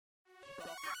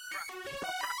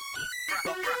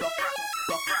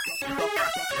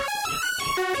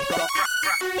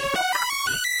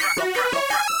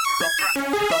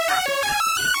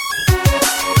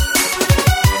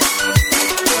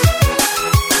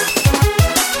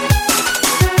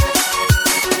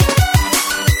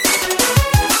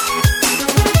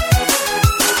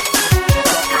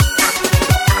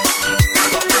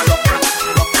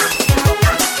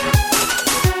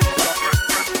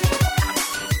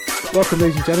Welcome,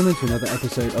 ladies and gentlemen, to another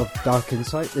episode of Dark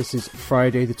Insight. This is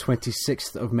Friday the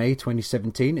 26th of May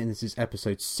 2017, and this is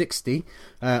episode 60.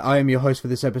 I am your host for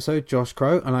this episode, Josh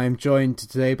Crow, and I am joined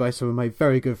today by some of my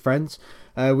very good friends.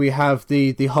 We have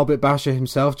the Hobbit basher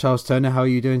himself, Charles Turner. How are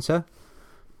you doing, sir?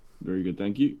 Very good,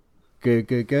 thank you.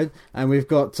 Good. And we've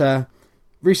got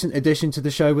recent addition to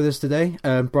the show with us today,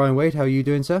 Bryan Wade. How are you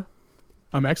doing, sir?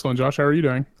 I'm excellent, Josh. How are you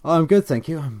doing? I'm good, thank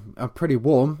you. I'm pretty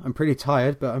warm. I'm pretty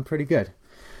tired, but I'm pretty good.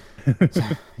 So,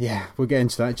 yeah, we'll get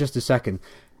into that in just a second.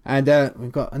 And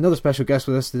we've got another special guest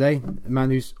with us today, a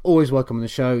man who's always welcome on the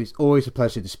show. He's always a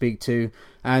pleasure to speak to.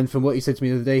 And from what he said to me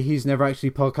the other day, he's never actually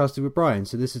podcasted with Bryan,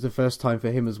 so this is the first time for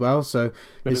him as well. So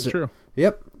that is true.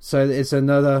 Yep. So it's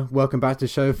another welcome back to the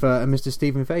show for Mr.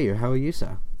 Stephen Veilleux. How are you,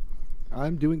 sir?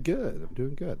 I'm doing good.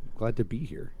 Glad to be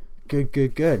here.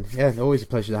 Good. Yeah, always a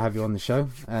pleasure to have you on the show.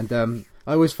 And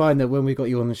I always find that when we got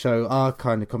you on the show, our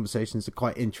kind of conversations are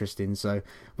quite interesting. So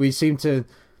we seem to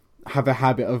have a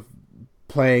habit of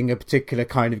playing a particular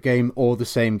kind of game or the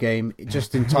same game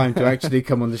just in time to actually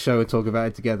come on the show and talk about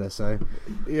it together. So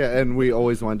yeah, and we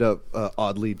always wind up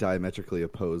oddly diametrically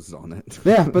opposed on it.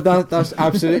 Yeah, but that's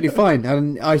absolutely fine.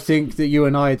 And I think that you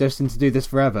and I are destined to do this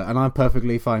forever, and I'm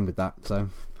perfectly fine with that. So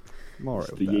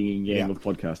it's the yin and yang of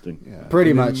podcasting. Yeah.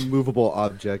 Pretty much. Movable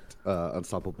object,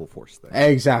 unstoppable force thing.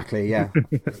 Exactly, yeah.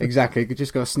 Exactly. You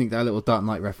just got to sneak that little Dark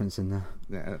Knight reference in there.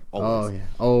 Yeah, always. Oh, yeah.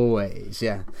 Always,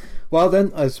 yeah. Well,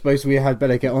 then, I suppose we had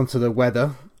better get on to the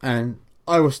weather. And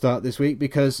I will start this week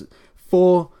because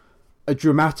for a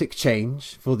dramatic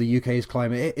change for the UK's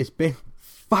climate, it's been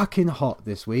fucking hot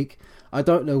this week. I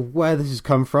don't know where this has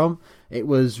come from. It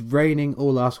was raining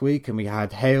all last week and we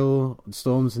had hail,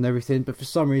 storms and everything. But for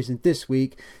some reason this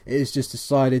week, it has just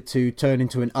decided to turn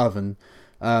into an oven.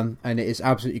 And it is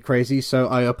absolutely crazy. So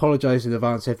I apologise in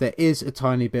advance if there is a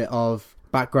tiny bit of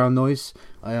background noise.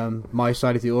 My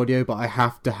side of the audio, but I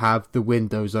have to have the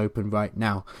windows open right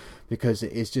now. Because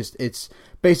it's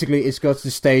got to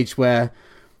the stage where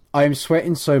I am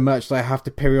sweating so much that I have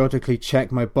to periodically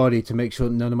check my body to make sure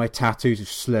none of my tattoos have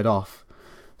slid off.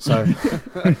 So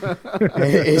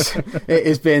it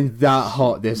has been that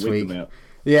hot this week.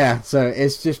 Yeah, so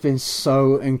it's just been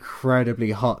so incredibly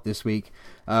hot this week.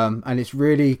 And it's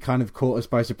really kind of caught us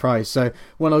by surprise. So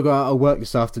when I got out of work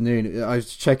this afternoon, I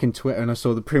was checking Twitter and I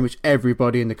saw that pretty much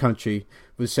everybody in the country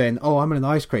was saying, "Oh, I'm having an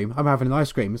ice cream. I'm having an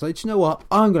ice cream." It's like, do you know what?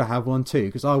 I'm going to have one too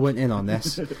because I went in on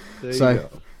this.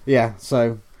 Yeah,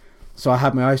 so I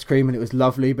had my ice cream and it was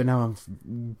lovely, but now I'm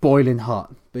boiling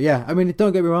hot. But yeah, I mean,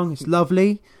 don't get me wrong, it's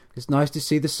lovely. It's nice to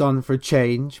see the sun for a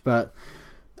change, but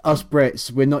us Brits,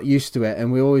 we're not used to it,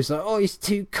 and we're always like, "Oh, it's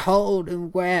too cold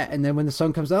and wet," and then when the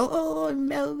sun comes out, "Oh, I'm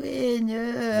melting."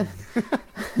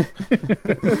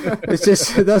 It's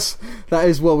just that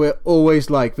is what we're always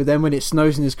like. But then when it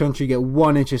snows in this country, you get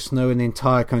 1 inch of snow and the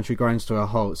entire country grinds to a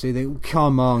halt. So you think,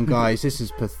 "Come on, guys, this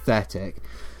is pathetic."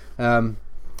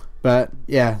 But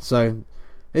yeah, so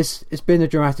it's been a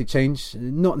dramatic change,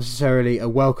 not necessarily a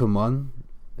welcome one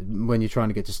when you're trying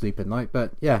to get to sleep at night.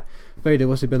 But yeah, Vader,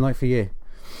 what's it been like for you?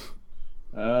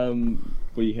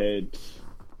 We had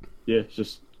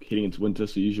just heading into winter,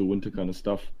 so usual winter kind of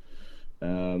stuff.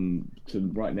 So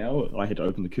right now, I had to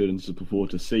open the curtains just before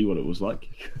to see what it was like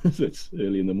because it's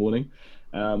early in the morning.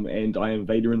 And I am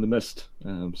Vader in the mist.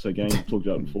 So again, talked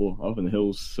about it before, up in the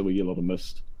hills, so we get a lot of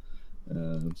mist.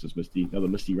 It's just misty, another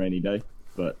misty rainy day,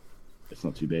 but it's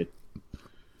not too bad.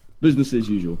 Business as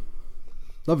usual.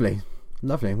 Lovely.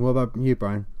 What about you,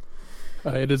 Bryan?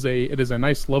 It is a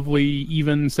nice, lovely,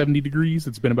 even 70 degrees.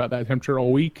 It's been about that temperature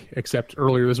all week, except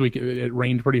earlier this week it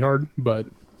rained pretty hard. But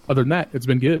other than that, it's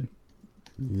been good.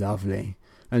 Lovely.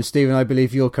 And Stephen, I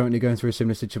believe you're currently going through a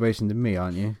similar situation to me,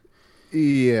 aren't you?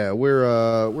 Yeah,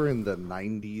 we're in the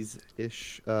 90s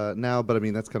ish now, but I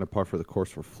mean that's kind of par for the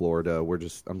course for Florida.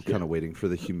 I'm kind of waiting for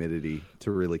the humidity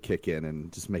to really kick in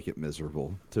and just make it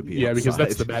miserable to be. Yeah, outside. Because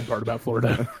that's the bad part about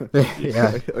Florida.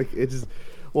 Yeah, like it just.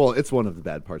 Well, it's one of the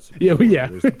bad parts. Yeah.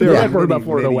 There are bad part about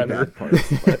Florida weather. Parts,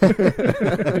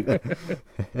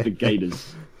 the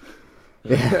Gators.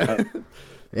 Yeah.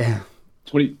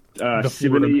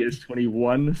 70 is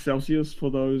 21 Celsius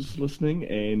for those listening,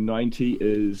 and 90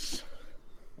 is.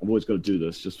 I've always got to do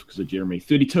this just because of Jeremy.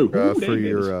 32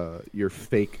 for your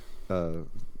fake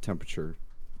temperature.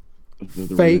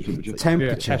 Fake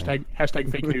temperature. Yeah,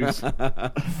 hashtag fake news.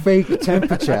 Fake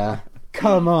temperature.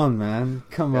 Come on, man.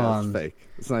 Come on. It's fake.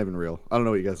 It's not even real. I don't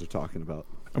know what you guys are talking about.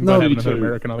 I'm glad having another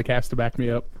American on the cast to back me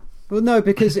up. Well, no,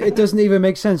 because it doesn't even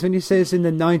make sense when you say it's in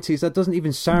the 90s. That doesn't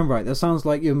even sound right. That sounds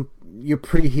like you're you're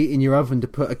preheating your oven to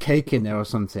put a cake in there or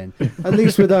something. At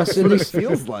least with us, at least it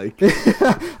feels like.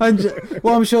 I'm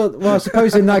sure. Well, I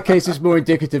suppose in that case, it's more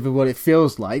indicative of what it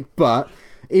feels like. But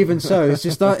even so, it's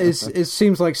just that it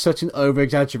seems like such an over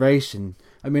exaggeration.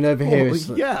 I mean, over here, it's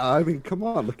I mean, come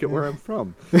on, look at where I'm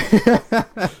from.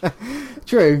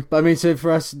 True, but I mean, so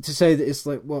for us to say that it's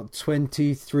like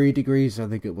 23 degrees, I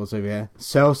think it was over here,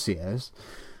 Celsius,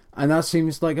 and that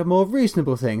seems like a more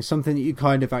reasonable thing, something that you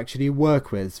kind of actually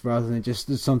work with, rather than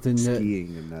just something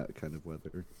skiing in that kind of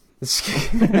weather.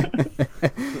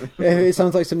 It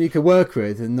sounds like something you could work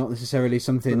with, and not necessarily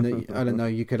something that I don't know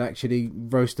you could actually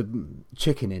roast a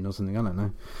chicken in or something. I don't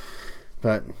know,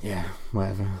 but yeah,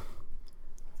 whatever.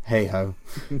 Hey ho.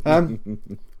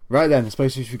 Right then, I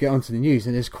suppose we should get on to the news,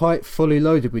 and it's quite fully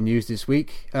loaded with news this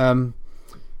week.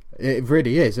 It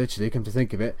really is, actually, come to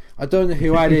think of it. I don't know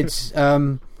who added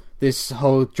this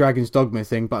whole Dragon's Dogma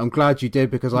thing, but I'm glad you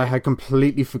did, because I had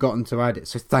completely forgotten to add it,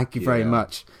 so thank you very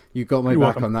much. You got my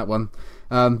back on that one.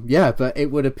 But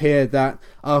it would appear that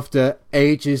after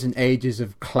ages and ages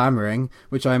of clamouring,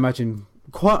 which I imagine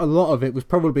quite a lot of it was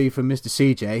probably from Mr.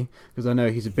 CJ, because I know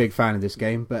he's a big fan of this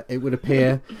game, but it would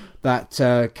appear that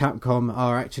Capcom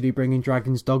are actually bringing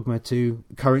Dragon's Dogma to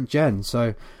current gen,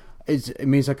 so it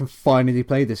means I can finally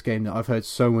play this game that I've heard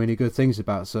so many good things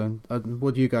about. So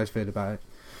what do you guys feel about it?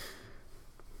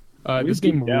 This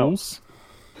game rules,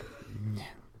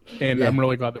 and I'm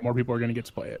really glad that more people are going to get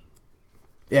to play it.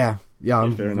 Yeah,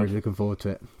 I'm really looking forward to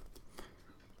it.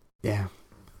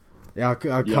 I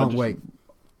can't wait.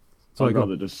 I'd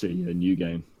rather just see a new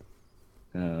game.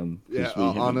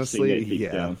 Honestly,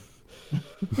 yeah.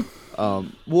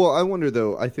 Well, I wonder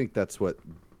though. I think that's what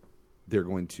they're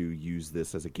going to use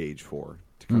this as a gauge for,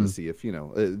 to kind of see if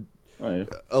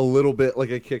a little bit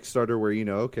like a Kickstarter where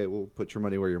okay, we'll put your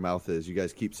money where your mouth is. You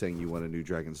guys keep saying you want a new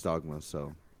Dragon's Dogma,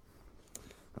 so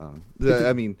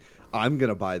I mean, I'm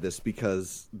gonna buy this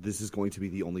because this is going to be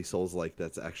the only Souls-like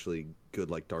that's actually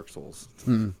good, like Dark Souls.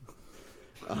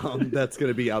 That's going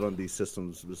to be out on these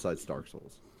systems besides Dark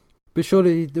Souls. But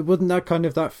surely, wasn't that kind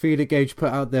of that feeler gauge put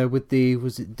out there with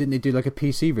didn't they do like a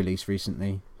PC release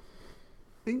recently?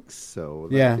 I think so.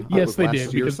 Yes, they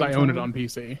did, because I own it on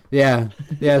PC. Yeah.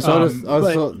 So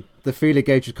I thought the feeler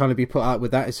gauge would kind of be put out with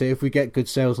that. So if we get good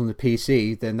sales on the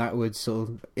PC, then that would sort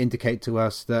of indicate to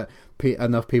us that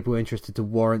enough people are interested to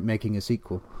warrant making a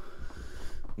sequel.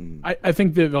 I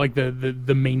think that like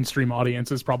the mainstream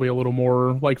audience is probably a little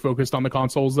more like focused on the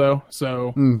consoles though.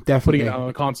 So definitely putting it on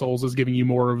the consoles is giving you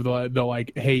more of the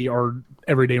like, hey, are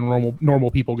everyday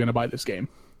normal people going to buy this game?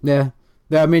 Yeah.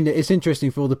 I mean, it's interesting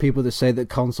for all the people that say that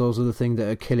consoles are the thing that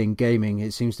are killing gaming.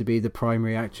 It seems to be the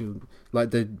primary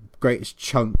like the greatest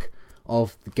chunk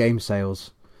of the game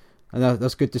sales, and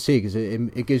that's good to see, because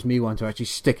it gives me one to actually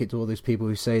stick it to all those people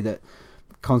who say that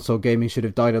console gaming should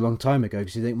have died a long time ago,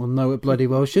 because you think, well, no, it bloody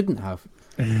well shouldn't have.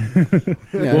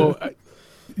 Well,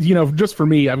 just for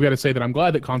me, I've got to say that I'm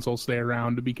glad that consoles stay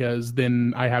around, because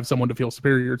then I have someone to feel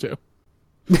superior to.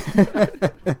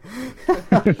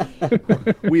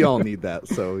 We all need that,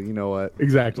 so you know what?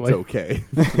 Exactly. It's okay.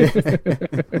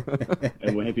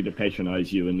 And we're happy to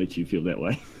patronize you and let you feel that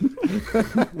way.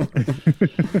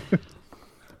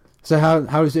 So how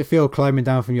does it feel climbing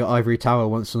down from your ivory tower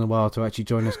once in a while to actually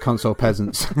join us console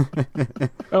peasants?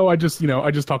 Oh, I just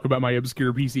talk about my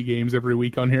obscure PC games every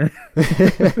week on here.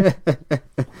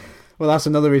 Well, that's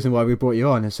another reason why we brought you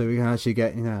on, is so we can actually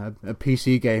get a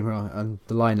PC gamer on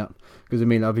the lineup. Because I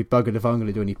mean, I'll be buggered if I'm going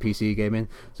to do any PC gaming.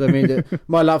 So I mean,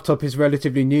 my laptop is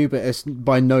relatively new, but it's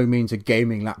by no means a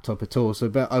gaming laptop at all. So,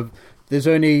 there's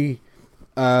only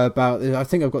I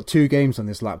think I've got 2 games on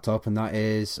this laptop, and that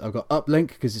is I've got Uplink,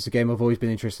 because it's a game I've always been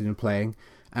interested in playing,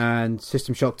 and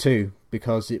System Shock 2,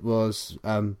 because it was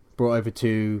brought over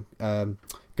to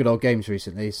Good Old Games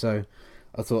recently. So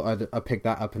I thought I'd pick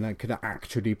that up and I could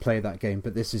actually play that game.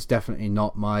 But this is definitely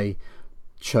not my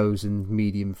chosen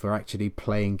medium for actually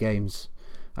playing games.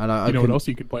 And what else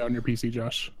you could play on your PC,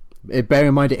 Josh? Bear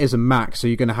in mind it is a Mac, so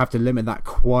you're going to have to limit that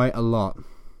quite a lot.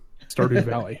 Stardew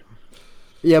Valley.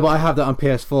 Yeah, but I have that on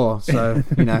PS4, so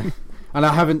and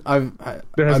I haven't.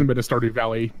 There hasn't been a Stardew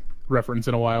Valley reference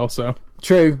in a while, so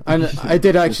true. And I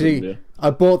did actually. I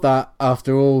bought that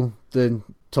after all the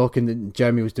talking that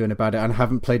Jeremy was doing about it, and I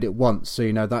haven't played it once.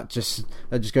 So that just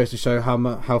goes to show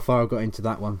how far I got into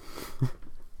that one.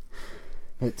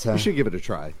 You should give it a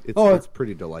try. It's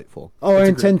pretty delightful. I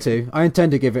intend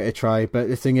to give it a try, but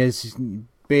the thing is,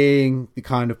 being the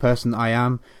kind of person I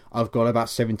am, I've got about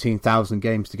 17,000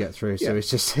 games to get through. So it's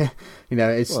just,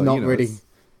 it's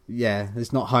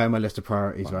not high on my list of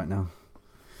priorities right now.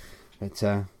 But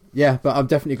Yeah, but I'm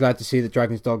definitely glad to see that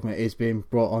Dragon's Dogma is being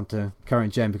brought onto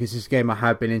current gen, because this game I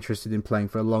have been interested in playing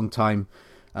for a long time,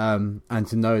 and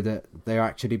to know that they've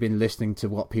actually been listening to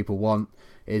what people want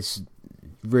is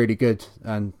really good,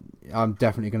 and I'm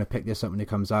definitely going to pick this up when it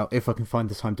comes out, if I can find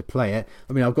the time to play it.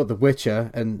 I mean, I've got The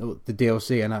Witcher and the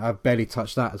DLC, and I've barely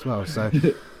touched that as well, so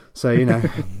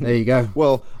there you go.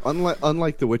 Well,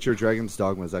 unlike The Witcher, Dragon's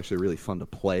Dogma is actually really fun to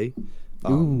play.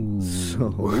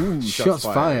 Shots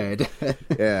fired.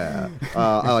 Yeah,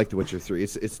 I like The Witcher 3.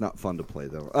 It's not fun to play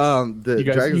though. You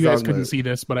guys couldn't see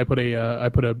this, but I put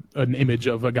an image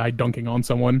of a guy dunking on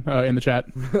someone in the chat.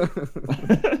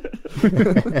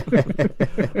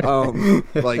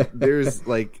 Like there's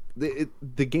like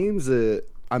the games.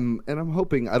 I'm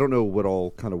hoping, I don't know what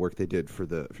all kind of work they did for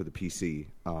the PC.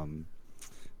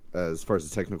 As far as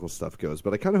the technical stuff goes,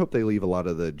 but I kind of hope they leave a lot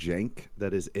of the jank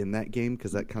that is in that game,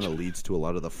 because that kind of leads to a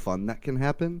lot of the fun that can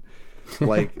happen.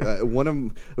 Like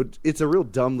it's a real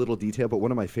dumb little detail, but one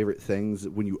of my favorite things,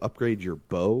 when you upgrade your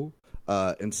bow,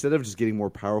 instead of just getting more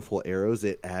powerful arrows,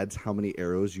 it adds how many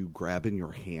arrows you grab in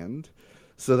your hand,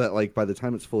 so that like by the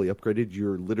time it's fully upgraded,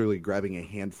 you're literally grabbing a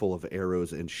handful of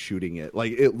arrows and shooting it.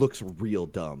 Like, it looks real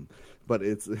dumb, but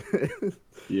it's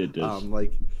yeah, it does.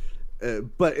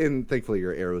 And thankfully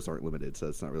your arrows aren't limited, so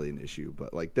it's not really an issue.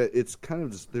 But like that, it's kind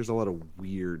of just, there's a lot of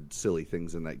weird, silly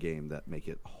things in that game that make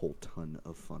it a whole ton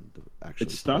of fun to actually.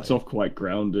 It starts off quite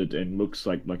grounded and looks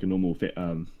like a normal,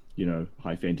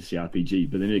 high fantasy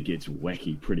RPG, but then it gets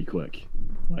wacky pretty quick.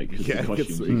 Like, the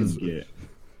costumes you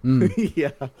can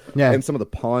get. Yeah. And some of the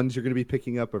pawns you're going to be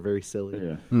picking up are very silly.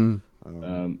 Yeah.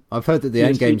 I've heard that the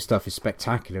end game stuff is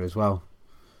spectacular as well.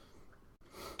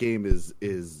 Game is.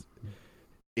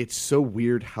 It's so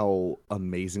weird how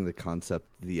amazing the concept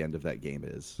the end of that game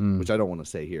is, which I don't want to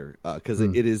say here, because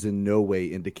it is in no way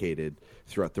indicated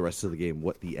throughout the rest of the game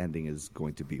what the ending is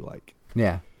going to be like.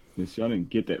 Yeah. See, I didn't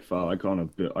get that far. I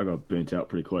got burnt out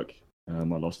pretty quick. I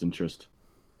lost interest.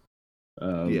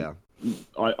 I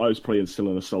was probably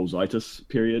still in a Souls-itis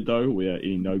period, though, where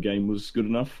any no game was good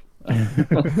enough.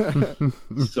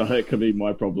 So that could be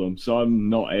my problem. So I'm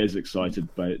not as excited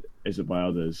as by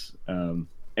others.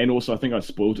 And also, I think I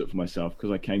spoiled it for myself because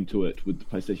I came to it with the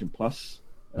PlayStation Plus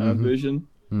version.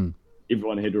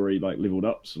 Everyone had already leveled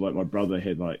up, so my brother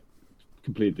had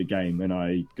completed the game, and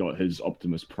I got his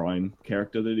Optimus Prime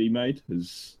character that he made,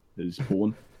 his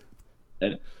pawn,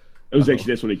 and it was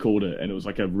actually, that's what he called it, and it was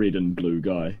like a red and blue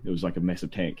guy. It was like a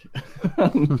massive tank.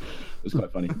 It was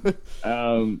quite funny,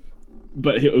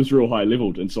 but it was real high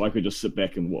leveled, and so I could just sit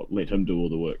back and let him do all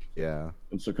the work. Yeah,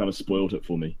 and so kind of spoiled it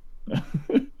for me.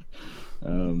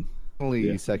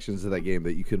 Only sections of that game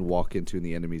that you can walk into and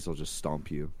the enemies will just stomp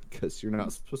you because you're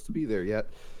not supposed to be there yet,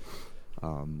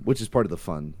 which is part of the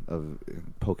fun of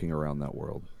poking around that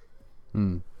world.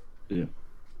 Yeah,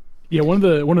 one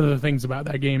of the things about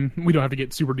that game, we don't have to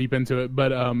get super deep into it,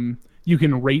 but you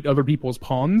can rate other people's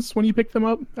pawns when you pick them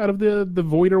up out of the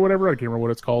void or whatever. I can't remember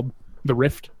what it's called, the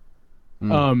rift.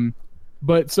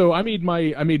 But so I made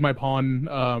my pawn.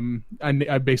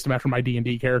 I based him after my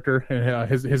D&D character.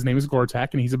 His name is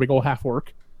Gortak, and he's a big old half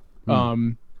orc.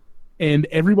 And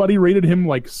everybody rated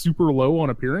him super low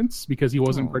on appearance because he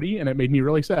wasn't pretty, and it made me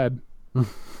really sad.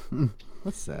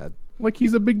 That's sad.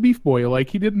 He's a big beef boy.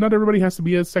 Not everybody has to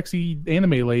be a sexy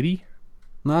anime lady.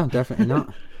 No, definitely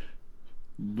not.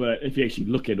 But if you actually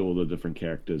look at all the different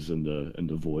characters in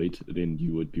the void, then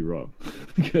you would be wrong,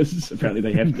 because apparently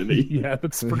they have to be. Yeah,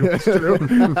 that's pretty much true.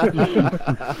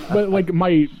 But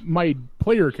my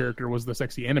player character was the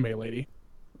sexy anime lady.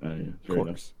 Oh, yeah, fair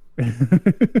enough.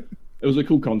 It was a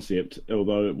cool concept,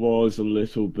 although it was a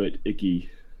little bit icky.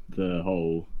 The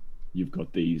whole, you've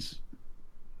got these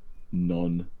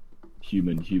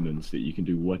non-human humans that you can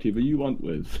do whatever you want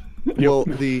with. Well,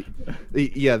 the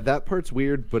that part's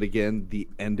weird, but again, the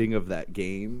ending of that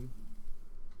game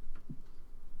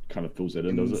kind of fills that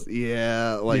in, does it?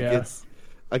 Yeah, it's,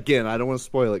 again, I don't want to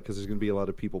spoil it because there's going to be a lot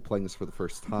of people playing this for the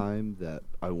first time that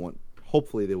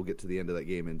hopefully they will get to the end of that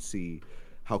game and see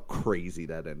how crazy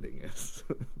that ending is.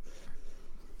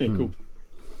 Yeah, cool.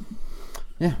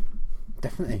 Yeah,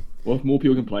 definitely. Well, if more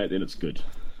people can play it, then it's good.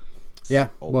 Yeah,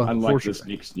 well, unlike this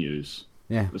next news.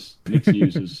 Yeah, this next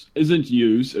news isn't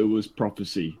news. It was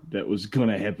prophecy that was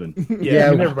gonna happen.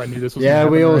 Yeah, everybody knew this was. Yeah,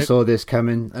 we all right? saw this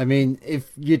coming. I mean,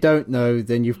 if you don't know,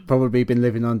 then you've probably been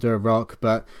living under a rock.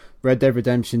 But Red Dead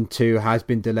Redemption 2 has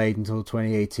been delayed until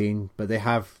 2018, but they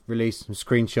have released some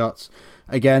screenshots.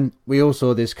 Again, we all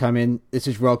saw this coming. This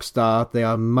is Rockstar. They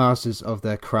are masters of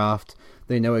their craft.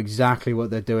 They know exactly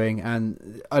what they're doing,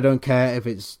 and I don't care if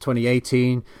it's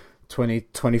 2018.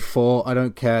 2024, I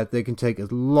don't care. They can take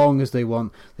as long as they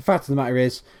want. The fact of the matter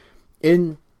is,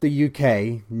 in the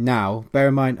UK now, bear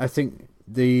in mind, I think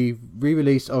the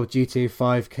re-release of GTA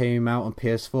 5 came out on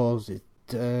PS4, was it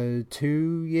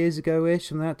 2 years ago-ish,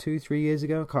 something like that, 2-3 years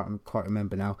ago? I can't quite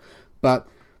remember now. But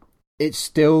it's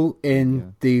still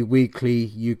in the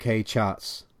weekly UK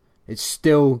charts. It's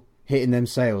still hitting them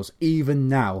sales, even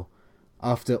now,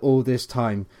 after all this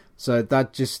time. So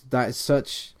that is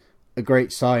such a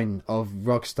great sign of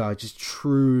Rockstar just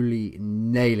truly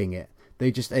nailing it.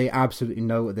 They absolutely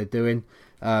know what they're doing.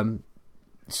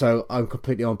 So I'm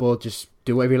completely on board. Just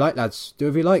do whatever you like, lads. Do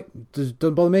whatever you like. Doesn't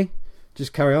bother me.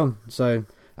 Just carry on. So,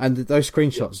 and those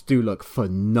screenshots do look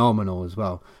phenomenal as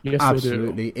well. Yes,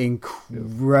 absolutely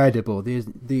incredible.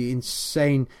 The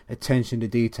insane attention to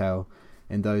detail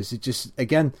in those. It just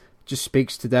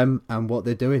speaks to them and what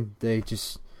they're doing. They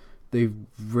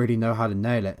really know how to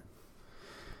nail it.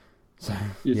 So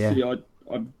yeah. See,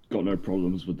 I've got no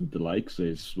problems with the delay because,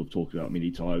 as we've talked about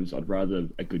many times, I'd rather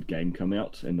a good game come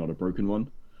out and not a broken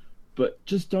one. But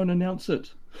just don't announce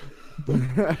it.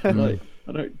 I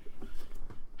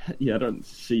don't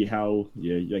see how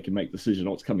they can make the decision,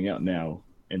 it's coming out now,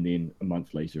 and then a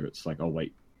month later it's like, oh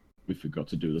wait, we forgot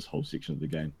to do this whole section of the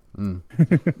game.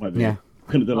 Yeah.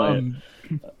 Going to delay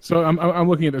it. So I'm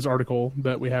looking at this article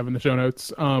that we have in the show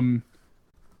notes. And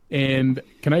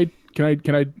can I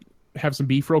have some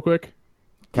beef real quick?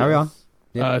 Carry on.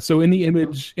 Yeah. So in the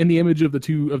image of the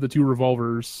two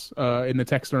revolvers, in the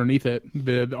text underneath it,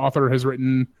 the author has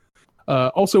written,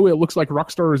 also it looks like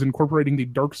Rockstar is incorporating the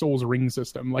Dark Souls ring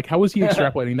system. Like, how is he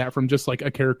extrapolating that from just like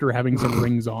a character having some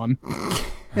rings on?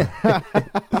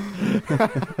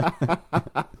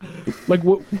 Like,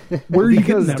 where are you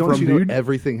getting that from, dude?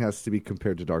 Everything has to be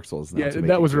compared to Dark Souls now. Yeah,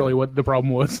 that was really what the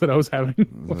problem was that I was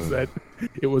having, was that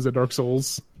it was a Dark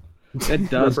Souls. That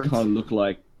does kind of look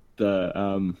like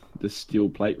the steel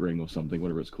plate ring or something,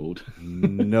 whatever it's called.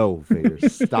 No, Vader,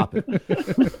 stop it.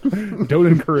 Don't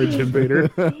encourage him, Vader.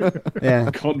 Yeah.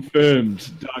 Confirmed.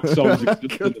 Dark Souls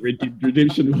exists in the Red Dead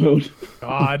Redemption world.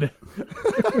 God.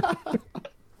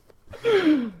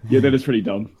 Yeah, that is pretty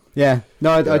dumb. Yeah.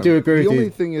 No, I do agree with you. The only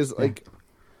thing is, like,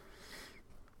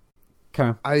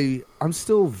 I'm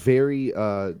still very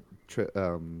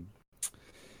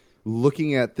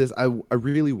looking at this. I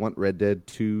really want Red Dead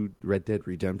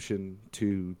Redemption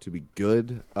 2 to be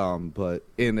good. But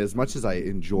in as much as I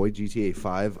enjoy GTA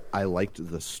 5, I liked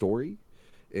the story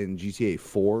in GTA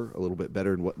 4 a little bit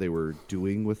better, and what they were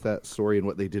doing with that story and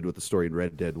what they did with the story in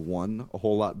Red Dead 1 a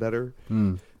whole lot better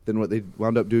than what they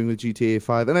wound up doing with GTA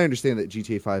 5. And I understand that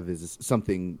GTA 5 is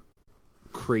something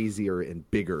crazier and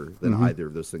bigger than either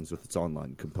of those things with its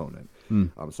online component.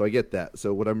 So I get that.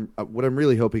 So what I'm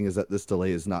really hoping is that this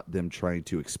delay is not them trying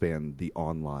to expand the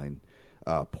online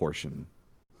portion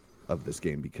of this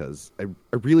game, because I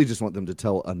really just want them to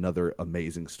tell another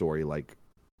amazing story like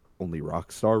only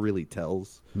Rockstar really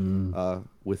tells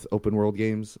with open world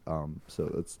games.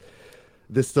 So it's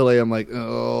this delay. I'm like,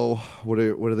 oh, what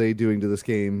are they doing to this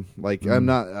game? Like, I'm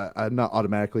not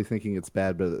automatically thinking it's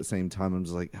bad, but at the same time, I'm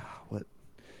just like,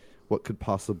 what could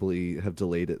possibly have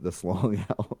delayed it this long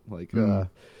out? Like,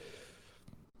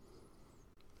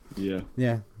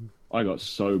 yeah. I got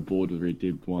so bored with Red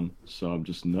Dead 1, so I'm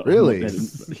just not really.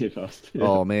 Fast. Yeah.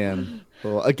 Oh man.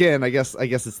 Well, again, I guess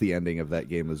it's the ending of that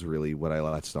game is really what I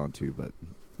latched onto, but.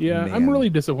 Yeah, man. I'm really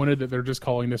disappointed that they're just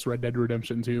calling this Red Dead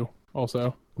Redemption 2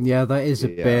 also. Yeah, that is a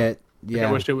bit. Yeah.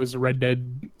 I wish it was Red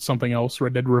Dead something else,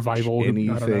 Red Dead Revival. Anything.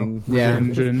 I don't know. Yeah.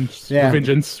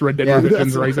 Revengeance, Red Dead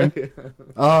Revengeance Rising. Right.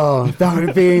 Oh, that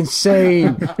would be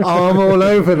insane. Oh, I'm all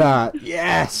over that.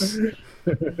 Yes.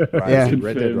 Red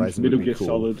Dead Rising Metal would be Gear cool.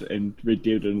 Solid and Red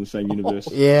Dead in the same universe.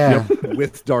 Yeah.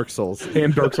 With Dark Souls.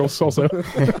 And Dark Souls also.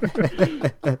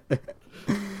 With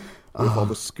all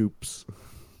the scoops.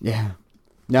 Yeah.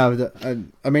 No,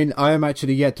 I mean, I am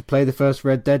actually yet to play the first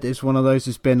Red Dead. It's one of those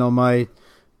that's been on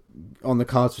the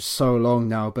cards for so long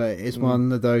now, but it's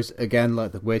one of those, again,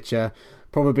 like The Witcher,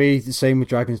 probably the same with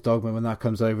Dragon's Dogma when that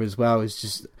comes over as well.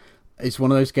 It's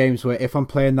one of those games where if I'm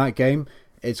playing that game,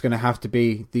 it's going to have to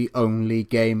be the only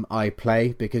game I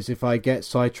play, because if I get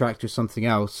sidetracked with something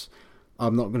else,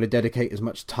 I'm not going to dedicate as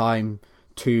much time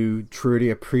to truly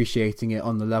appreciating it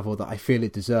on the level that I feel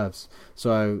it deserves.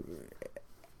 So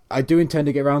I do intend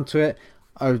to get around to it.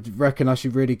 I reckon I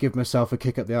should really give myself a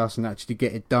kick up the arse and actually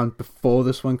get it done before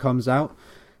this one comes out.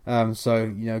 So,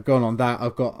 going on that,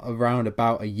 I've got around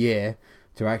about a year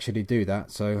to actually do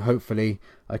that. So hopefully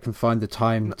I can find the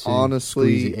time to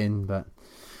squeeze it in. But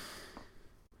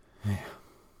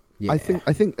yeah. I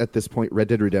think at this point, Red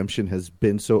Dead Redemption has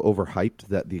been so overhyped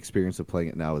that the experience of playing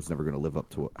it now is never going to live up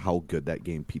to how good that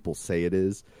game people say it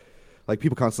is. Like,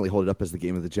 people constantly hold it up as the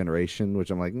game of the generation,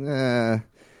 which I'm like, nah.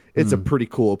 it's a pretty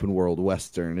cool open world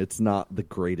Western. It's not the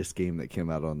greatest game that came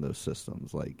out on those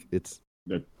systems. Like, it's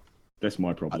that's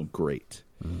my problem. Great.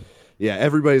 Yeah,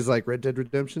 everybody's like, Red Dead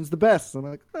Redemption's the best. I'm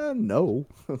like, no,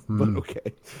 but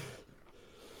okay.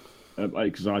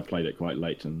 Because I played it quite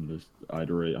late, and I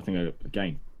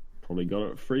probably got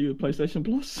it free with PlayStation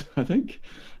Plus, I think.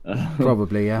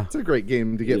 Probably, yeah. It's a great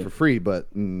game to get for free,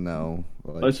 but no.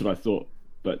 That's what I thought.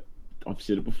 But I've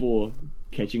said it before,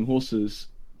 catching horses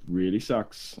really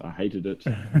sucks. I hated it.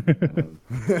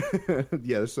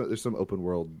 Yeah, there's some open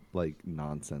world like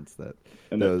nonsense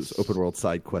and those open world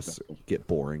side quests get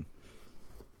boring.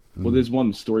 Well, there's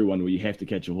one story one where you have to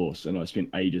catch a horse, and I spent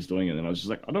ages doing it, and I was just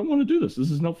like, I don't want to do this. This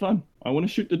is not fun. I want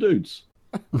to shoot the dudes.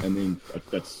 And then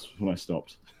that's when I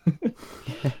stopped.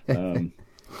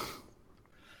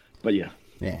 But yeah.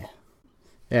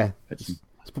 It's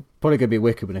probably gonna be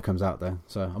wicked when it comes out, though.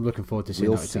 So I'm looking forward to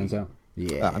seeing how it turns out.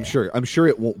 Yeah, I'm sure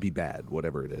it won't be bad,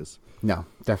 whatever it is. No,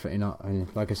 definitely not. I mean,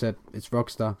 like I said, it's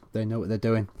Rockstar. They know what they're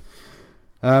doing.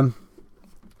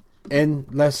 In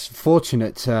less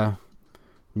fortunate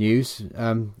news,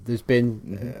 there's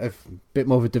been a bit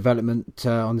more of a development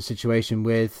on the situation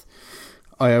with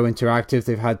IO Interactive.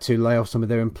 They've had to lay off some of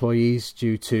their employees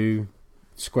due to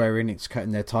Square Enix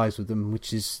cutting their ties with them,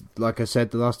 which is, like I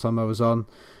said the last time I was on,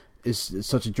 is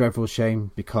such a dreadful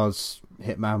shame because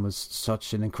Hitman was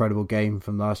such an incredible game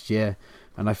from last year,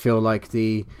 and I feel like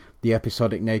the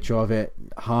episodic nature of it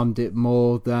harmed it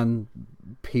more than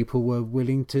people were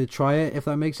willing to try it, if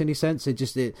that makes any sense.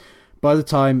 By the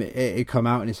time it come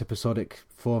out in its episodic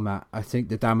format, I think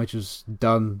the damage was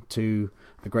done to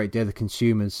a great deal of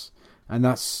consumers, and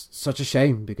that's such a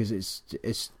shame because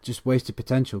it's just wasted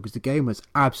potential because the game was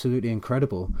absolutely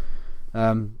incredible.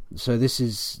 So this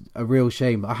is a real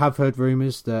shame. I have heard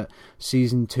rumours that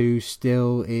Season 2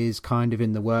 still is kind of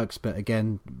in the works, but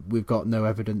again, we've got no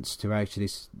evidence to actually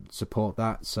support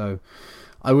that. So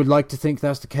I would like to think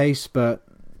that's the case, but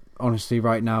honestly,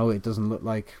 right now, it doesn't look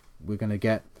like we're going to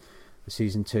get a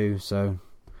Season 2. So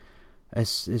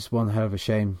it's one hell of a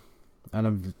shame.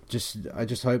 And I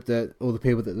just hope that all the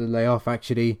people that they lay off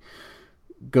actually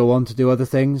go on to do other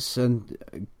things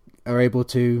and are able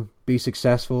to be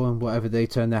successful in whatever they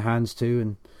turn their hands to,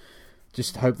 and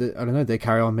just hope that, I don't know, they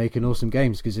carry on making awesome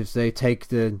games, because if they take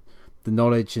the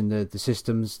knowledge and the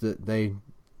systems that they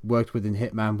worked with in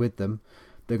Hitman with them,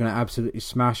 they're going to absolutely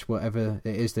smash whatever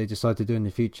it is they decide to do in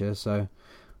the future. So,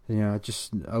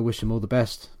 I wish them all the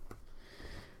best.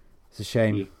 It's a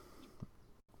shame.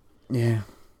 Yeah.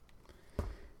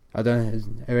 I don't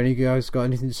know, have any of you guys got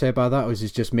anything to say about that, or is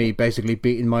this just me basically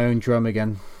beating my own drum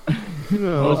again?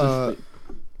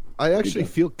 I actually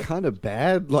feel kind of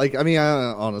bad. Like, I mean,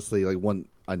 honestly, like one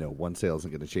sale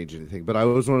isn't going to change anything, but I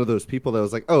was one of those people that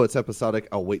was like, oh, it's episodic,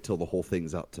 I'll wait till the whole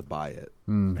thing's out to buy it.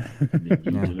 You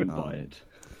didn't buy it.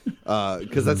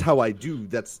 Because that's how I do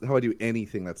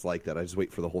anything that's like that. I just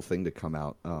wait for the whole thing to come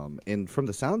out. And from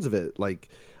the sounds of it, like,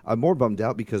 I'm more bummed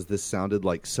out because this sounded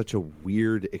like such a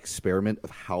weird experiment of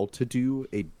how to do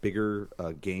a bigger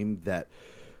game that,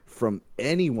 from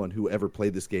anyone who ever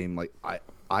played this game, like,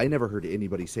 I never heard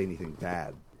anybody say anything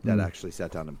bad that actually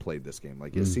sat down and played this game.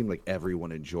 Like, it seemed like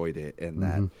everyone enjoyed it, and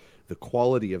that the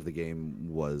quality of the game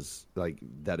was like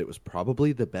that. It was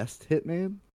probably the best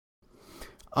Hitman.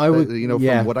 I would,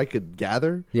 from what I could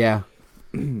gather. Yeah.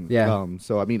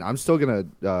 So I mean, I'm still gonna.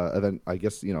 I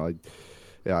guess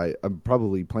I'm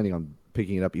probably planning on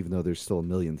picking it up, even though there's still a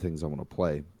million things I want to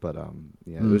play. But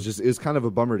it was kind of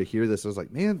a bummer to hear this. I was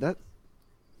like, man, that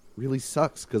really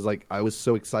sucks, because like I was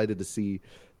so excited to see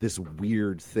this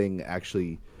weird thing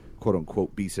actually, quote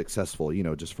unquote, be successful.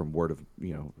 Just from word of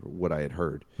what I had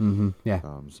heard. Yeah.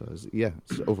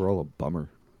 It's overall a bummer.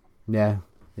 Yeah,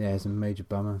 it's a major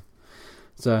bummer.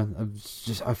 So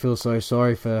I feel so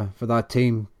sorry for that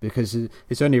team, because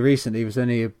it's only recently, it was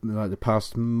only like the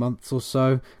past month or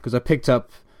so, because I picked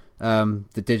up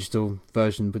the digital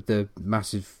version with the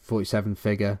massive 47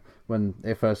 figure when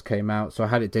it first came out, so I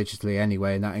had it digitally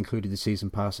anyway, and that included the season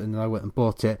pass, and then I went and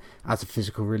bought it as a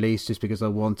physical release just because I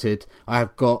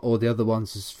have got all the other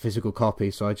ones as physical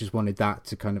copies, so I just wanted that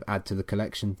to kind of add to the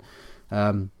collection,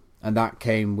 and that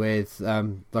came with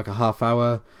like a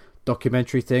half-hour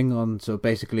documentary thing on sort of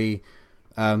basically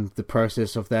the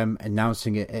process of them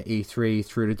announcing it at E3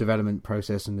 through the development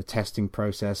process and the testing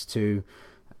process to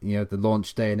the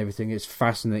launch day and everything. It's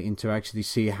fascinating to actually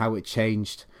see how it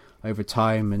changed over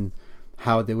time and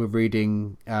how they were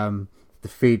reading the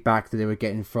feedback that they were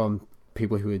getting from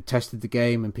people who had tested the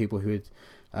game and people who had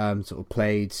sort of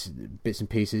played bits and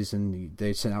pieces, and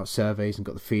they sent out surveys and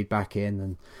got the feedback in,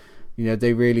 and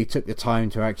they really took the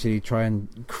time to actually try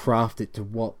and craft it to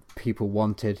what people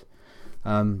wanted.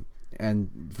 And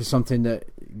for something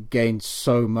that gained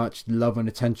so much love and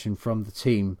attention from the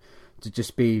team to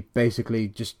just be basically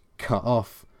just cut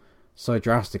off so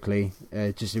drastically,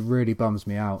 it really bums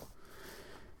me out.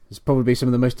 It's probably some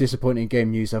of the most disappointing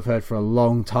game news I've heard for a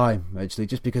long time, actually,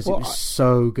 just because it was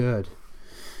so good.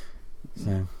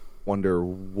 So, wonder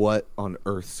what on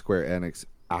earth Square Enix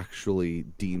actually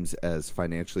deems as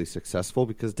financially successful,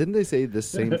 because didn't they say the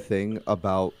same thing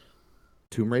about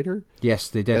Tomb Raider? Yes,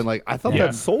 they did. And I thought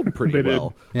that sold pretty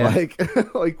well. Yeah.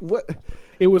 Like what?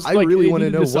 It was. I really want to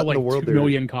know sell, what in the world 2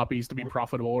 million copies to be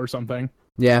profitable or something.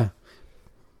 Yeah.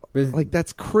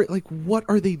 That's what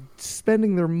are they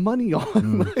spending their money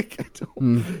on? I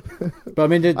don't. But I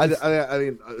mean, I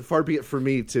mean, far be it for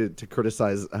me to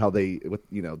criticize how they,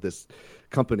 this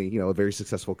company, a very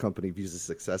successful company views as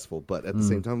successful, but at the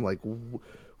same time, what are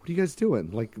you guys doing?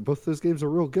 Both those games are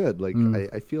real good.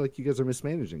 I feel like you guys are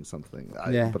mismanaging something.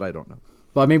 But I don't know.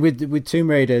 But I mean, with Tomb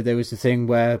Raider, there was the thing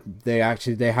where they had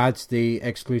the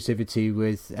exclusivity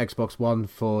with Xbox One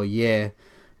for a year,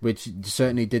 which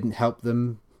certainly didn't help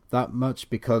them that much,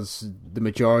 because the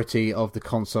majority of the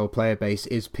console player base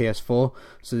is PS4,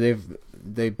 so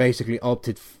they basically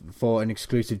opted for an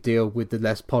exclusive deal with the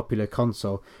less popular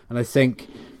console. And I think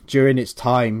during its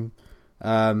time,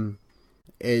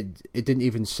 it didn't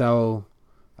even sell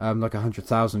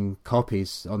 100,000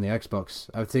 copies on the Xbox.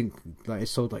 I think it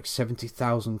sold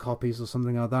 70,000 copies or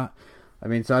something like that. I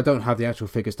mean, so I don't have the actual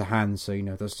figures to hand, so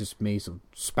that's just me sort of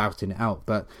spouting it out.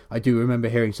 But I do remember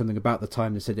hearing something about the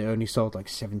time that said it only sold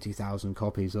 70,000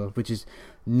 copies, which is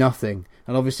nothing.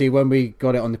 And obviously, when we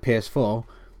got it on the PS4,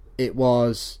 it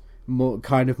was more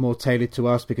tailored to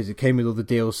us, because it came with all the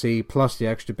DLC plus the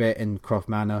extra bit in Croft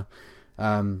Manor,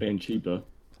 and cheaper.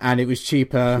 And it was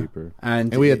cheaper.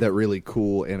 And we had that really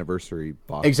cool anniversary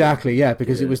box. Exactly, yeah,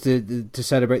 because it was to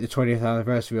celebrate the 20th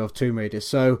anniversary of Tomb Raider.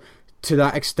 So to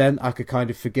that extent, I could kind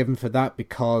of forgive him for that,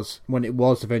 because when it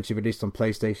was eventually released on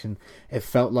PlayStation, it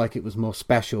felt like it was more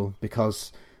special,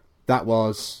 because that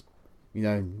was,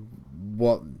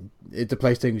 what the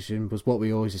PlayStation was, what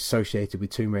we always associated with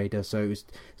Tomb Raider. So it's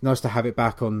nice to have it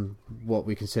back on what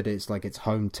we consider its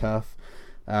home turf.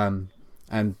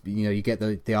 And you get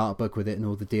the art book with it and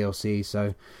all the DLC.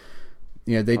 So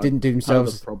they didn't do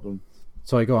themselves. Problem.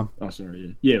 Sorry, go on. Oh,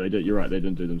 sorry. Yeah, they did. You're right. They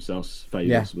didn't do themselves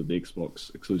favors with the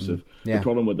Xbox exclusive. The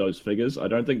problem with those figures, I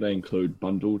don't think they include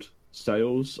bundled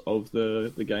sales of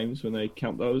the games when they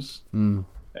count those. And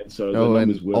so the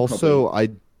numbers were also, I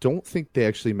don't think they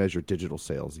actually measure digital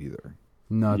sales either.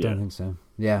 No, I don't think so.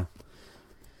 Yeah.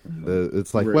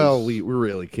 It's we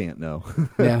really can't know.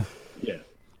 Yeah.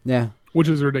 Yeah. Which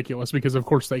is ridiculous, because of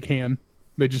course they can.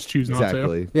 They just choose not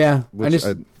to. Yeah. Which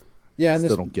I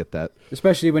still don't get that.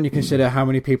 Especially when you consider how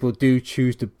many people do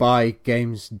choose to buy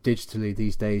games digitally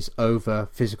these days over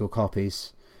physical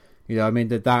copies. I mean,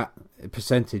 that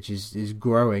percentage is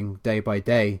growing day by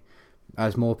day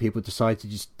as more people decide to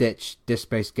just ditch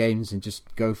disc-based games and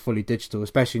just go fully digital,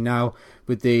 especially now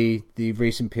with the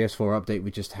recent PS4 update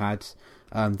we just had,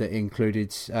 that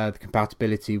included the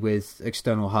compatibility with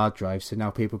external hard drives. So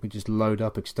now people can just load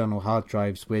up external hard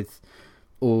drives with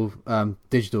all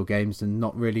digital games and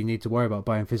not really need to worry about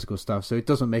buying physical stuff. So it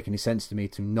doesn't make any sense to me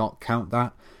to not count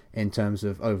that in terms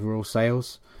of overall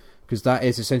sales, because that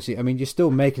is essentially, I mean, you're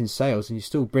still making sales and you're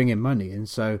still bringing money in,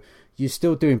 so you're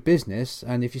still doing business.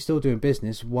 And if you're still doing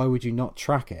business, why would you not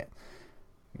track it?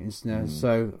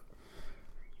 So,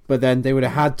 but then they would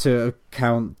have had to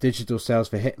count digital sales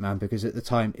for Hitman, because at the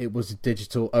time it was a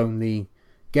digital only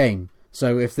game.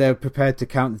 So if they're prepared to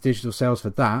count the digital sales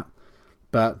for that,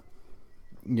 but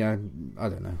I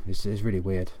don't know. It's really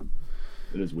weird.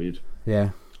 It is weird.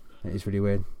 Yeah, it is really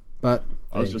weird. But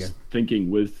I was just thinking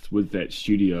with that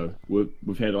studio,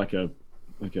 we've had like a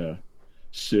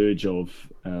surge of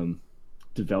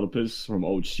developers from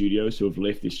old studios who have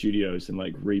left their studios and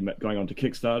going on to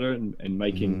Kickstarter and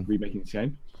remaking this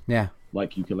game. Yeah,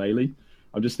 like Ukulele.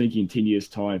 I'm just thinking 10 years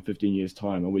time, 15 years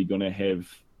time, are we going to have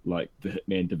the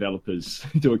Hitman developers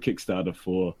do a Kickstarter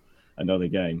for another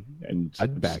game? And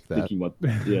I'd back that.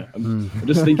 I'm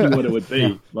just thinking what it would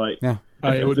be like. Yeah.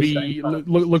 It would be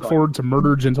look forward to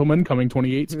Murder Gentlemen coming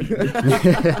 2018.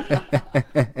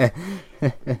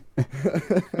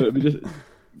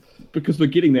 Because we're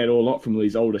getting that a lot from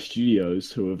these older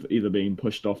studios who have either been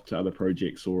pushed off to other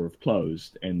projects or have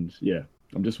closed. And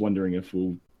I'm just wondering if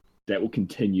that will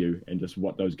continue, and just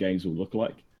what those games will look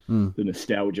like. The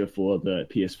nostalgia for the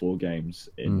PS4 games,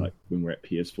 and when we're at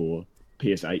PS4,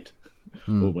 PS8,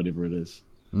 or whatever it is.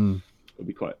 It'll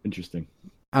be quite interesting.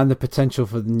 And the potential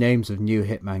for the names of new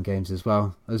Hitman games as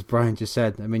well. As Bryan just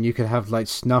said, I mean, you could have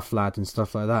Snuff Lad and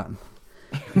stuff like that.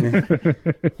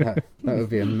 That would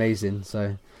be amazing.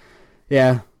 So,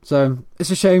 yeah. So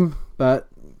it's a shame, but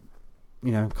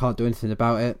can't do anything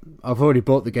about it. I've already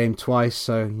bought the game twice,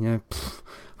 so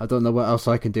I don't know what else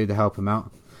I can do to help him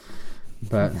out.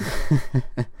 But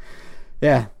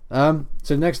yeah. So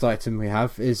the next item we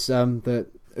have is that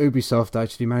Ubisoft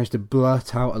actually managed to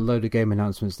blurt out a load of game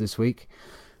announcements this week.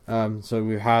 So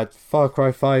we've had Far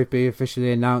Cry 5 be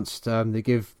officially announced. They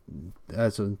give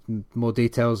some more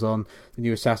details on the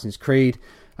new Assassin's Creed.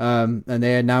 And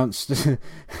they announced,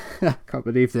 I can't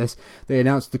believe this, they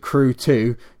announced The Crew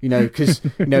 2, because,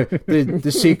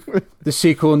 the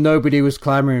sequel nobody was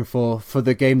clamoring for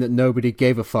the game that nobody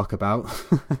gave a fuck about.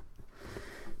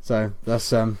 So that's,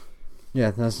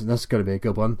 that's going to be a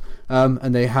good one.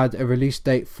 And they had a release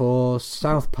date for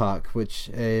South Park, which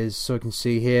is, so I can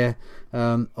see here,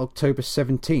 October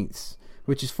 17th,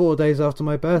 which is 4 days after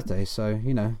my birthday. So,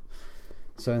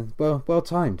 well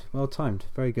timed,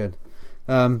 very good.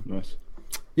 Nice.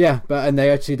 Yeah, and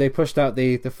they pushed out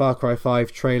the Far Cry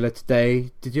 5 trailer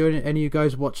today. Did any of you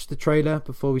guys watch the trailer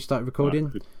before we started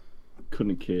recording?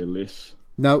 Couldn't care less.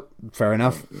 No, fair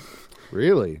enough.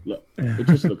 Really? Look, it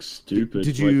just looks stupid.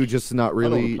 Did you just not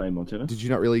really? Did you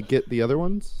not really get the other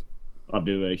ones? I've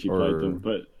never actually played them,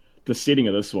 but the setting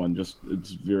of this one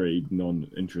it's very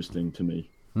non-interesting to me.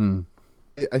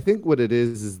 I think what it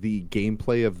is the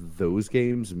gameplay of those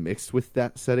games mixed with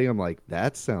that setting. I'm like,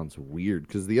 that sounds weird,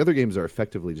 because the other games are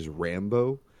effectively just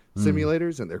Rambo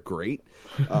simulators, and they're great,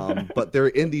 but they're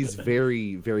in these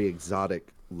very, very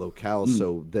exotic locales.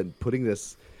 So then putting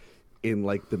this in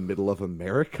like the middle of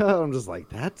America, I'm just like,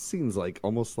 that seems like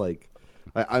almost like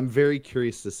I'm very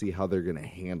curious to see how they're going to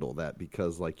handle that,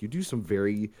 because like you do some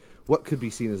what could be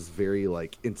seen as very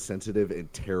like insensitive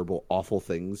and terrible, awful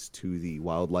things to the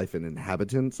wildlife and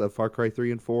inhabitants of Far Cry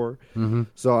 3 and 4.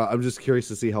 So I'm just curious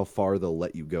to see how far they'll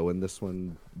let you go in this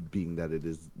one, being that it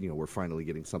is, we're finally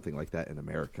getting something like that in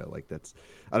America. Like that's,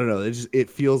 I don't know. It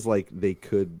feels like they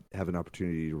could have an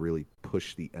opportunity to really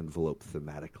push the envelope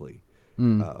thematically.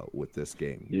 With this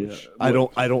game, which I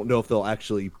don't know if they'll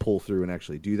actually pull through and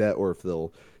actually do that, or if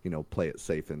they'll play it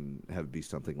safe and have it be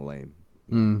something lame.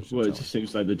 Well, it just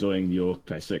seems like they're doing your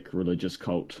classic religious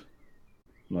cult,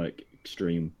 like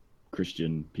extreme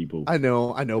Christian people. I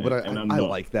know, but I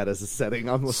like that as a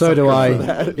setting. So do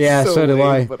I. Yeah, so do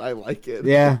I. But I like it.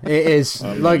 Yeah, it is.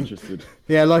 Like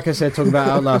I said, talking about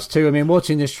Outlast 2, I mean,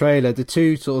 watching this trailer, the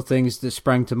two sort of things that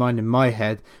sprang to mind in my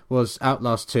head was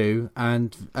Outlast 2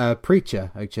 and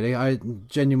Preacher, actually. I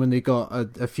genuinely got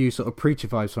a few sort of Preacher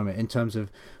vibes from it in terms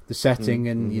of the setting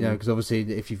and, because obviously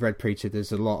if you've read Preacher,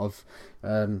 there's a lot of,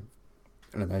 I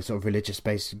don't know, sort of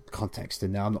religious-based context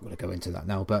in there. I'm not going to go into that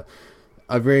now, but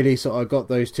I really sort of got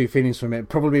those two feelings from it,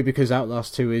 probably because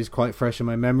Outlast 2 is quite fresh in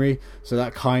my memory, so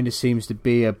that kind of seems to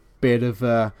be a bit of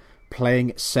a playing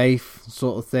it safe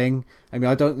sort of thing. I mean,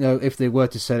 I don't know if they were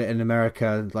to sell it in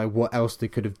America, like what else they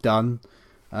could have done.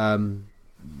 I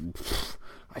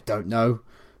don't know.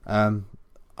 I'm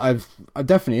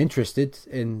definitely interested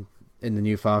in the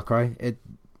new Far Cry. I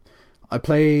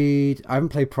haven't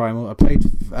played Primal. I played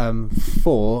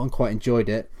 4 and quite enjoyed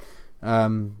it.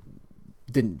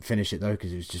 Didn't finish it though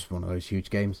because it was just one of those huge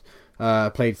games. I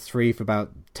played 3 for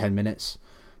about 10 minutes.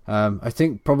 I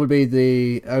think probably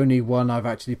the only one I've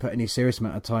actually put any serious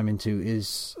amount of time into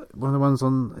is one of the ones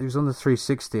it was on the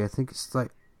 360. I think it's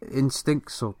like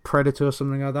Instincts or Predator or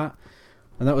something like that.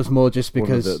 And that was more just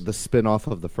because the spin-off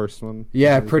of the first one.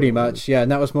 Yeah, pretty much. Yeah,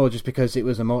 and that was more just because it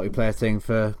was a multiplayer thing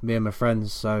for me and my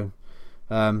friends. So,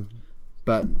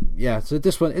 but yeah, so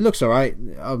this one it looks alright.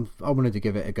 I wanted to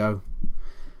give it a go.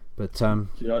 But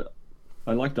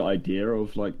I like the idea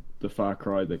of like the Far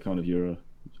Cry, that kind of your,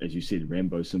 as you said,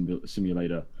 Rambo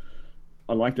simulator.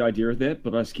 I like the idea of that,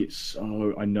 but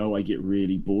I know I get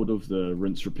really bored of the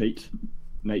rinse repeat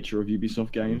nature of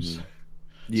Ubisoft games.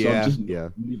 So I've just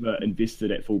never invested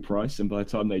at full price, and by the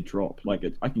time they drop, I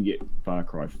can get Far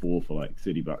Cry 4 for like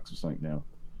 $30 or something now.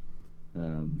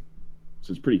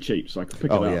 So it's pretty cheap, so I can pick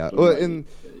it up. Oh yeah, well, and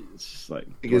it's just like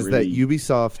because that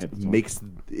Ubisoft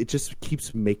just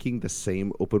keeps making the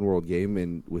same open world game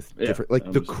and with different.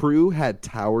 Like the Crew had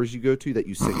towers you go to that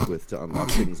you sync with to unlock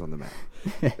things on the map.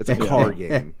 It's a car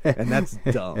game, and that's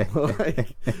dumb.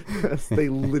 They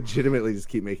legitimately just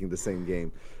keep making the same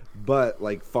game. But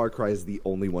like Far Cry is the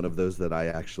only one of those that I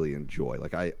actually enjoy.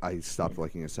 Like I stopped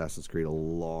liking Assassin's Creed a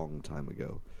long time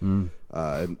ago,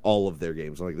 and all of their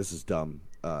games. I'm like, this is dumb.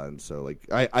 And so, like,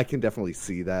 I can definitely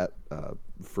see that.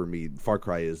 For me, Far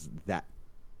Cry is that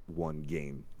one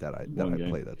game that I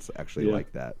play that's actually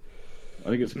like that. I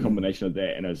think it's a combination of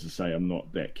that, and as I say, I'm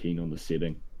not that keen on the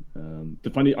setting.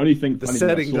 The only thing The funny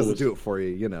setting thing I saw doesn't was, do it for you,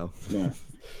 you know. yeah.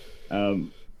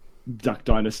 Duck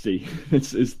Dynasty.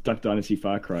 It's Duck Dynasty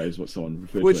Far Cry is what someone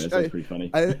referred Which to it as. That's pretty funny.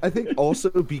 I think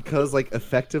also because like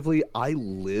effectively I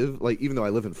live like even though I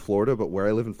live in Florida, but where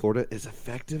I live in Florida is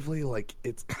effectively like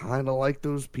it's kind of like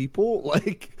those people.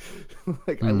 Like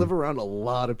I live around a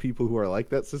lot of people who are like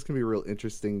that, so it's gonna be real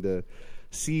interesting to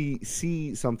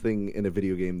see something in a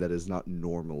video game that is not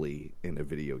normally in a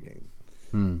video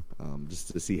game.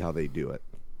 Just to see how they do it.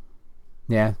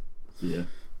 Yeah.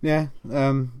 Yeah.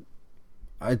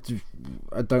 I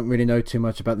don't really know too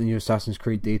much about the new Assassin's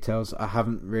Creed details. I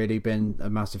haven't really been a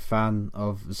massive fan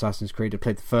of Assassin's Creed. I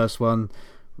played the first one,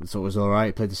 thought it was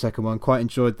alright. Played the second one, quite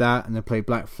enjoyed that, and then played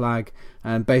Black Flag.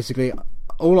 And basically,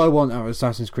 all I want out of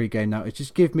Assassin's Creed game now is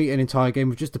just give me an entire game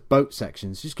with just the boat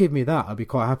sections. Just give me that. I'd be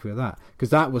quite happy with that, because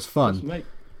that was fun. Just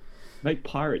make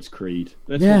Pirates Creed.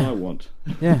 That's what I want.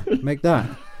 Yeah, make that.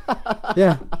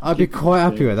 Yeah, I'd be quite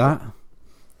happy with that.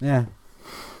 Yeah.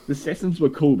 The Assassins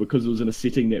were cool because it was in a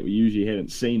setting that we usually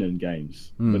hadn't seen in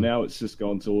games. But now it's just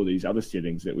gone to all these other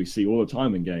settings that we see all the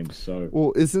time in games. So,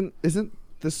 well, isn't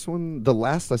this one the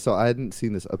last I saw? I hadn't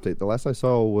seen this update. The last I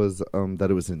saw was that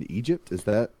it was in Egypt. Did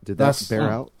that bear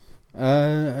out?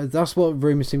 That's what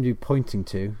rumors seem to be pointing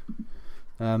to.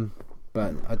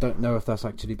 But I don't know if that's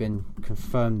actually been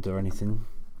confirmed or anything.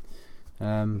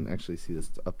 I didn't actually see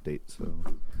this update, so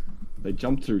they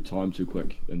jumped through time too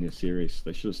quick in their series.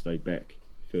 They should have stayed back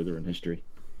further in history.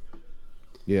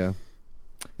 Yeah,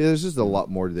 there's just a lot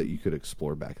more that you could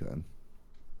explore back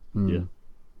then.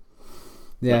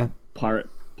 Yeah.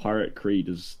 Pirate Creed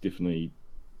is definitely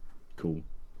cool.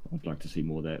 I'd like to see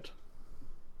more of that.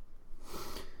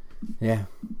 Yeah,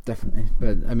 definitely.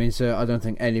 But I mean, so I don't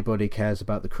think anybody cares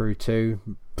about the Crew 2.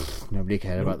 Nobody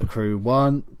cared about the Crew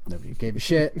 1. Nobody gave a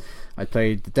shit. I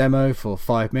played the demo for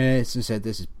 5 minutes and said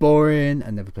this is boring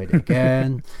and never played it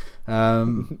again.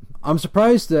 I'm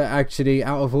surprised that actually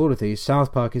out of all of these,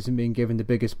 South Park isn't being given the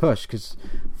biggest push, because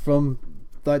from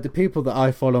like the people that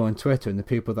I follow on Twitter and the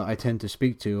people that I tend to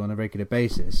speak to on a regular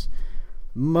basis,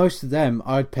 most of them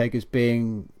I'd peg as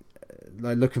being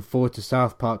like looking forward to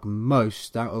South Park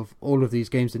most out of all of these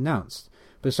games announced.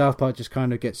 But South Park just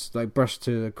kind of gets like brushed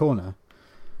to the corner.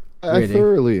 I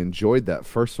thoroughly enjoyed that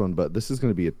first one, but this is going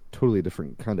to be a totally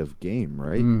different kind of game,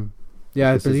 right?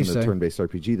 Yeah, this I believe isn't a so. turn-based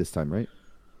RPG this time, right?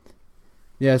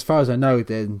 Yeah, as far as I know,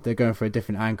 they're going for a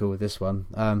different angle with this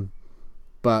one.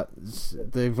 But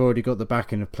they've already got the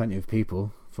backing of plenty of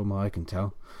people, from what I can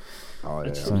tell. Oh,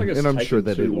 yeah. Like And I'm sure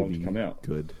that it will long be to come out.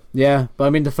 good. Yeah, but I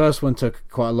mean, the first one took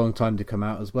quite a long time to come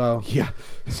out as well. Yeah.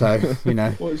 So, you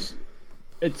know. Well,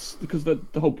 it's because the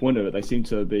whole point of it, they seem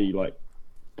to be like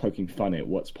poking fun at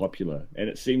what's popular, and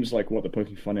it seems like what they're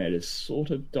poking fun at is sort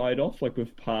of died off. Like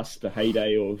we've passed the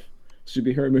heyday of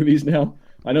superhero movies now.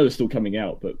 I know they're still coming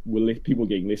out, but we're people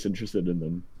getting less interested in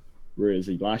them. Whereas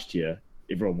last year,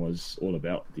 everyone was all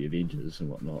about the Avengers and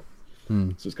whatnot.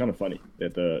 So it's kind of funny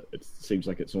that it seems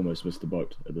like it's almost missed the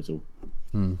boat a little.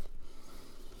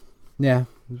 Yeah,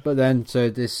 but then, so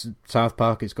this South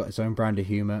Park, it's got its own brand of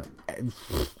humour.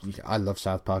 I love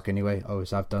South Park anyway,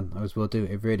 always have done, always will do.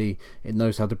 It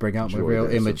knows how to bring out my real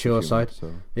immature side.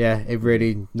 So. Yeah, it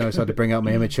really knows how to bring out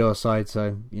my immature side,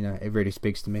 so, you know, it really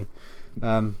speaks to me.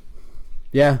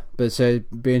 Yeah, but so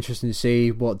it'd be interesting to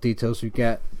see what details we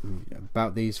get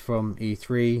about these from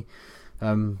E3.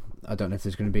 I don't know if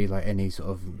there's going to be like any sort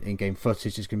of in-game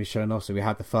footage that's going to be shown off. So we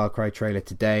had the Far Cry trailer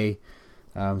today.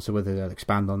 So whether they'll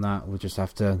expand on that, we'll just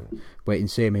have to wait and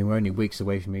see. I mean, we're only weeks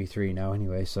away from E3 now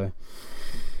anyway, so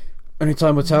only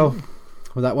time will tell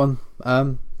with that one.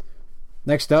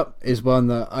 Next up is one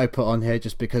that I put on here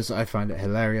just because I find it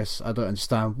hilarious. I don't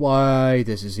understand why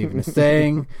this is even a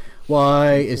thing.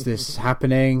 Why is this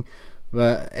happening?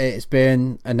 But it's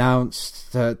been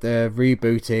announced that they're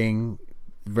rebooting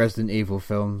Resident Evil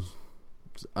films.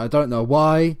 I don't know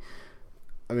why.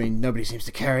 I mean, nobody seems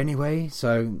to care anyway,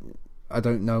 so I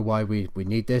don't know why we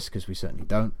need this, because we certainly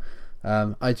don't.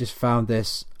 I just found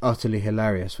this utterly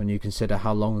hilarious when you consider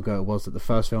how long ago it was that the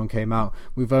first film came out.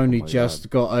 We've only just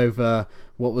got over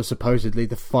what was supposedly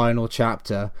the final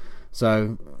chapter,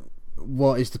 so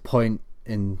what is the point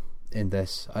in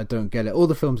this? I don't get it. All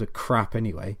the films are crap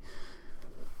anyway.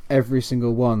 Every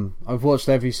single one. I've watched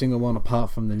every single one apart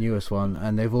from the newest one,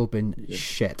 and they've all been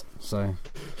shit. So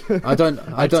I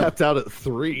tapped out at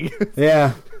 3.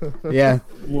 Yeah,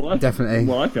 Well, definitely.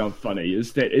 What I found funny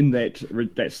is that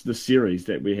that's the series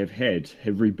that we have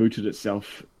rebooted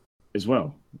itself as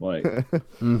well. Like,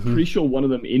 pretty sure one of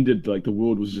them ended like the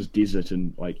world was just desert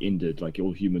and like ended, like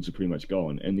all humans are pretty much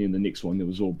gone, and then the next one it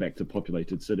was all back to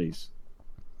populated cities.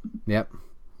 Yep.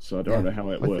 So I don't know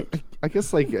how it worked. I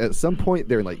guess like at some point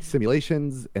they're in like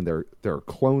simulations and there are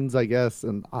clones, I guess,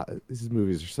 and these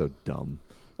movies are so dumb.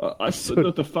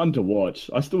 They're fun to watch.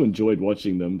 I still enjoyed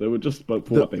watching them. They were just for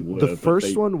what they were. The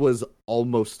first one was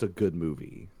almost a good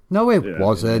movie. No, it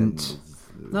wasn't.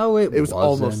 No, it was wasn't.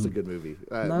 almost a good movie.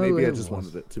 Maybe I just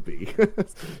wanted it to be.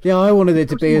 Yeah, I wanted it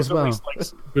to be as well.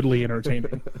 Goodly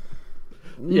entertaining.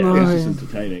 Yeah, No. it was just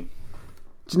entertaining.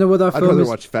 Do you know what that I'd film rather is?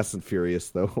 watch Fast and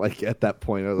Furious though. Like at that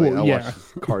point, I was like, Well, I'll yeah. watch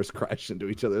cars crash into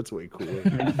each other. That's way cooler.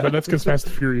 But that's because Fast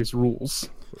and Furious rules.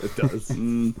 It does.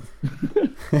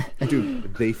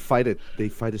 Dude, they fight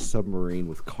a submarine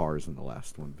with cars in the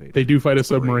last one, Vader. They do fight a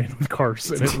submarine with cars,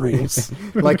 and it rules.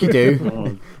 Like you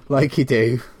do. Like you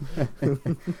do.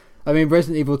 I mean,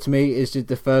 Resident Evil to me is just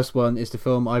the first one. Is the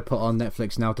film I put on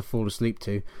Netflix now to fall asleep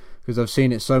to, because I've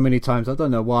seen it so many times. I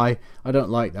don't know why. I don't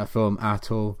like that film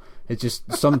at all. It's just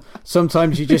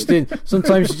sometimes you're just in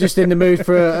the mood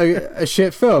for a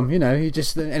shit film, you know. And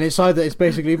it's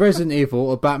basically Resident Evil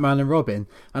or Batman and Robin,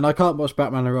 and I can't watch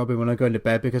Batman and Robin when I go into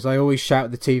bed because I always shout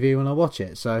at the TV when I watch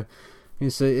it. So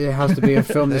it has to be a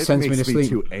film that sends me to sleep.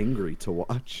 Too angry to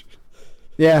watch.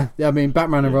 Yeah, I mean,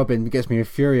 Batman and Robin gets me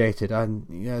infuriated, and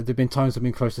there've been times I've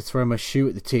been close to throwing my shoe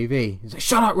at the TV. It's like,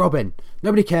 shut up, Robin!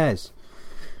 Nobody cares.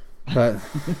 But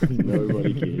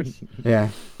Nobody cares. yeah,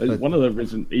 One of the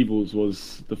Resident Evils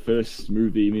was the first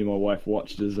movie me and my wife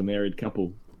watched as a married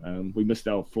couple. We missed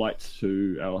our flight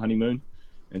to our honeymoon,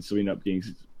 and so we ended up getting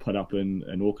put up in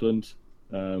Auckland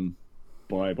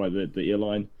by the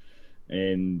airline.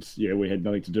 And yeah, we had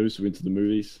nothing to do, so we went to the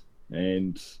movies,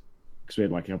 and because we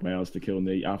had like a couple hours to kill in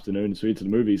the afternoon, so we went to the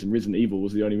movies, and Resident Evil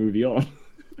was the only movie on.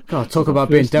 God, talk about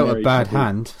being dealt a bad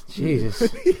hand. Jesus.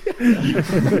 It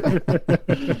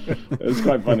was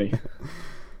quite funny.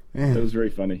 Yeah. It was very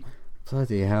funny.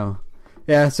 Bloody hell.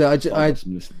 Yeah, so I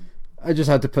just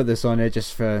had to put this on here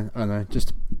just for, I don't know, just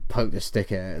to poke the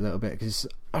stick at it a little bit, because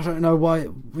I don't know why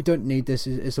we don't need this.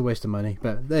 It's a waste of money,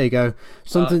 but there you go.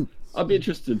 Something. I'd be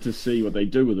interested to see what they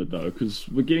do with it though, because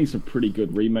we're getting some pretty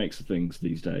good remakes of things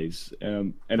these days.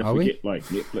 And if we get like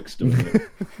Netflix doing it,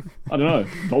 I don't know.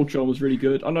 Voltron was really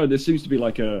good. I know there seems to be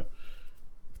like a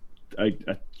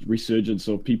resurgence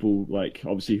of people like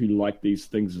obviously who like these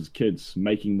things as kids,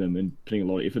 making them and putting a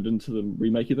lot of effort into them,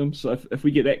 remaking them. So if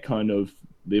we get that kind of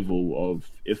level of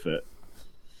effort,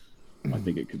 I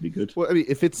think it could be good. Well, I mean,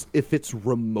 if it's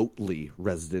remotely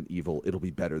Resident Evil, it'll be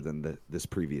better than this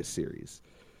previous series.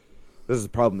 This is the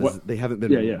problem. Is they haven't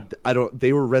been. Yeah.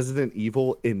 They were Resident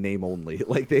Evil in name only.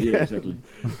 Like they. Yeah, exactly.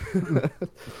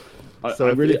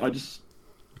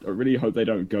 I really hope they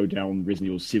don't go down Resident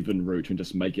Evil 7 route and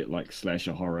just make it like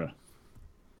slasher horror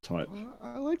type.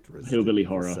 I liked Resident Hillbilly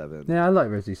Evil horror. 7. Yeah, I like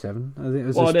Resi 7. I think it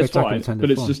was a That's spectacular fine, tender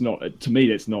but it's form. just not. To me,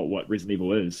 that's not what Resident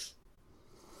Evil is.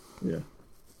 Yeah.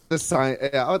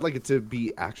 I would like it to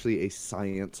be actually a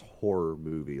science horror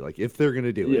movie. Like if they're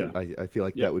gonna do it, I feel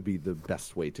like that would be the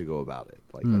best way to go about it.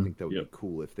 Like I think that would be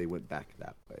cool if they went back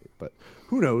that way. But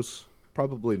who knows?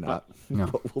 Probably not. No.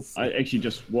 But we'll see. I actually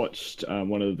just watched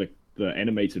one of the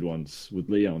animated ones with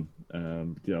Leon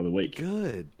the other week.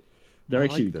 Good. They're I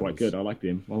actually like quite those. good. I like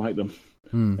them.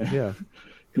 Yeah.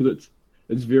 Because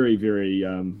it's very, very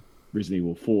Resident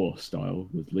Evil 4 style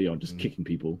with Leon just kicking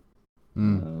people.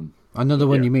 I know the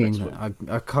one you mean. that's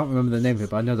I can't remember the name of it,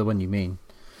 but I know the one you mean.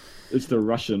 It's the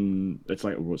Russian. It's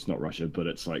like it's not Russia, but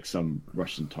it's like some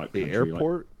Russian type The country.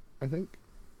 airport, I think.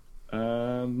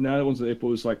 No, it wasn't the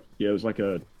airport. It was like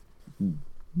a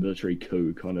military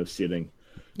coup kind of setting,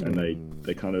 and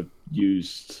they kind of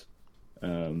used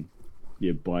bio.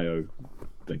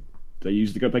 They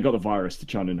got the virus to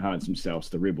try and enhance themselves,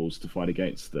 the rebels, to fight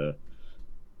against the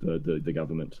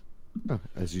government. Oh,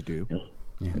 as you do.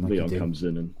 Yeah, And like Leon you do. comes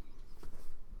in and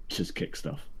just kicks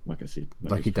stuff, like I said.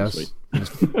 Like he it's does.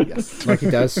 sweet. Yes. Like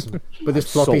he does with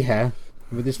his floppy Sold. hair.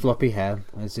 With his floppy hair,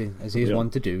 as he's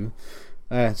one to do.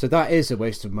 So that is a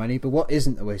waste of money. But what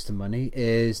isn't a waste of money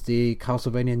is the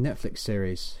Castlevania Netflix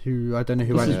series. Who I don't know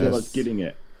who This is added what I this. was getting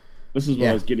at. This is what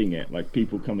I was getting at. Like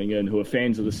people coming in who are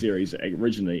fans of the series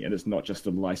originally, and it's not just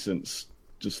a license,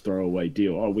 just throwaway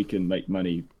deal. Oh, we can make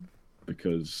money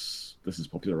because this is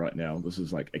popular right now. This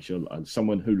is like actually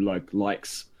someone who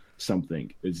likes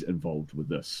something is involved with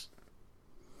this.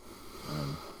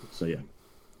 So yeah.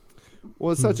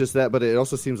 Well, it's not just that, but it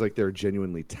also seems like there are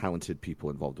genuinely talented people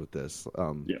involved with this.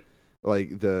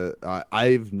 Like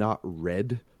I've not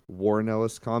read Warren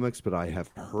Ellis comics, but I have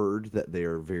heard that they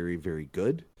are very, very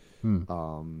good.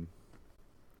 And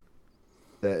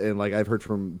like I've heard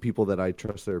from people that I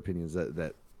trust their opinions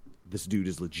that this dude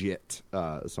is legit.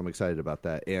 So I'm excited about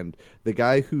that. And the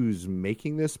guy who's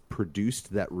making this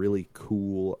produced that really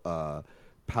cool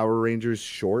Power Rangers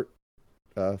short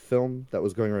film that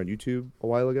was going around YouTube a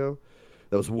while ago.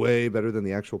 That was way better than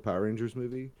the actual Power Rangers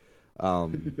movie.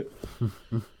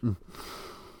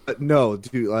 But no,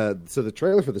 dude. So the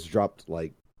trailer for this dropped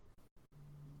like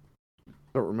I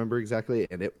don't remember exactly,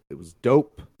 and it was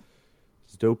dope.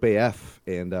 It's dope AF,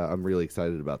 and I'm really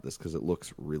excited about this because it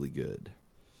looks really good.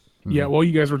 Yeah, while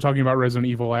you guys were talking about Resident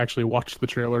Evil, I actually watched the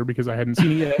trailer because I hadn't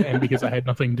seen it yet, and because I had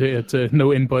nothing to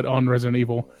no input on Resident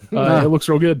Evil. It looks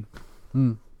real good.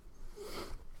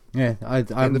 Yeah,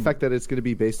 and the fact that it's going to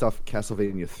be based off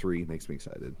Castlevania 3 makes me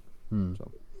excited.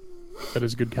 So. That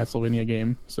is a good Castlevania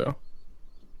game. So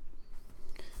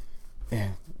yeah,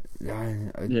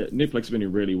 Netflix has been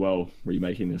doing really well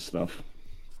remaking this stuff.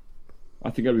 I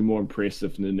think I'd be more impressed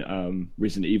if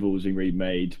Resident Evil was being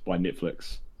remade by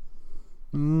Netflix.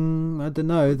 I don't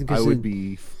know. I would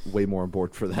be way more on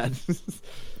board for that.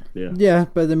 Yeah,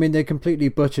 but I mean, they completely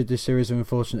butchered this series of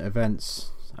unfortunate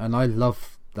events, and I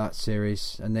love that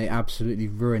series, and they absolutely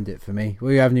ruined it for me.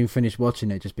 We haven't even finished watching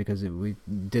it just because we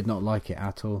did not like it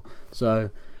at all. So,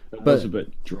 it was a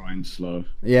bit dry and slow.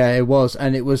 Yeah, it was,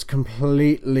 and it was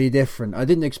completely different. I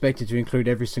didn't expect it to include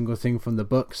every single thing from the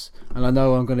books, and I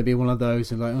know I'm going to be one of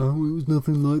those and like, oh, it was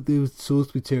nothing like the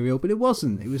source material, but it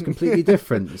wasn't. It was completely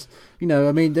different. You know,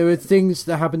 I mean, there were things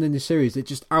that happened in the series that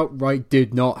just outright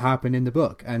did not happen in the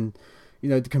book, and you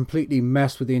know, completely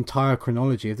messed with the entire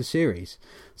chronology of the series.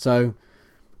 So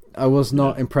I was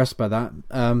not impressed by that.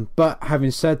 But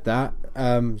having said that,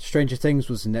 Stranger Things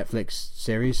was a Netflix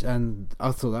series, and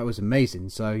I thought that was amazing.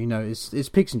 So you know, it's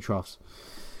peaks and troughs.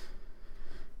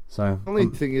 So the only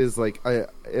thing is, like, I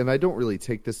don't really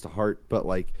take this to heart, but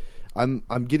like, I'm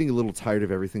getting a little tired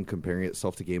of everything comparing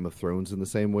itself to Game of Thrones in the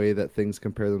same way that things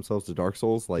compare themselves to Dark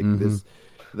Souls. Like this.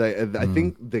 I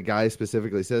think the guy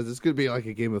specifically says it's going to be like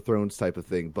a Game of Thrones type of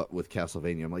thing, but with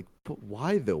Castlevania. I'm like, but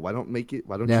why though? Why don't you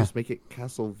just make it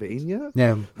Castlevania?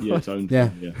 Yeah, its own yeah.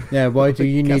 thing, Yeah. Why do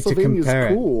you need to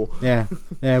compare cool. it?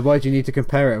 Yeah. Why do you need to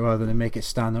compare it rather than make it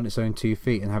stand on its own 2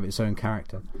 feet and have its own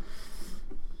character?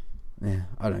 Yeah,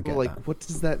 I don't get that. What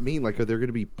does that mean? Like, are there going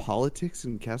to be politics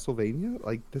in Castlevania?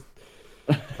 Like,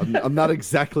 I'm not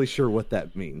exactly sure what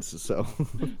that means. So.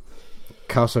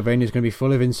 Castlevania is going to be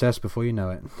full of incest before you know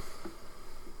it.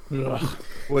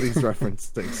 What he's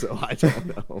referencing, so I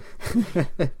don't know.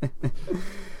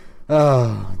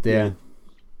 Oh dear. Yeah.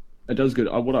 It does good.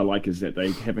 What I like is that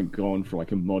they haven't gone for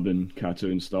like a modern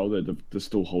cartoon style. They're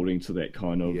still holding to that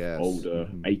kind of older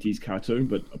 80s cartoon,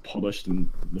 but polished and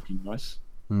looking nice.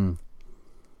 Yeah,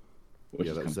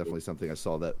 that was definitely something I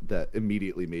saw that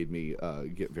immediately made me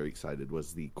get very excited,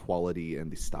 was the quality and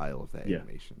the style of that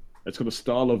animation. It's got the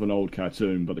style of an old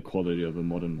cartoon, but the quality of a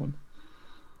modern one.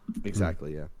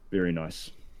 Exactly, yeah. Very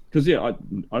nice. Because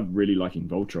I'm really liking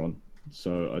Voltron,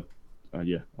 so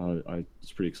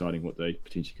it's pretty exciting what they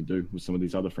potentially can do with some of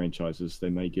these other franchises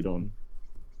they may get on.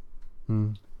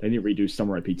 They need to redo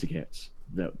Samurai Pizza Cats.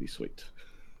 That would be sweet.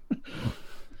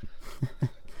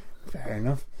 Fair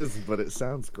enough. But it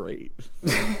sounds great.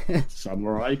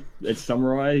 Samurai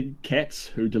cats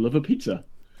who deliver pizza.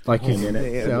 Like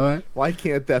why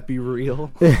can't that be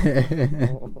real?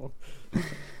 It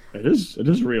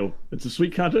is real. It's a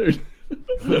sweet cartoon.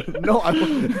 No,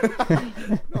 I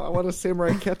want a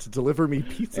samurai cat to deliver me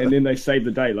pizza. And then they save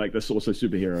the day, like they're also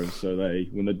superheroes. So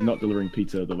when they're not delivering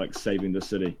pizza, they're like saving the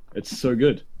city. It's so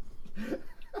good.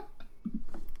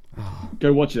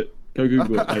 Go watch it. Go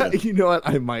Google it later. You know what?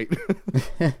 I might.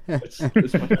 It's my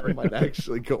favorite. I might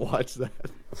actually go watch that.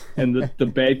 And the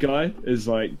bad guy is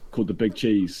like called the Big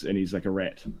Cheese, and he's like a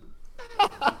rat.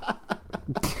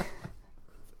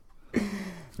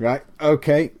 Right.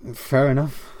 Okay. Fair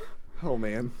enough. Oh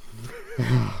man.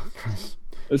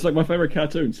 It's like my favorite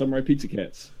cartoon, Samurai Pizza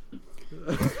Cats.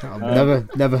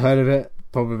 I've never heard of it.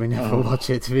 Probably never watch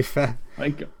it. To be fair.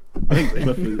 I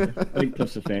think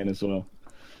Cliff's a fan as well.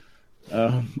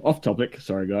 Off topic,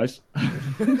 sorry guys.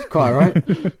 Quite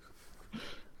right.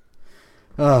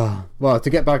 Well, to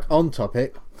get back on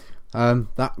topic,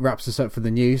 that wraps us up for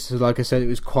the news. So, like I said, it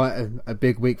was quite a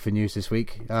big week for news this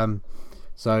week.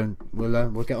 So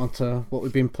we'll get on to what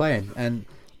we've been playing, and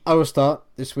I will start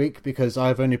this week because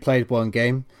I've only played one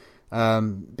game.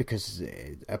 Because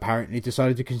it apparently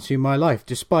decided to consume my life,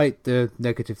 despite the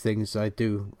negative things I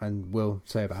do and will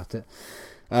say about it.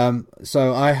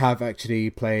 So I have actually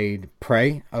played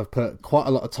Prey. I've put quite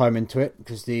a lot of time into it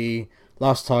because the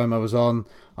last time I was on,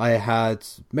 I had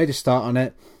made a start on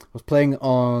it. I was playing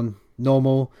on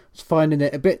normal, was finding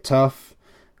it a bit tough.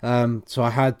 So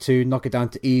I had to knock it down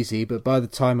to easy, but by the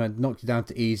time I knocked it down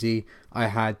to easy, I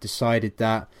had decided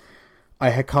that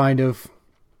I had kind of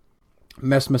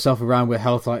messed myself around with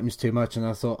health items too much, and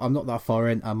I thought, I'm not that far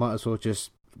in, I might as well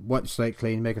just wipe the slate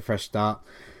clean, make a fresh start,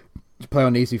 play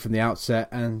on easy from the outset,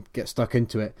 and get stuck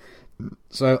into it.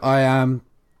 So I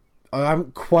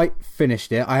haven't quite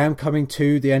finished it. I am coming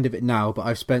to the end of it now, but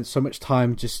I've spent so much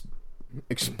time just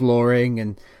exploring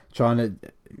and trying to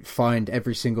find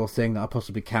every single thing that I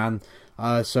possibly can.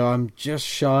 So I'm just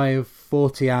shy of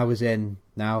 40 hours in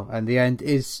now, and the end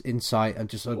is in sight. I've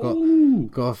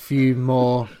got a few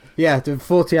more. Yeah,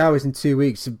 40 hours in 2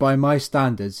 weeks, by my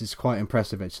standards, is quite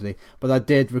impressive, actually. But I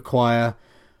did require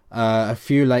a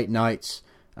few late nights,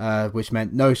 which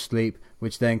meant no sleep,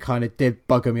 which then kind of did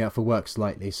bugger me up for work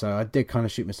slightly. So I did kind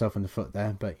of shoot myself in the foot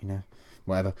there, but,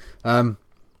 whatever.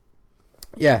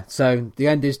 Yeah, so the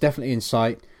end is definitely in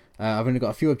sight. I've only got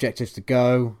a few objectives to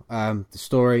go. The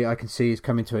story I can see is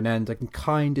coming to an end. I can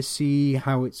kind of see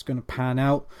how it's going to pan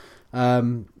out.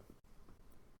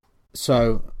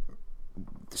 So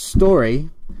the story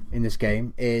in this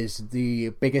game is the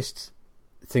biggest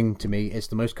thing to me. It's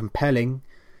the most compelling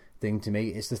thing to me.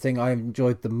 It's the thing I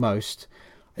enjoyed the most.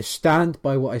 I stand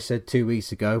by what I said 2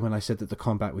 weeks ago when I said that the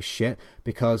combat was shit,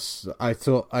 because I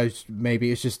thought it's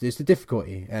the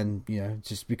difficulty, and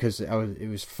just because it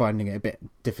was finding it a bit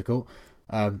difficult,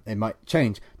 it might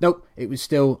change. Nope, it was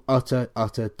still utter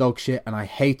dog shit, and I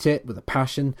hate it with a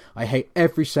passion. I hate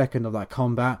every second of that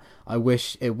combat. I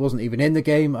wish it wasn't even in the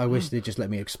game. I wish they'd just let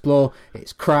me explore.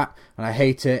 It's crap, and I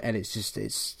hate it, and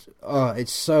it's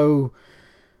so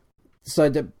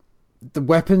the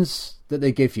weapons that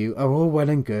they give you are all well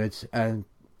and good, and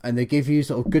they give you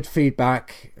sort of good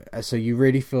feedback, so you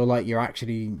really feel like your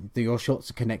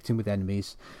shots are connecting with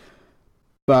enemies.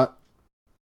 But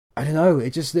I don't know,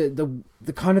 it just the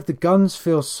kind of the guns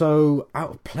feel so out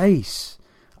of place.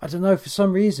 I don't know, for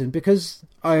some reason, because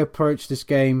I approached this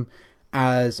game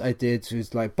as I did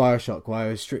with like BioShock, where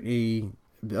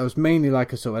I was mainly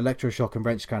like a sort of electroshock and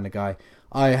wrench kind of guy.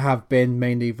 I have been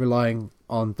mainly relying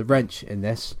on the wrench in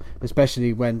this,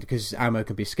 especially because ammo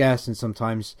can be scarce, and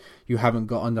sometimes you haven't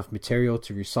got enough material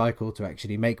to recycle to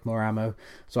actually make more ammo.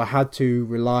 So I had to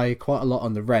rely quite a lot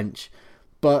on the wrench.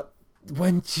 But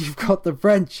when you've got the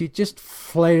wrench, you're just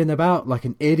flailing about like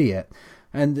an idiot,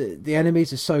 and the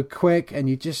enemies are so quick, and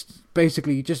you just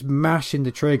mashing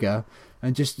the trigger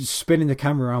and just spinning the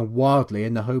camera around wildly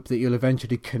in the hope that you'll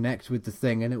eventually connect with the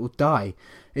thing and it will die.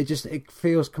 It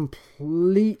feels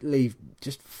completely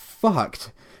just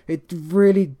fucked. It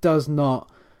really does not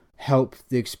help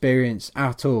the experience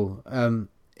at all.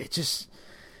 It's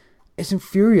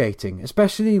infuriating,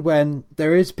 especially when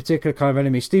there is a particular kind of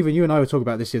enemy. Stephen, you and I were talking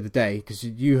about this the other day, because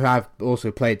you have also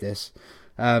played this.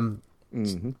 And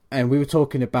we were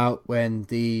talking about when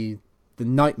the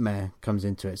nightmare comes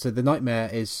into it. So the nightmare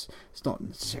it's not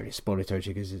necessarily a spoiler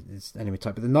territory because it's enemy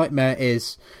type, but the nightmare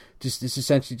it's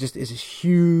essentially a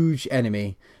huge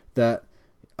enemy that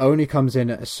only comes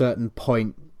in at a certain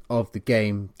point of the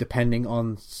game, depending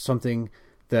on something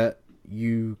that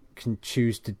you can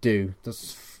choose to do.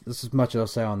 That's as much as I'll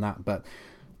say on that. But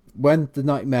when the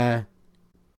nightmare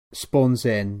spawns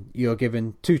in, you're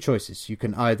given two choices. You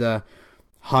can either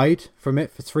hide from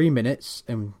it for 3 minutes,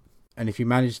 and if you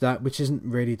manage that, which isn't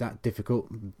really that difficult,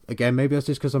 again, maybe that's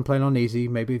just because I'm playing on easy.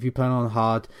 Maybe if you play on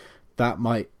hard, that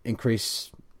might increase,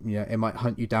 it might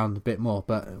hunt you down a bit more.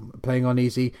 But playing on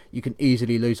easy, you can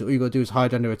easily lose it. All you got to do is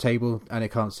hide under a table and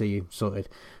it can't see you, sorted.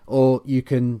 Or you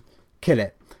can kill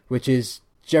it, which is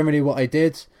generally what I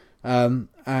did. And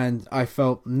I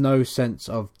felt no sense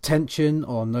of tension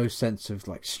or no sense of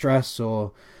like stress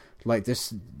or like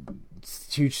this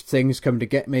huge things coming to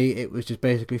get me. It was just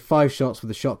basically 5 shots with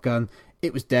a shotgun.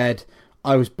 It was dead.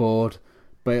 I was bored,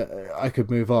 but I could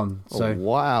move on. So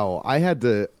wow, I had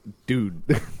to, dude.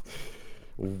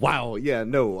 Wow, yeah,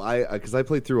 no, because I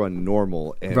played through on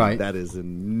normal, and right. That is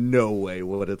in no way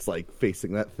what it's like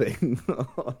facing that thing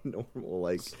on normal.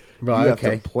 Like, right,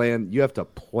 you have to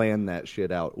plan that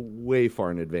shit out way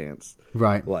far in advance.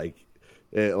 Right, like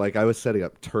I was setting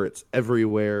up turrets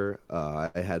everywhere. I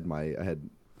had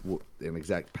an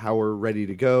exact power ready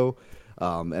to go,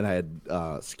 and I had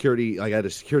security. I had a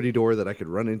security door that I could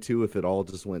run into if it all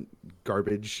just went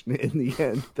garbage in the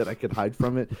end, that I could hide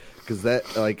from it. Because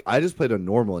I just played on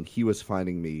normal, and he was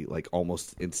finding me like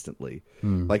almost instantly.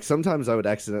 Like sometimes I would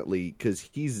accidentally, because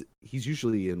he's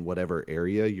usually in whatever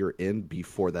area you're in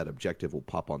before that objective will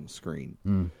pop on the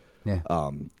screen. Yeah.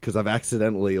 Because I've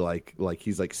accidentally like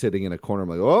he's like sitting in a corner. I'm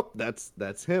like, oh,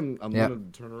 that's him. I'm gonna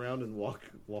turn around and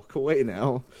walk away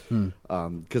now.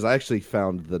 Because I actually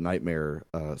found the nightmare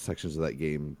sections of that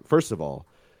game. First of all,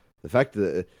 the fact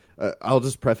that I'll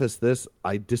just preface this.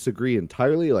 I disagree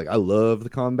entirely. Like, I love the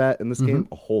combat in this game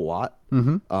a whole lot.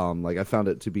 Like, I found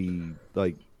it to be,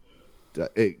 like,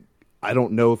 I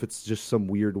don't know if it's just some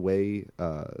weird way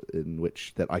in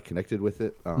which that I connected with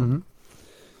it.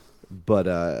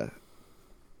 But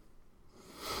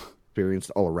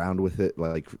experienced all around with it,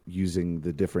 like using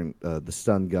the different the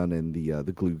stun gun and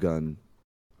the glue gun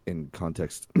in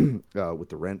context with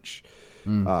the wrench.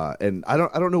 And I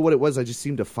don't know what it was. I just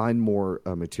seemed to find more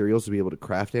materials to be able to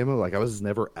craft ammo. Like, I was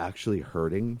never actually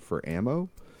hurting for ammo.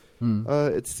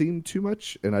 It seemed too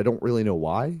much, and I don't really know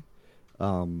why.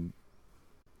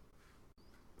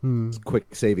 It's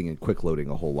quick saving and quick loading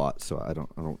a whole lot, so I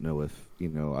don't know if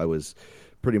I was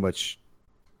pretty much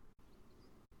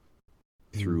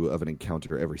through of an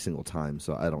encounter every single time,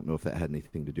 so I don't know if that had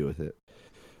anything to do with it.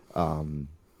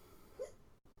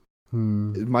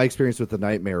 My experience with the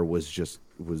nightmare was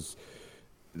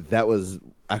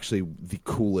actually the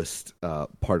coolest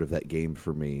part of that game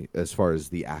for me, as far as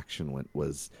the action went,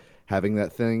 was having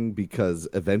that thing, because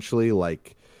eventually,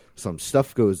 like, some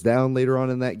stuff goes down later on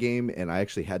in that game, and I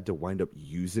actually had to wind up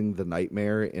using the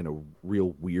nightmare in a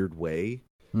real weird way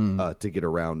to get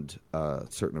around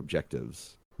certain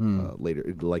objectives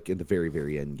later, like in the very,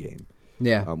 very end game.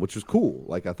 Yeah, which was cool.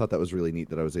 Like, I thought that was really neat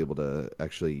that I was able to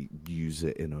actually use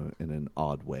it in an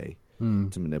odd way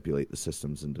to manipulate the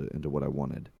systems into what I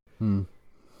wanted.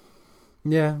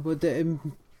 Yeah, but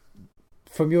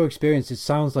from your experience, it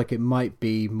sounds like it might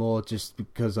be more just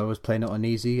because I was playing it on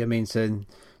easy. I mean, so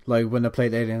like when I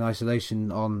played Alien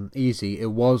Isolation on easy,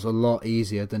 it was a lot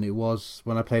easier than it was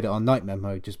when I played it on nightmare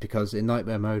mode, just because in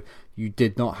nightmare mode you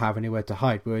did not have anywhere to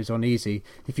hide, whereas on easy,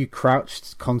 if you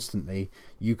crouched constantly,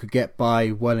 you could get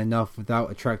by well enough without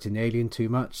attracting the alien too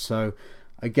much. So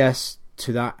I guess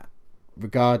to that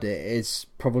regard, it is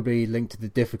probably linked to the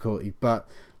difficulty, but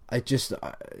I just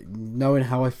knowing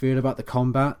how I feel about the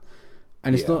combat,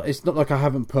 and it's not like I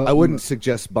haven't put. I wouldn't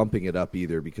suggest bumping it up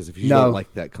either, because if you don't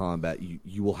like that combat,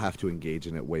 you will have to engage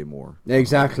in it way more.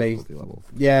 Exactly. Level.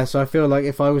 Yeah, so I feel like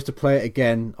if I was to play it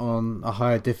again on a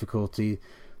higher difficulty,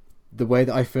 the way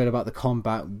that I feel about the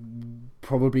combat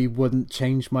probably wouldn't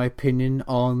change my opinion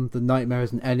on the nightmare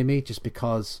as an enemy, just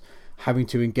because having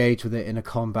to engage with it in a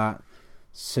combat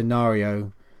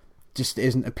scenario just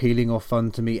isn't appealing or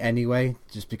fun to me anyway,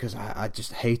 just because I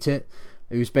just hate it.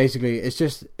 It was basically,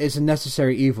 it's a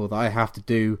necessary evil that I have to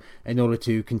do in order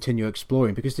to continue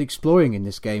exploring, because the exploring in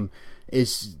this game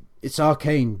it's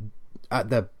arcane at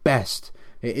their best.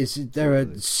 There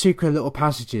are secret little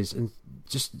passages and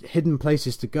just hidden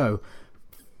places to go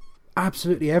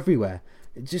absolutely everywhere.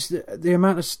 Just the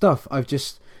amount of stuff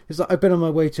it's like I've been on my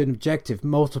way to an objective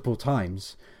multiple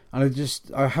times, and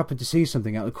I happen to see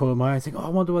something out of the corner of my eye and think, oh, I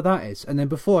wonder what that is. And then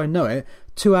before I know it,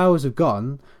 2 hours have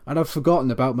gone and I've forgotten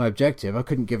about my objective. I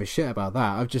couldn't give a shit about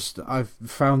that. I've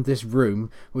found this room,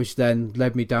 which then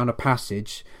led me down a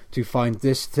passage to find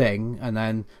this thing, and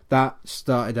then that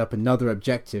started up another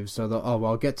objective. So that, oh,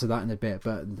 well, I'll get to that in a bit,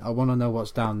 but I want to know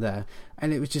what's down there.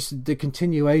 And it was just the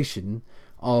continuation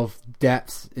of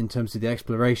depth in terms of the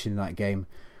exploration in that game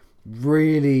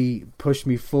really pushed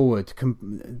me forward.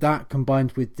 That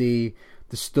combined with the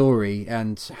story,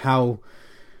 and how,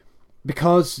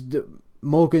 because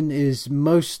Morgan is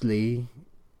mostly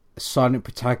a silent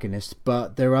protagonist,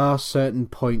 but there are certain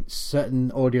points,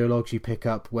 certain audio logs you pick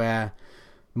up where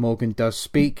Morgan does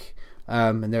speak,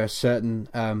 and there are certain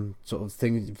sort of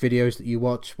videos that you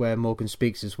watch where Morgan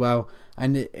speaks as well,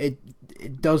 and it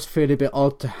does feel a bit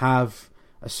odd to have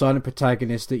a silent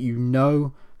protagonist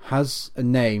that has a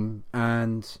name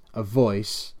and a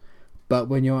voice, but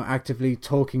when you're actively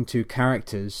talking to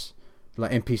characters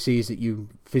like NPCs that you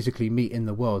physically meet in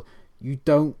the world, you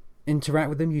don't interact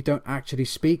with them, you don't actually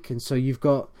speak, and so you've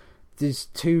got these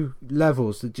two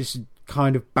levels that just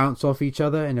kind of bounce off each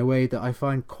other in a way that I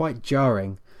find quite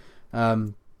jarring.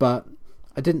 But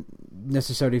I didn't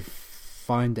necessarily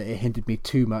find that it hindered me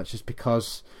too much, just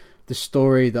because the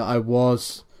story that I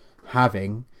was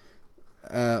having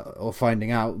or finding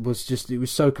out it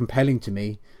was so compelling to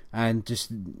me, and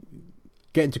just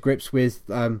getting to grips with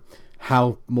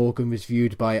how Morgan was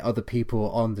viewed by other people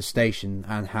on the station,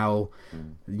 and how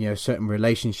certain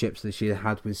relationships that she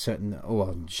had with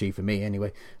she for me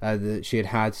anyway, that she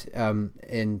had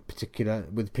in particular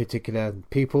with particular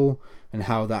people, and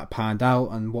how that panned out,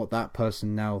 and what that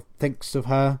person now thinks of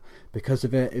her because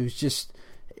of it. It was just,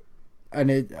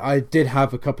 and I did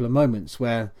have a couple of moments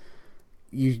where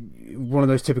one of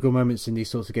those typical moments in these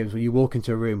sorts of games where you walk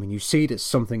into a room and you see that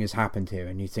something has happened here,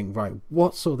 and you think, right,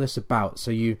 what's all this about?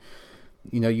 So you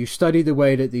study the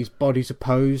way that these bodies are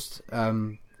posed,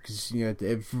 because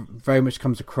it very much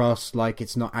comes across like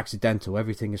it's not accidental.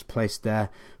 Everything is placed there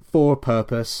for a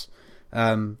purpose.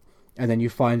 And then you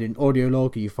find an audio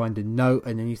log, or you find a note,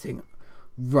 and then you think,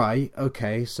 right,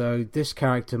 okay, so this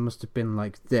character must have been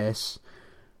like this.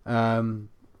 I'm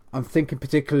thinking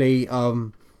particularly,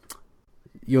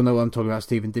 you'll know what I'm talking about,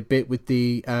 Stephen. The bit with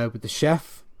the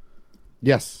chef.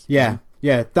 Yes. Yeah,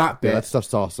 that bit. Yeah, that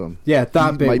stuff's awesome. Yeah,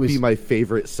 that bit might be my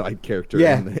favorite side character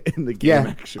in the game. Yeah,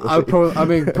 actually,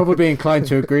 probably inclined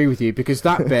to agree with you, because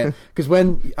that bit. Because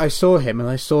when I saw him and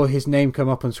I saw his name come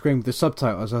up on screen with the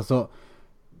subtitles, I thought,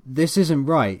 this isn't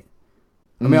right.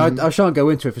 I mean, I shan't go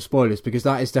into it for spoilers, because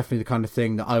that is definitely the kind of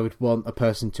thing that I would want a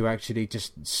person to actually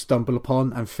just stumble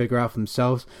upon and figure out for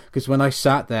themselves. Because when I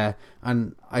sat there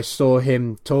and I saw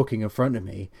him talking in front of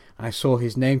me, and I saw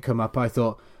his name come up, I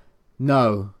thought,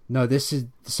 no, this is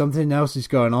something else is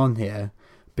going on here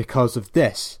because of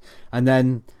this. And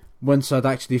then once I'd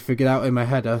actually figured out in my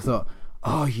head, I thought,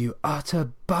 oh, you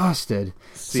utter bastard.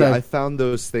 See, I found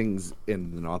those things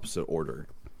in an opposite order.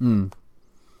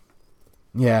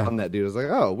 Yeah. On that dude, I was like,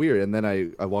 oh, weird. And then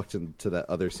I walked into that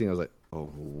other scene. I was like,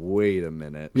 oh, wait a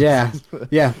minute. Yeah.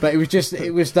 Yeah. But it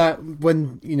was that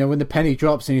when the penny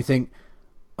drops and you think,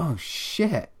 oh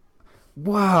shit,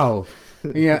 wow.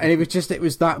 And it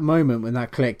was that moment when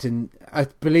that clicked. And I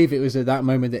believe it was at that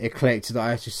moment that it clicked that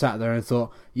I actually sat there and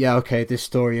thought, yeah, okay, this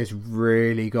story has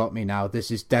really got me now.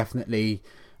 This is definitely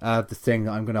the thing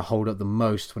that I'm going to hold up the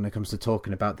most when it comes to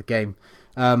talking about the game.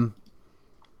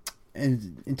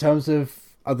 And in terms of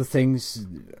other things,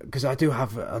 because I do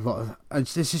have a lot of...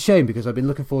 It's a shame, because I've been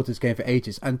looking forward to this game for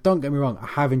ages, and don't get me wrong, I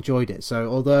have enjoyed it. So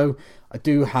although I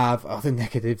do have other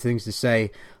negative things to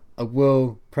say, I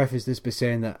will preface this by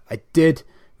saying that I did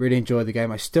really enjoy the game.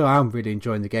 I still am really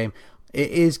enjoying the game.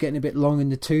 It is getting a bit long in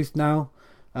the tooth now,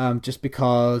 just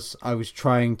because I was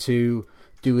trying to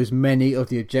do as many of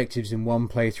the objectives in one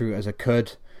playthrough as I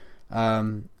could.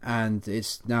 And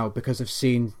it's now, because I've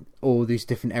seen all these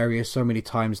different areas so many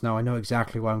times now, I know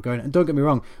exactly where I'm going. And don't get me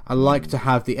wrong, I like to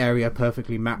have the area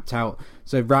perfectly mapped out.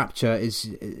 So Rapture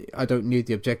is, I don't need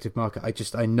the objective marker,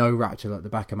 I know Rapture like the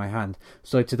back of my hand.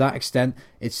 So to that extent,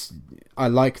 I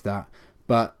like that,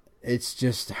 but it's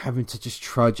just having to just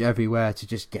trudge everywhere to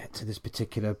just get to this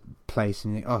particular place,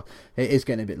 and it is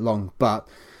getting a bit long. But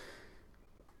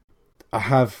I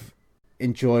have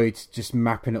enjoyed just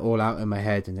mapping it all out in my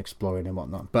head and exploring and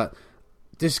whatnot. But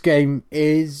this game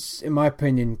is, in my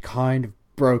opinion, kind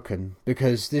of broken,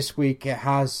 because this week it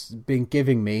has been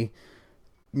giving me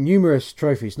numerous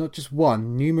trophies, not just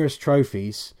one, numerous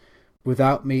trophies,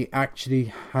 without me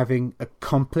actually having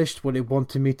accomplished what it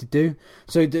wanted me to do.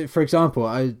 So, for example,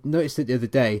 I noticed it the other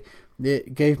day.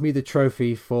 It gave me the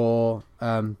trophy for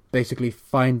basically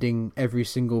finding every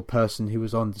single person who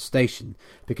was on the station,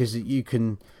 because you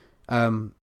can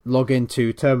log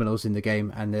into terminals in the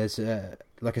game, and there's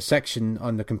like a section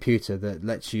on the computer that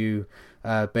lets you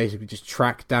basically just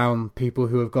track down people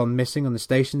who have gone missing on the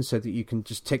station, so that you can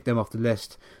just tick them off the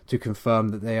list to confirm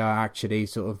that they are actually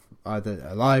sort of either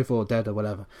alive or dead or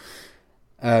whatever.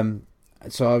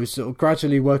 So I was sort of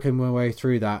gradually working my way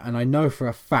through that, and I know for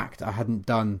a fact I hadn't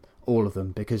done all of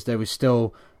them, because there was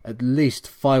still at least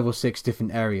 5 or 6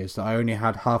 different areas that I only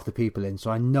had half the people in,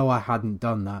 so I know I hadn't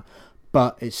done that.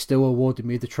 But it still awarded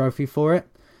me the trophy for it,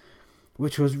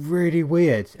 which was really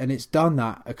weird. And it's done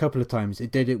that a couple of times.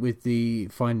 It did it with the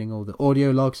finding all the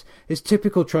audio logs. It's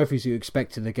typical trophies you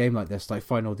expect in a game like this, like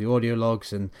find all the audio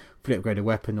logs and fully upgrade a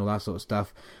weapon, all that sort of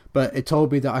stuff. But it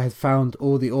told me that I had found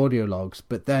all the audio logs,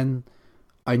 but then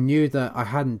I knew that I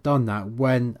hadn't done that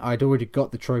when I'd already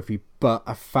got the trophy, but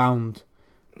I found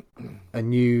a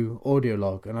new audio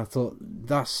log, and I thought,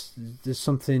 there's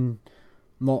something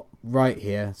not right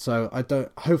here. So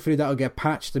hopefully that'll get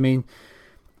patched. I mean,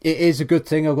 it is a good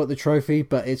thing I got the trophy,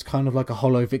 but it's kind of like a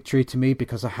hollow victory to me,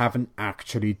 because I haven't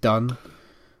actually done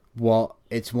what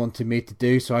it's wanted me to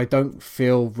do. So I don't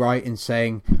feel right in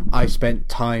saying I spent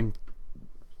time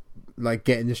like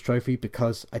getting this trophy,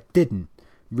 because I didn't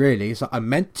really. So I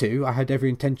meant to, I had every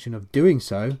intention of doing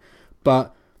so,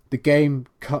 but the game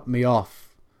cut me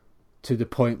off to the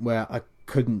point where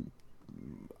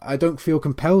I don't feel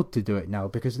compelled to do it now,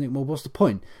 because I think, well, what's the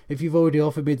point? If you've already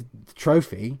offered me the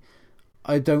trophy,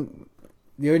 the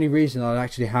only reason I'd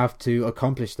actually have to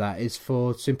accomplish that is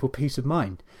for simple peace of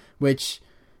mind, which,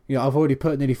 I've already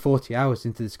put nearly 40 hours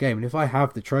into this game, and if I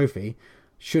have the trophy,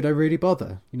 should I really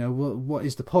bother? What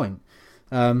is the point?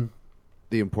 The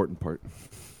important part.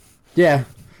 Yeah,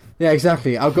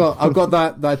 exactly. I've got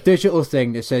that digital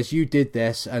thing that says you did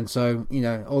this, and so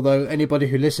although anybody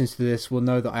who listens to this will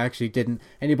know that I actually didn't,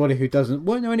 anybody who doesn't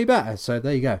won't know any better. So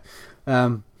there you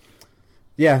go.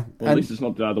 Yeah, Well, at least it's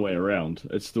not the other way around.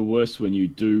 It's the worst when you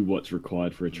do what's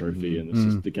required for a trophy and it's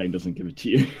just the game doesn't give it to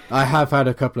you. I have had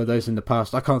a couple of those in the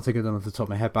past. I can't think of them off the top of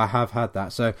my head, but I have had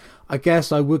that. So I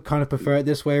guess I would kind of prefer it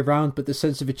this way around, but the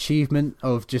sense of achievement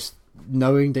of just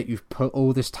knowing that you've put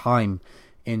all this time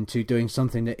into doing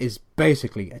something that is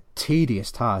basically a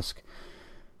tedious task,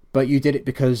 but you did it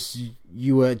because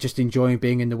you were just enjoying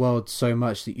being in the world so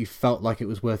much that you felt like it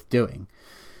was worth doing.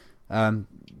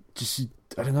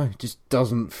 I don't know, it just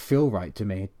doesn't feel right to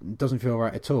me. It doesn't feel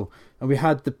right at all. And we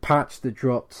had the patch that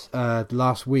dropped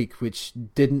last week, which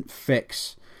didn't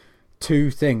fix two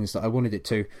things that I wanted it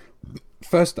to.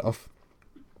 First off,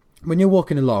 when you're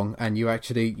walking along and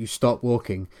you stop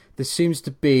walking, there seems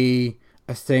to be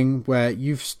a thing where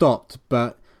you've stopped,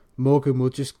 but Morgan will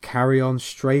just carry on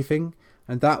strafing,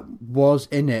 and that was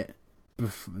in it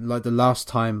like the last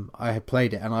time I had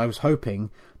played it, and I was hoping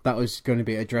that was going to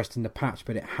be addressed in the patch,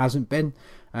 but it hasn't been,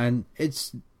 and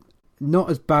it's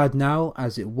not as bad now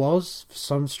as it was for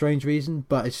some strange reason,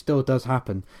 but it still does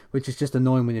happen, which is just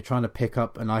annoying when you're trying to pick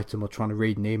up an item or trying to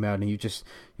read an email and you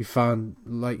found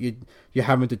like you're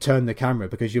having to turn the camera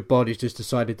because your body's just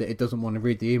decided that it doesn't want to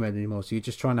read the email anymore, so you're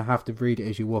just trying to have to read it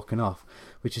as you're walking off,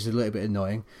 which is a little bit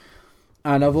annoying.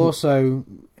 And I've also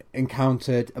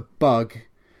encountered a bug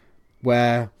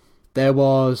where there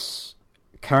was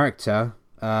a character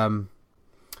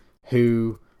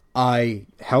who I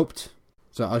helped.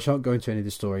 So I shan't go into any of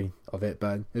the story of it,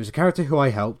 but there was a character who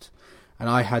I helped, and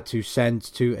I had to send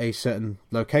to a certain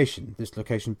location, this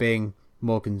location being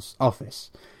Morgan's office.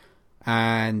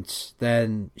 And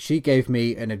then she gave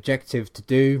me an objective to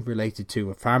do related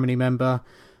to a family member.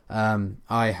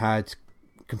 I had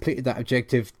completed that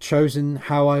objective, chosen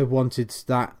how I wanted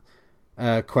that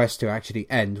quest to actually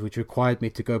end, which required me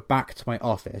to go back to my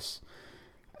office.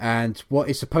 And what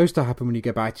is supposed to happen when you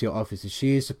go back to your office is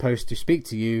she is supposed to speak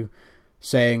to you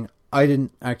saying, I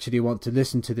didn't actually want to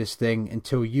listen to this thing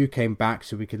until you came back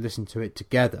so we could listen to it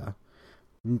together.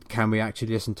 Can we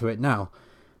actually listen to it now?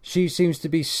 She seems to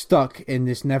be stuck in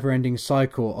this never-ending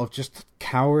cycle of just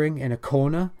cowering in a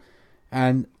corner,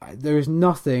 and there is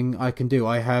nothing I can do.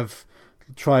 I have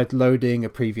tried loading a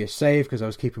previous save because I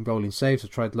was keeping rolling saves. I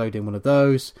tried loading one of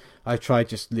those. I tried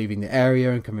just leaving the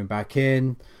area and coming back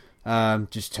in,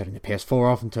 just turning the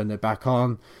PS4 off and turning it back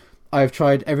on. I've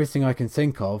tried everything I can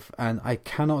think of, and I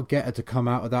cannot get her to come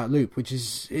out of that loop, which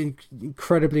is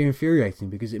incredibly infuriating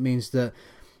because it means that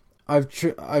I'm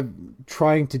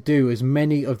trying to do as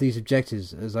many of these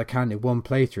objectives as I can in one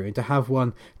playthrough, and to have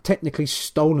one technically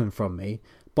stolen from me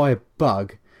by a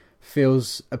bug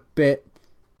feels a bit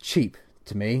cheap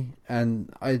to me.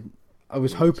 And I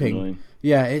was hoping,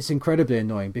 yeah, it's incredibly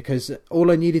annoying because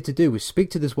all I needed to do was speak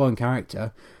to this one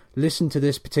character, listen to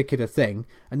this particular thing,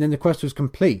 and then the quest was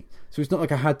complete. So it's not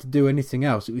like I had to do anything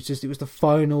else. It was the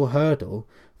final hurdle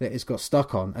that it's got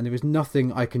stuck on, and there was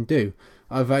nothing I can do.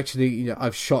 I've actually,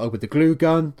 I've shot her with the glue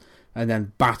gun, and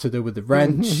then battered her with the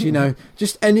wrench.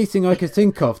 Just anything I could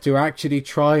think of to actually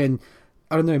try and,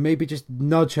 I don't know, maybe just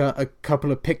nudge her a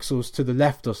couple of pixels to the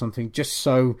left or something, just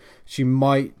so she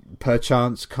might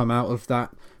perchance come out of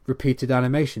that repeated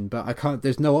animation. But I can't.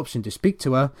 There's no option to speak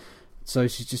to her. So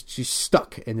she's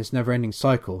stuck in this never-ending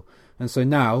cycle. And so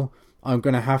now I'm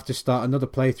going to have to start another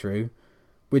playthrough,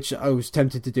 which I was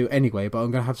tempted to do anyway, but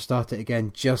I'm going to have to start it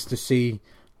again just to see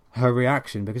her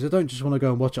reaction, because I don't just want to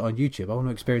go and watch it on YouTube. I want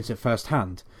to experience it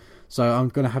firsthand. So I'm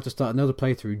going to have to start another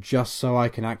playthrough just so I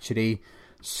can actually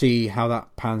see how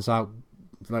that pans out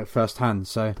like firsthand.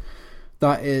 So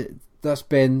that's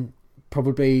been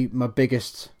probably my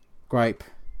biggest gripe.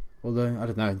 Although, I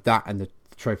don't know, that and the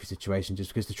trophy situation, just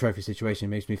because the trophy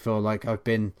situation makes me feel like I've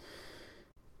been,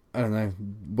 I don't know,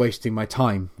 wasting my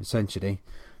time essentially.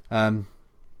 But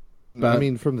I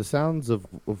mean, from the sounds of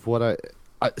what I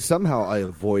somehow I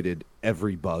avoided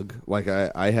every bug. Like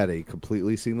I had a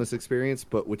completely seamless experience,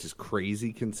 but which is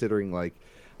crazy considering, like,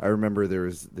 I remember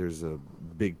there's a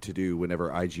big to do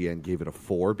whenever IGN gave it a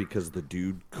 4 because the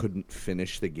dude couldn't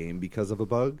finish the game because of a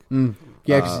bug.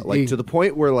 Yeah, to the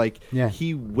point where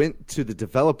he went to the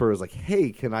developer, was like,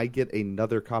 "Hey, can I get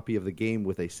another copy of the game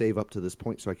with a save up to this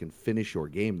point so I can finish your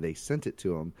game?" They sent it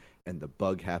to him, and the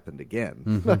bug happened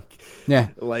again.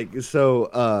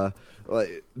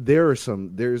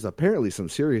 There's apparently some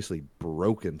seriously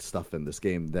broken stuff in this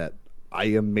game that I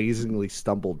amazingly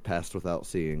stumbled past without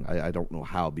seeing. I don't know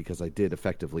how, because I did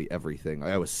effectively everything.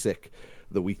 I was sick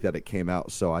the week that it came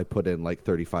out, so I put in like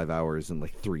 35 hours in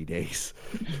like 3 days.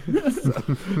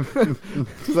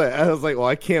 So I was like, well,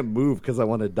 I can't move because I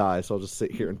want to die, so I'll just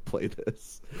sit here and play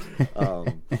this.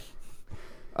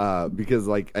 Because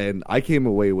and I came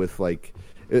away with like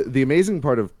The amazing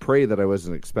part of Prey that I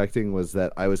wasn't expecting was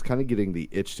that I was kind of getting the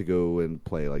itch to go and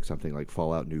play like something like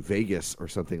Fallout New Vegas or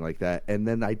something like that, and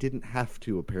then I didn't have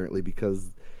to apparently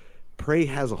because Prey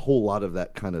has a whole lot of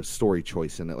that kind of story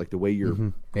choice in it, like the way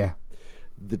you're,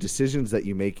 the decisions that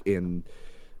you make, and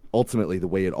ultimately the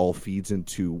way it all feeds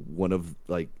into one of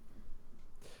like.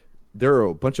 There are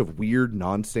a bunch of weird,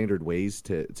 non-standard ways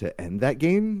to end that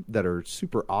game that are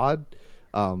super odd.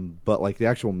 But like the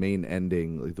actual main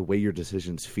ending, like the way your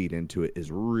decisions feed into it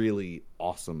is really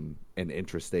awesome and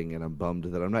interesting, and I'm bummed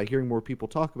that I'm not hearing more people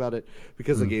talk about it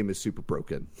because the game is super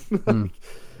broken.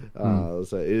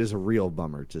 So it is a real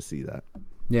bummer to see that.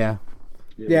 Yeah.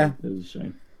 It is a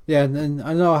shame. Yeah, and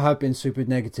I know I have been super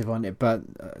negative on it, but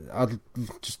I'd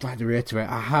just like to reiterate,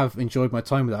 I have enjoyed my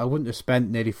time with it. I wouldn't have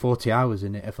spent nearly 40 hours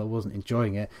in it if I wasn't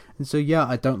enjoying it. And so, yeah,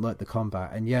 I don't like the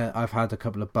combat. And yeah, I've had a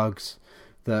couple of bugs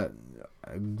that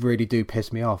really do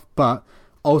piss me off. But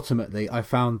ultimately, I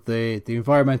found the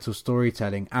environmental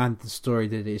storytelling and the story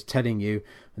that it is telling you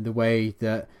and the way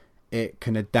that it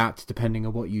can adapt depending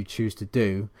on what you choose to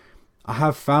do, I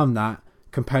have found that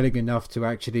compelling enough to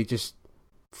actually just,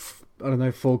 I don't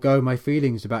know, forego my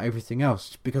feelings about everything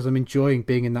else because I'm enjoying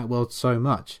being in that world so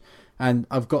much. And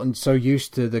I've gotten so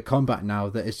used to the combat now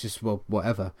that it's just, well,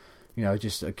 whatever. You know,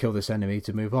 just kill this enemy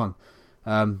to move on.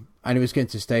 And it was getting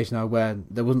to a stage now where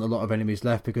there wasn't a lot of enemies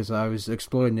left because I was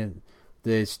exploring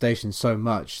the station so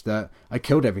much that I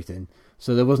killed everything.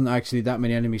 So there wasn't actually that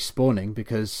many enemies spawning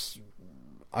because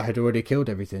I had already killed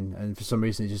everything. And for some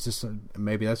reason, it just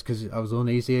maybe that's because I was on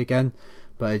easy again.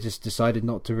 But I just decided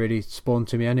not to really spawn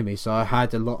too many enemies. So I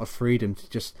had a lot of freedom to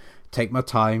just take my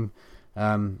time,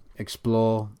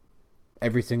 explore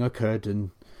everything I could, and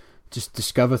just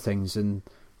discover things. And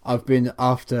I've been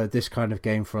after this kind of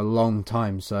game for a long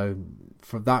time. So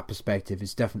from that perspective,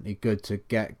 it's definitely good to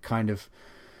get kind of,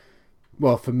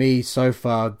 well, for me so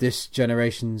far, this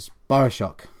generation's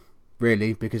BioShock,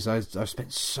 really, because I've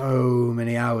spent so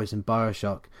many hours in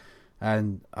BioShock.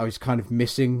 And I was kind of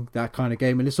missing that kind of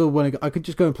game. And it's all when I could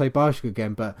just go and play BioShock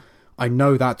again, but I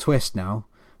know that twist now.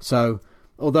 So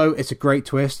although it's a great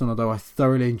twist, and although I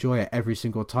thoroughly enjoy it every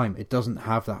single time, it doesn't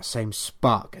have that same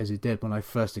spark as it did when I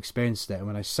first experienced it. And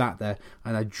when I sat there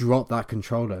and I dropped that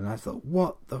controller and I thought,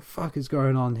 what the fuck is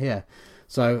going on here?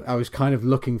 So I was kind of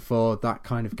looking for that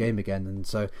kind of game again. And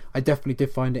so I definitely did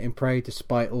find it in Prey,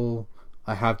 despite all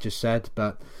I have just said.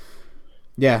 But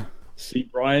yeah. See,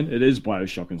 Bryan, it is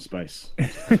BioShock in space.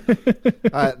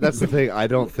 That's the thing. I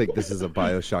don't think this is a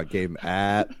BioShock game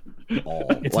at all.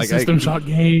 It's like a System Shock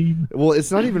game. Well,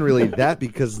 it's not even really that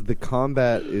because the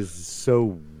combat is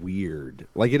so weird.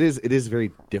 Like it is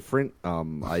very different.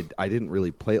 I didn't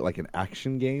really play it like an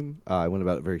action game. I went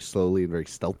about it very slowly and very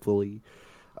stealthily.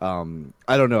 I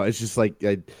don't know. It's just like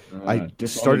I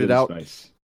started out. Space.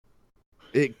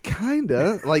 It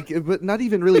kinda but not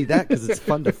even really that because it's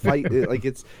fun to fight.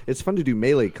 It's fun to do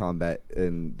melee combat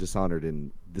in Dishonored,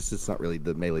 and this is not really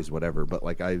the melee's whatever. But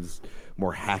like I was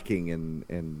more hacking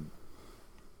and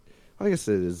I guess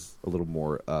it is a little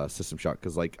more System Shock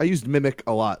because like I used Mimic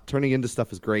a lot. Turning into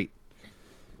stuff is great,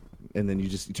 and then you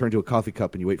turn to a coffee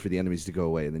cup and you wait for the enemies to go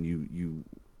away, and then you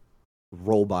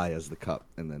roll by as the cup,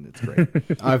 and then it's great.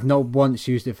 I've not once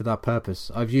used it for that purpose.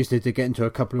 I've used it to get into a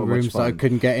couple of rooms that I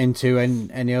couldn't get into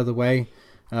any other way.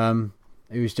 It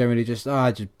was generally just,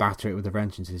 I just batter it with a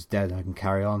wrench until it's dead and I can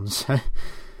carry on. So.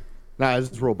 Nah,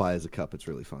 just roll by as a cup. It's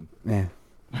really fun. Yeah.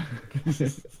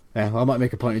 Yeah, I might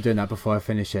make a point of doing that before I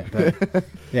finish it. But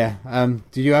yeah.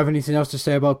 Did you have anything else to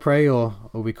say about Prey, or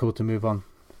are we cool to move on?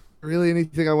 Really,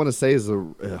 anything I want to say is a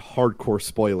hardcore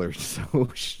spoiler, so we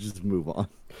should just move on.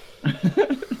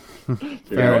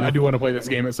 Fair. I do want to play this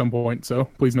game at some point, so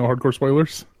please no hardcore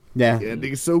spoilers. Yeah, the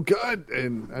ending is so good,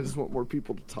 and I just want more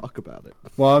people to talk about it.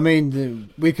 Well, I mean,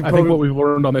 we can. I think what we've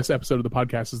learned on this episode of the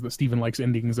podcast is that Steven likes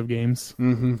endings of games.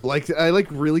 Mm-hmm. I like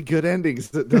really good endings.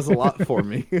 That does a lot for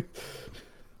me.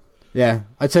 Yeah,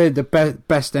 I'd say the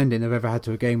best ending I've ever had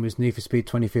to a game was Need for Speed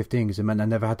 2015 because it meant I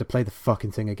never had to play the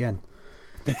fucking thing again.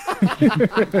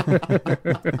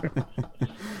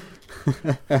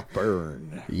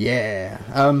 Burn. Yeah.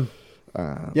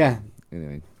 Yeah.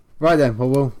 Anyway. Right then.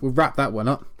 Well, we'll wrap that one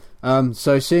up.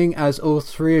 So seeing as all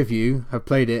three of you have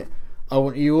played it, I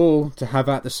want you all to have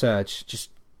at the surge.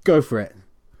 Just go for it.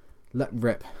 Let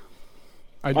rip.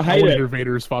 I want to hear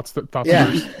Vader's thoughts yeah.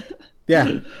 first.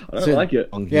 Yeah. I don't like it.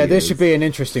 Yeah, this should be an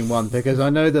interesting one because I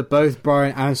know that both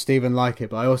Bryan and Steven like it,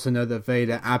 but I also know that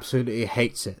Vader absolutely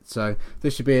hates it. So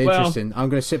this should be interesting. I'm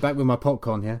going to sit back with my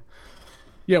popcorn here.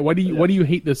 Yeah, why do you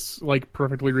hate this like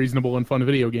perfectly reasonable and fun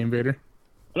video game, Vader?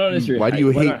 I don't necessarily Why do you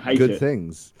hate good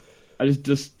things? I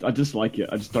just like it.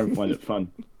 I just don't find it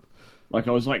fun. Like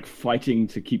I was like fighting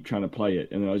to keep trying to play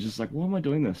it, and I was just like, "Why am I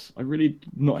doing this? I'm really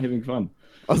not having fun."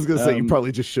 I was gonna say you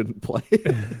probably just shouldn't play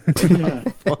it.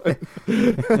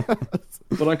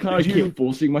 But I kind of kept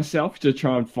forcing myself to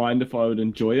try and find if I would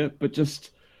enjoy it, but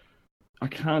just I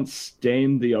can't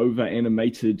stand the over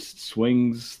animated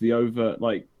swings, the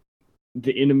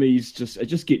enemies it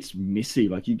just gets messy.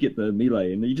 Like you get the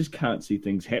melee and you just can't see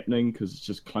things happening because it's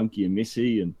just clunky and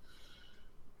messy. And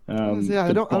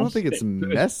I don't think it's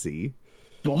messy.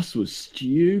 Boss was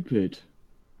stupid.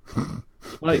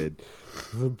 Like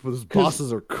those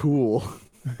bosses are cool.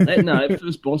 That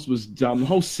first boss was dumb. The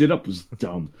whole setup was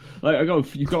dumb. Like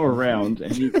you go around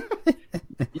and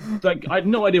like I had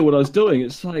no idea what I was doing.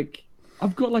 It's like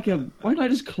I've got why don't I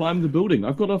just climb the building?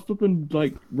 I've got a flipping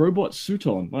like robot suit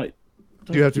on. Like,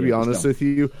 do you have to be honest with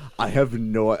you? I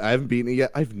haven't beaten it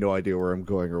yet. I have no idea where I'm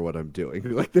going or what I'm doing.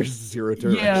 Like, there's zero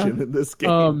direction in this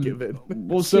game. Given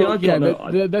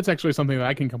that's actually something that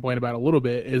I can complain about a little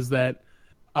bit. Is that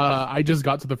I just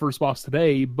got to the first boss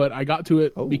today, but I got to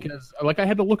it because I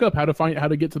had to look up how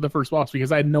to get to the first boss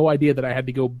because I had no idea that I had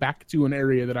to go back to an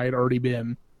area that I had already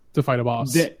been to fight a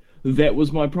boss. That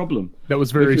was my problem. That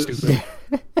was very stupid.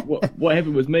 What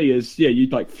happened with me is, you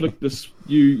like flick this,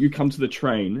 you come to the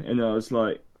train, and I was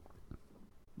like,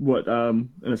 what? And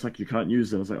it's like you can't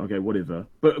use it. I was like, okay, whatever.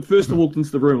 But first I walked into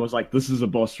the room, I was like, this is a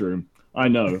boss room. I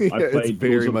know. I played it's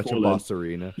very much Fallen. a boss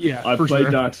arena. Yeah, I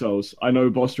played Dark Souls. I know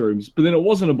boss rooms, but then it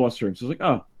wasn't a boss room. So I was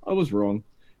like, I was wrong.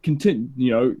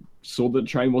 Saw that the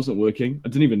train wasn't working. I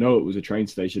didn't even know it was a train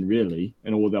station, really.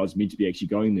 And all that I was meant to be actually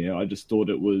going there. I just thought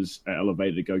it was an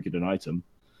elevator to go get an item.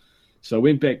 So I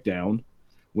went back down,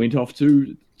 went off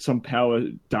to some power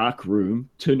dark room,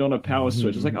 turned on a power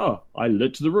switch. I was like, I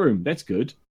lit the room. That's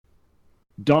good.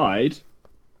 Died,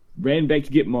 ran back to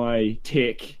get my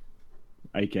tech,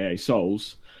 aka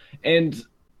souls, and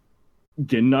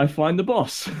didn't I find the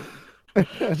boss? So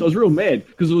I was real mad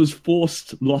because it was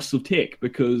forced loss of tech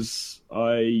because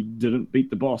I didn't beat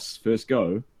the boss first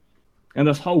go. And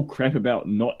this whole crap about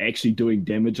not actually doing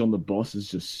damage on the boss is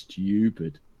just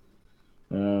stupid.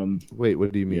 Wait,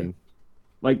 what do you mean? Yeah.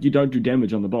 Like, you don't do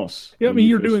damage on the boss. Yeah, I mean,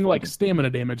 you're doing like stamina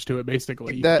damage to it,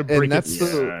 basically. That's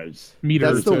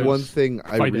the one thing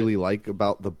I really like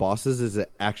about the bosses is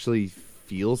it actually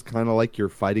feels kind of like you're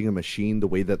fighting a machine. The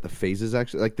way that the phases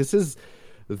actually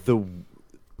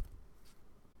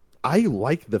I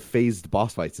like the phased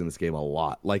boss fights in this game a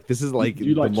lot. Like, this is like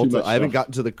I haven't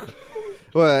gotten to the.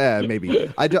 Well, yeah, maybe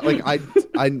I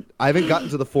haven't gotten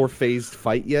to the 4 phased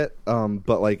fight yet.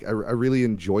 But like I really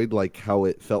enjoyed like how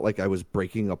it felt like I was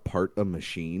breaking apart a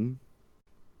machine.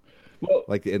 Well,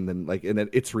 and then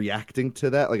it's reacting to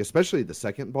that. Like, especially the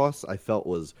second boss, I felt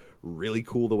was really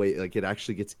cool. The way like it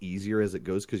actually gets easier as it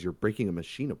goes because you're breaking a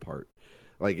machine apart.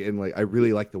 I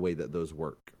really like the way that those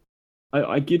work.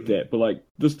 I get that, but like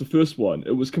the first one,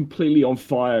 it was completely on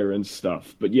fire and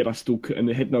stuff, but yet and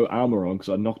it had no armor on because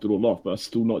I knocked it all off, but I was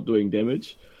still not doing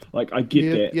damage. Like, I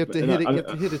get that. You have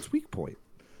to hit its weak point.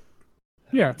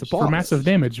 Yeah, it's for massive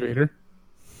damage, Vader.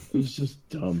 It was just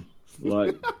dumb.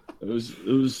 Like, it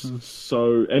was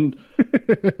so, and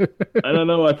I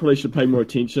know I probably should pay more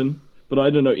attention, but I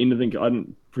don't know anything. I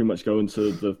didn't pretty much go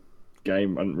into the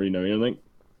game. I didn't really know anything.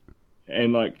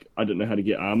 And, like, I didn't know how to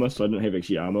get armor, so I didn't have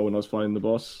actually armor when I was fighting the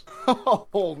boss.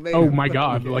 Oh, man. Oh, my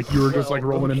God. Like, you were just, like,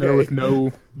 rolling in there with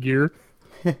no gear?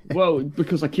 Well,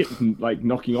 because I kept, like,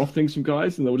 knocking off things from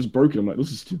guys, and they were just broken. I'm like, this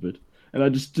is stupid. And I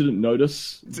just didn't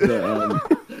notice the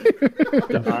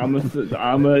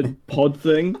armor pod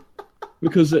thing,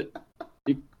 because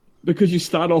because you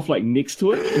start off, like, next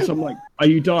to it, and so I'm like,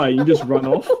 you die, you just run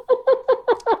off.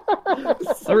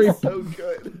 So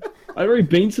good. I'd already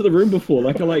been to the room before.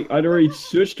 I'd already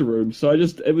searched the room, so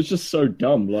it was just so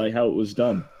dumb, like how it was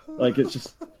done. Like, it's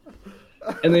just,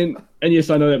 and yes,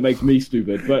 I know that makes me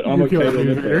stupid, but I'm okay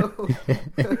with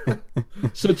it.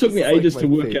 So it took me ages to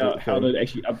work out how to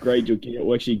actually upgrade your gear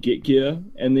or actually get gear,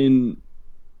 and then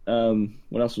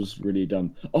what else was really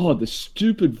dumb? Oh, the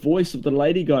stupid voice of the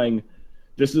lady going,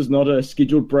 "This is not a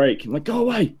scheduled break." I'm like, go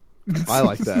away. I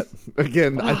like that.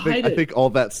 Again, I think all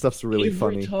that stuff's really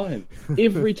funny.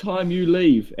 Every time you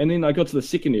leave, and then I got to the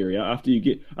second area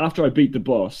after I beat the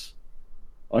boss.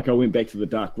 Like, I went back to the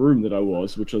dark room that I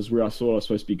was, which was where I saw I was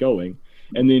supposed to be going,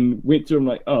 and then went through. I'm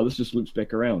like, oh, this just loops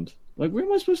back around. Like, where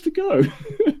am I supposed to go?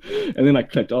 And then I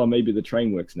clicked, oh, maybe the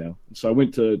train works now. So I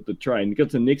went to the train,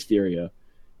 got to the next area,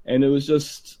 and it was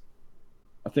just,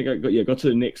 I think I got to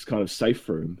the next kind of safe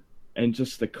room, and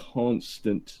just the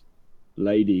constant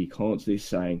lady constantly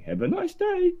saying, "Have a nice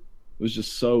day." It was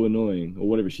just so annoying, or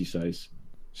whatever she says.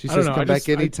 She says, "Come back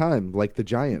anytime," like the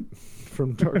giant.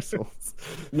 from Dark Souls.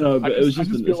 No, but it was I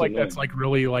just just feel like that's like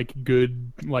really like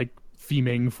good like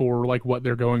theming for like what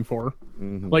they're going for.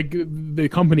 Mm-hmm. Like the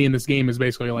company in this game is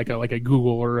basically like a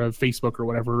Google or a Facebook or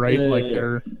whatever, right? Yeah, like yeah.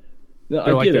 they're No,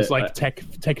 they're I like get this it. like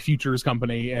tech futures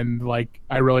company, and like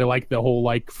I really like the whole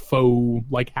like faux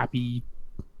like happy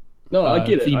No, I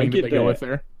get it. theming I that get they that. go with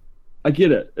there. I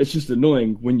get it. It's just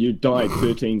annoying when you die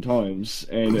 13 times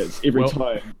and it's every Well-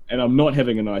 time, and I'm not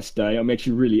having a nice day. I'm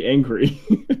actually really angry.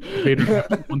 Vader,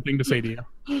 one thing to say to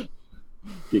you: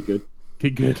 Get good.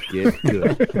 get good. Get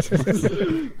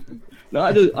good. No,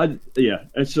 yeah,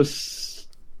 it's just.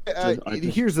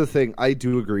 Here's the thing. I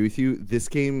do agree with you. This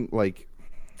game, like,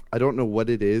 I don't know what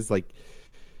it is. Like,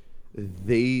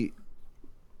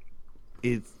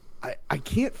 I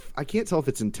can't tell if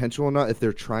it's intentional or not. If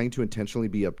they're trying to intentionally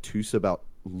be obtuse about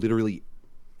literally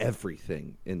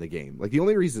everything in the game. Like, the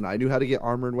only reason I knew how to get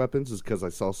armor and weapons is because I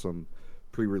saw some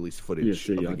pre-release footage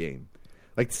of the game.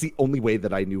 Like, it's the only way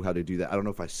that I knew how to do that. I don't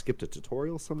know if I skipped a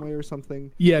tutorial somewhere or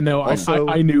something. Yeah, no, Also-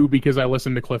 I knew because I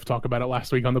listened to Cliff talk about it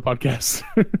last week on the podcast.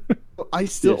 I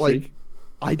still Yeah, see? like.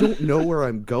 I don't know where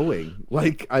I'm going.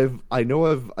 Like I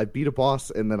beat a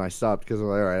boss and then I stopped because I'm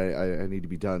like, all right, I need to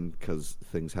be done because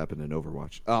things happen in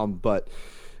Overwatch. But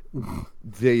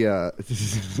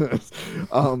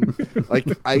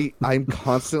like I'm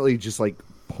constantly just like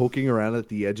poking around at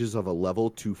the edges of a level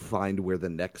to find where the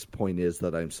next point is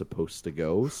that I'm supposed to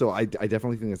go. So I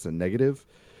definitely think that's a negative.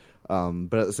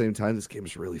 But at the same time, this game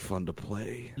is really fun to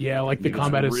play. Yeah, like the It's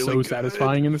combat is really so good.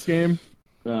 satisfying in this game.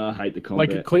 I hate the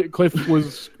combat. Like Cliff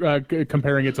was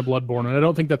comparing it to Bloodborne, and I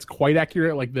don't think that's quite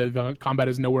accurate. Like the combat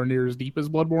is nowhere near as deep as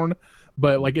Bloodborne,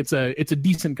 but like it's a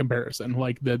decent comparison.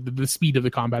 Like the speed of the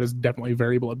combat is definitely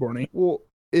very Bloodborne-y. Well,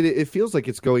 it feels like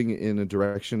it's going in a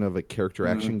direction of a character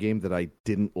action game that I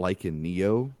didn't like in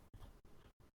Neo.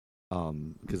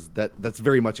 Because that's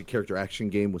very much a character action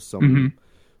game with some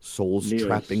souls Neo's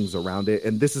trappings around it,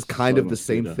 and this is kind so of the much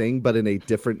same better. thing, but in a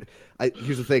different.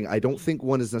 Here's the thing: I don't think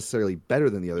one is necessarily better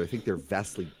than the other. I think they're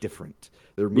vastly different.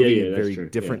 They're moving in that's very true,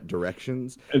 different yeah.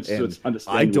 directions. It's And I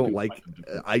understandable don't people like.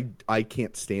 them. I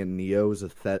can't stand Neo's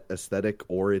aesthetic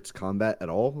or its combat at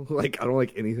all. Like I don't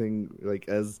like anything. Like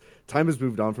as time has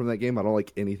moved on from that game, I don't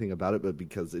like anything about it. But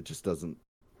because it just doesn't.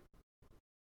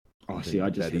 Oh, see, I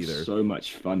just that have either. so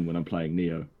much fun when I'm playing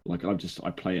Neo. Like I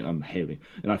play it,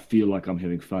 and I feel like I'm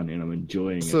having fun and I'm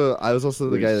enjoying it. So I was also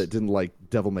the guy Whereas- that didn't like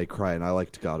Devil May Cry, and I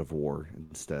liked God of War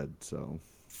instead. So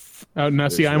Now,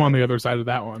 see, There's I'm that. on the other side of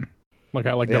that one. Like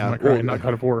I like Yeah, Devil May Cry, well, not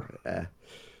God of War.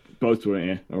 Both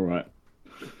were all right.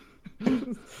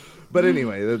 But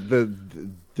anyway,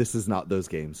 this is not those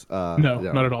games. No,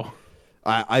 not at all.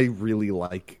 I really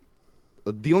like.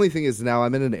 The only thing is now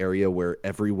I'm in an area where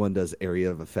everyone does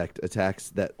area of effect attacks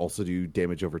that also do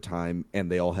damage over time,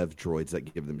 and they all have droids that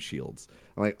give them shields.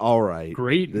 I'm like, all right,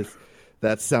 Great.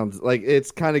 That sounds like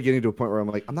it's kind of getting to a point where I'm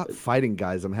like, I'm not fighting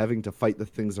guys. I'm having to fight the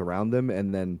things around them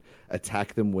and then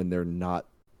attack them when they're not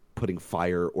putting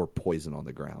fire or poison on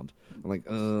the ground. I'm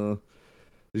like,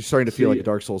 It's starting to feel See- like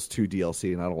Dark Souls 2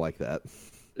 DLC, and I don't like that.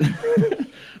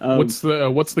 What's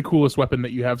the coolest weapon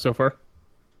that you have so far?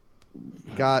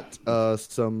 Got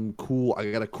some cool.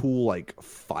 I got a cool like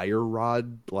fire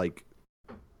rod like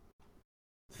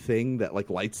thing that like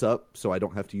lights up, so I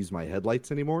don't have to use my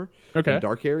headlights anymore. Okay, In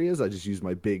dark areas, I just use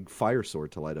my big fire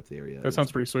sword to light up the area. that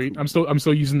sounds pretty sweet. I'm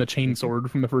still using the chain sword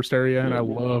from the first area, and I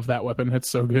love that weapon. It's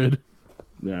so good.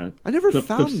 Yeah, I never Cliff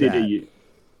found said that.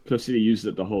 Cliff said he used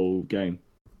it the whole game,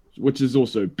 which is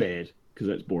also bad because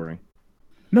that's boring.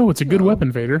 No, it's a good No.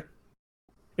 weapon, Vader.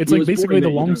 It's It like was basically boring the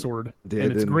that you don't- longsword, Yeah,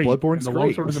 and it's then great. Bloodborne's and the great.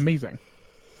 longsword is amazing.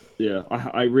 Yeah,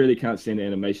 I really can't stand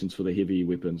animations for the heavy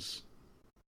weapons,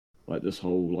 like this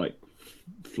whole like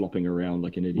flopping around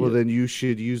like an idiot. Well, then you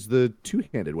should use the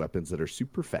two-handed weapons that are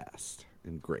super fast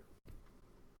and great.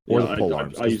 Or Yeah, the I-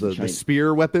 polearms. I use 'Cause the chain. the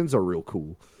spear weapons are real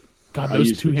cool. God, I those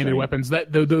use the two-handed chain. weapons.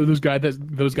 Those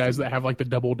guys that have like the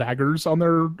double daggers on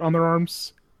their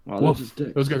arms. Oh, Woof, that's just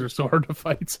dick. those guys are so hard to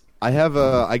fight. I have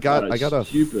I got That's a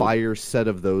stupid. fire set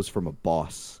of those from a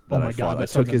boss that Oh my I God, fought. that I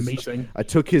took sounds his amazing. I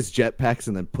took his jetpacks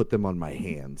and then put them on my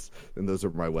hands, and those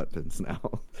are my weapons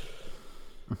now.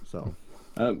 So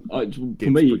For Game's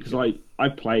me, pretty because I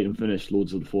played and finished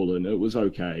Lords of the Fallen, it was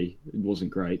okay. It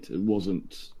wasn't great. It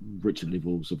wasn't Richard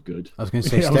levels of good. I was going to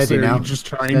say Yeah, I was steady there, now. you're just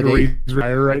trying Steady. to raise your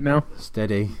fire right now.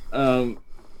 Steady.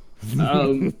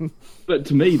 But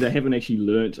to me, they haven't actually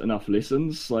learnt enough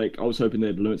lessons. Like, I was hoping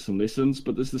they'd learnt some lessons,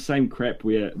 but there's the same crap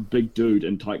where big dude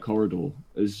in tight corridor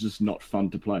is just not fun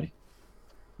to play.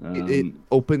 It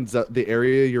opens up, the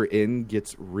area you're in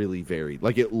gets really varied.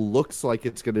 Like, it looks like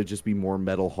it's going to just be more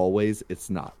metal hallways.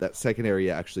 It's not. That second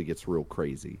area actually gets real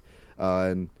crazy.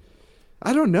 And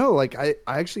I don't know, like, I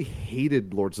actually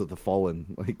hated Lords of the Fallen,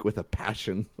 like, with a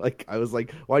passion. Like, I was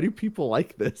like, why do people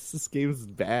like this? This game's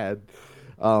bad.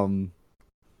 And,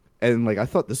 like, I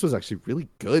thought this was actually really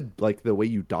good, like, the way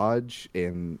you dodge,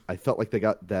 and I felt like they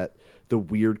got the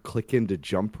weird click in to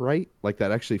jump right. Like,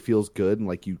 that actually feels good, and,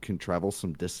 like, you can travel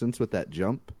some distance with that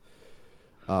jump.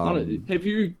 Have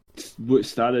you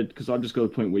started, because I've just got a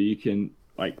point where you can,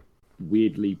 like,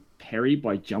 weirdly parry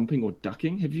by jumping or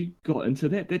ducking. Have you got into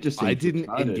that? That just seems I didn't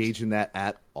retarded. engage in that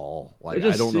at all. Like,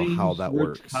 I don't know how that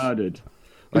works. Retarded.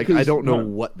 Like, I don't know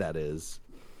what that is.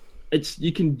 It's,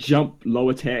 you can jump low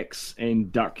attacks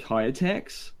and duck high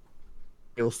attacks.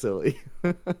 Feel silly.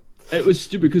 It was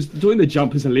stupid because doing the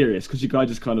jump is hilarious because your guy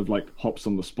just kind of like hops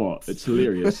on the spot. It's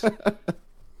hilarious.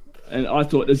 And I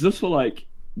thought, is this for like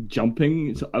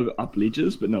jumping up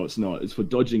ledges? But no, it's not. It's for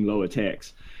dodging low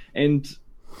attacks. And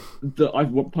part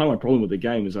of my problem with the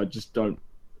game is I just don't.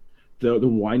 The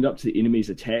wind up to the enemy's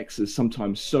attacks is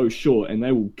sometimes so short, and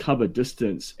they will cover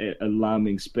distance at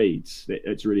alarming speeds that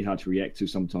it's really hard to react to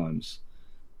sometimes.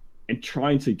 And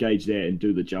trying to gauge that and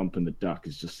do the jump and the duck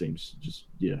seems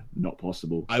not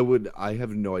possible. I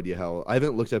have no idea how. I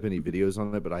haven't looked up any videos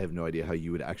on it, but I have no idea how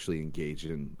you would actually engage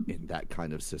in that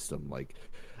kind of system. Like,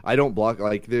 I don't block.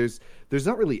 Like, there's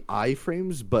not really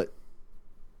iframes, but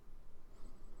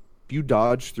if you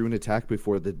dodge through an attack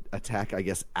before the attack, I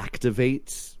guess,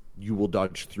 activates, you will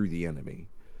dodge through the enemy.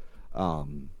 So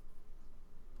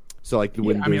like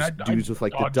when there's dudes with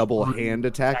like the double hand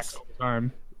attacks, all the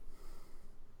time.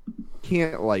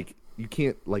 You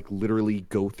can't literally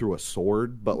go through a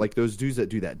sword, but like those dudes that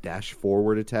do that dash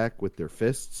forward attack with their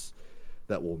fists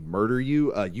that will murder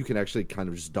you, you can actually kind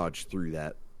of just dodge through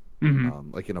that,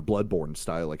 like in a Bloodborne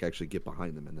style, like actually get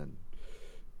behind them and then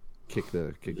kick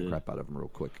the crap out of them real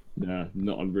quick. Nah,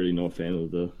 I'm really not a fan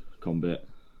of the combat.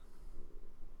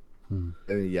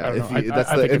 Yeah,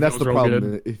 that's the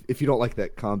problem. If you don't like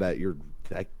that combat,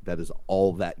 that is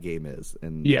all that game is,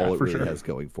 and all it really has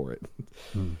going for it.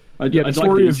 The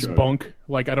story is bunk.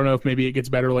 Like, I don't know if maybe it gets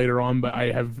better later on, but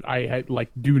I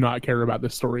do not care about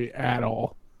this story at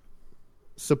all.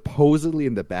 Supposedly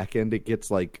in the back end, it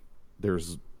gets like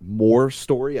there's more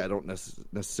story. I don't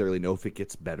necessarily know if it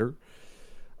gets better.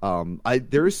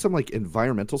 There is some like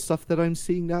environmental stuff that I'm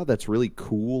seeing now that's really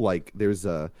cool. Like there's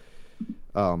a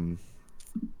I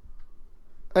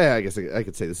guess I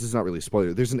could say this is not really a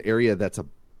spoiler. There's an area that's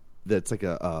like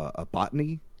a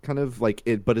botany kind of like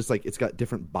it, but it's like it's got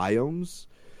different biomes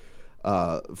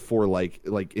for like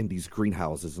in these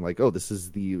greenhouses, and like, oh, this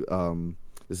is the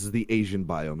Asian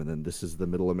biome, and then this is the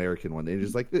Middle American one. And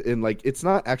it's like, and like it's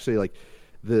not actually like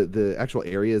the actual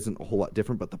area isn't a whole lot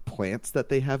different, but the plants that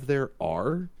they have there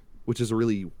are, which is a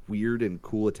really weird and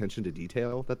cool attention to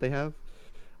detail that they have.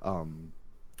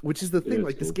 Which is the thing,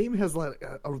 like, cool. This game has like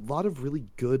a lot of really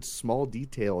good small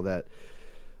detail that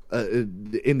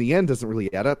in the end doesn't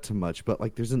really add up to much, but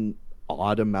like there's an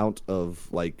odd amount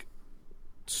of like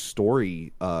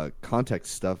story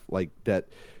context stuff like that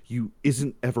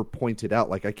isn't ever pointed out.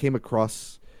 Like I came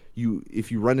across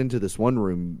if you run into this one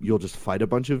room, you'll just fight a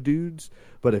bunch of dudes,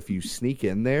 but if you sneak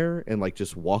in there and like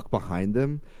just walk behind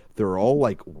them, they're all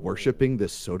like worshiping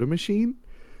this soda machine.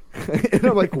 And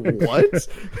I'm like, what?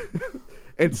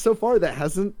 And so far, that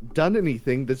hasn't done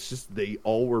anything. That's just they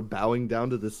all were bowing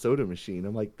down to the soda machine.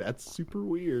 I'm like, that's super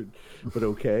weird, but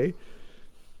okay.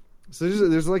 So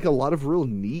there's like a lot of real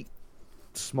neat,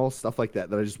 small stuff like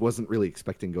that I just wasn't really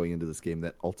expecting going into this game.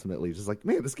 That ultimately just like,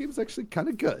 man, this game is actually kind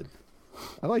of good.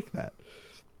 I like that.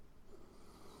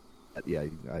 Yeah,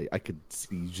 I could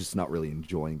see you just not really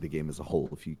enjoying the game as a whole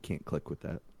if you can't click with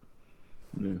that.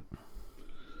 Yeah.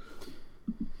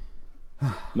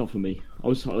 Not for me. I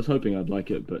was hoping I'd like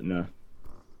it, but no.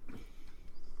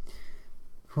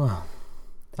 Well,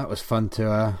 that was fun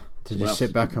to just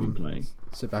sit back and playing.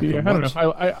 Yeah, I don't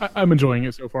know. I'm enjoying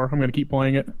it so far. I'm going to keep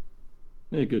playing it.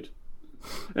 Yeah, good.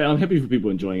 Yeah, I'm happy for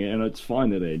people enjoying it, and it's fine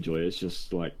that they enjoy it. It's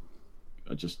just like,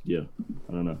 I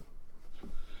don't know.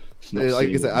 Like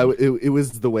I said, it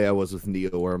was the way I was with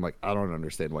Neo, where I'm like, I don't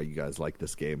understand why you guys like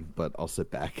this game, but I'll sit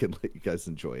back and let you guys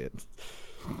enjoy it.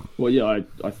 Well, yeah,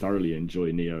 I thoroughly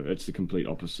enjoy Neo. It's the complete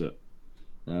opposite.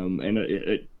 And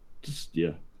it just,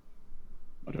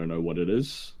 I don't know what it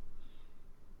is,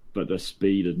 but the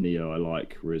speed of Neo I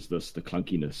like, whereas the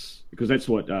clunkiness, because that's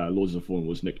what Lords of the Fallen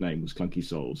was nicknamed, was Clunky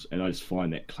Souls, and I just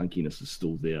find that clunkiness is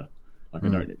still there. Like I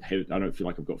don't feel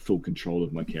like I've got full control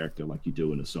of my character like you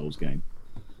do in a Souls game.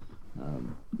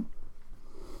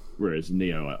 Whereas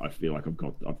Neo, I feel like I've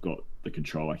got the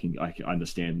control. I can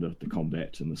understand the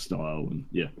combat and the style, and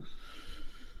yeah.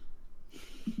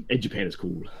 And Japan is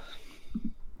cool.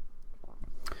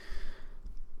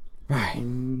 Right.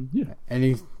 Yeah.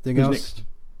 Anything Who's else? next?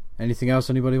 Anything else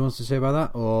anybody wants to say about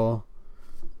that? Or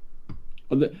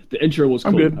Oh, the intro was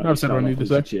cool. I'm good. I've said what I need to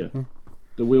say. Wheelchair.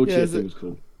 The wheelchair thing was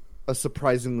cool. A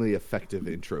surprisingly effective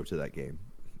intro to that game,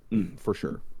 for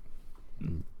sure.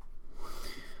 But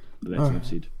that's enough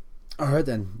said. all right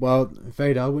then. Well,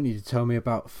 Vader, I want you to tell me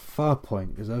about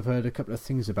Farpoint because I've heard a couple of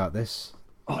things about this.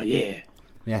 Oh yeah.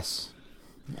 Yes.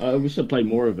 I wish I'd played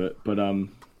more of it, but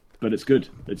it's good.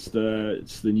 It's the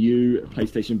new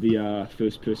PlayStation VR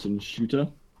first-person shooter.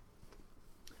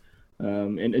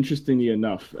 And interestingly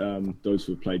enough, those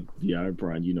who have played VR,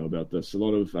 Bryan, you know about this. A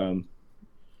lot of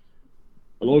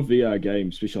VR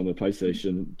games, especially on the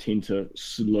PlayStation, tend to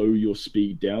slow your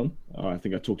speed down. I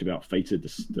think I talked about Fated,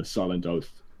 the Silent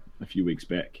Oath, a few weeks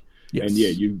back. Yes. And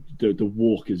yeah, the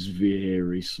walk is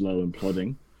very slow and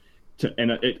plodding.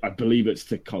 I believe it's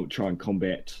to try and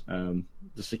combat the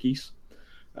sickies.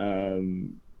 The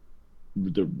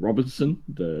Robinson,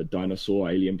 the dinosaur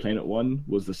alien planet one,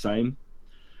 was the same.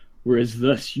 Whereas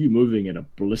this, you moving at a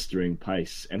blistering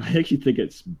pace, and I actually think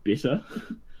it's better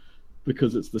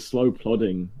because it's the slow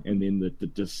plodding and then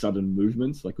the sudden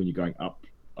movements, like when you're going up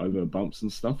over bumps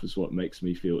and stuff, is what makes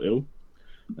me feel ill.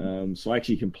 So I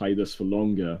actually can play this for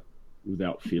longer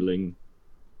without feeling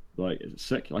like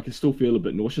sick. I can still feel a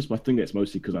bit nauseous, but I think that's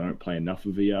mostly because I don't play enough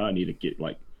of VR. I need to get,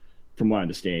 like, from what I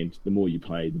understand, the more you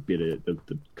play, the better the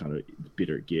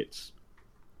better it gets.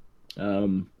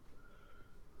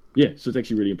 Yeah, so it's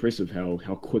actually really impressive how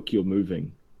quick you're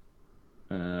moving.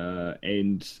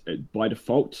 And by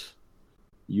default,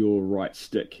 your right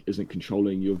stick isn't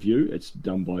controlling your view; it's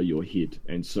done by your head,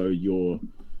 and so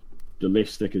the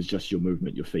left stick is just your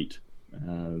movement, your feet.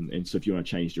 And so if you want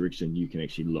to change direction, you can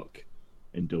actually look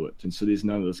and do it. And so there's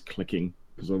none of this clicking,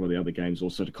 because a lot of the other games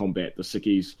also to combat the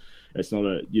sickies, it's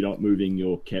not you're not moving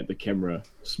the camera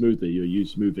smoothly. You're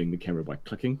moving the camera by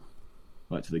clicking,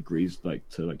 like to degrees, like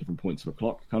to like different points of a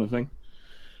clock kind of thing.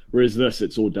 Whereas this,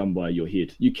 it's all done by your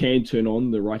head. You can turn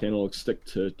on the right analog stick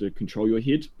to control your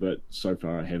head, but so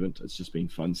far I haven't. It's just been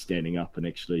fun standing up and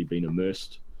actually being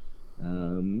immersed.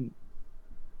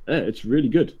 It's really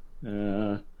good.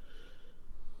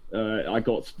 I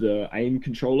got the aim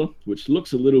controller, which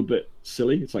looks a little bit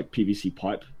silly. It's like PVC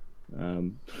pipe,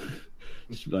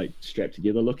 just like strapped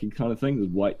together looking kind of thing, the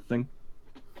white thing.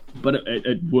 But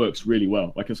it works really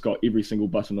well. Like, it's got every single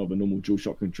button of a normal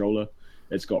DualShock controller.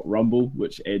 It's got rumble,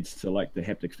 which adds to like the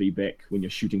haptic feedback when you're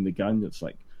shooting the gun. It's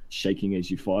like shaking as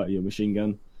you fire your machine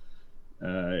gun.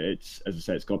 It's, as I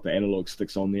say, it's got the analog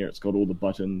sticks on there. It's got all the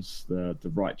buttons. The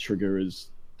right trigger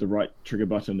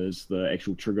button is the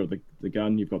actual trigger of the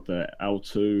gun. You've got the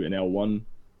L2 and L1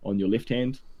 on your left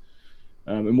hand.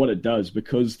 And what it does,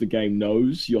 because the game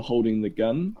knows you're holding the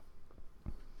gun,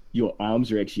 your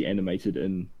arms are actually animated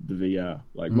in the VR.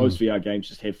 Like most VR games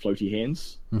just have floaty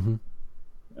hands. Mm-hmm.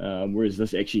 Whereas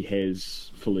this actually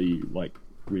has fully like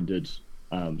rendered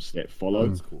arms that follow.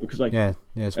 That's cool. Because like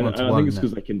it's and one-to-one, I think it's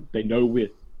isn't because they know where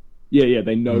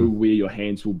they know where your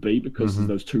hands will be because there's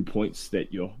those 2 points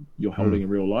that you're holding in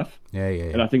real life. Yeah.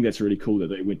 And I think that's really cool that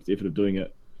they went to the effort of doing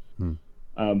it.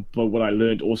 But what I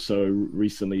learned also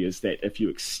recently is that if you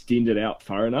extend it out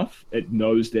far enough, it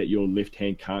knows that your left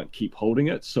hand can't keep holding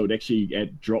it, so it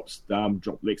actually drops the arm,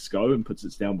 lets go, and puts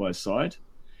it down by his side,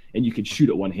 and you can shoot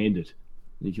it one-handed.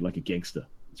 You can, like a gangster.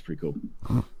 It's pretty cool.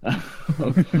 I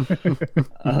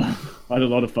had a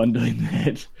lot of fun doing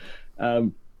that.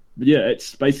 But yeah,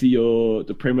 it's basically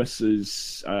the premise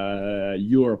is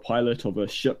you're a pilot of a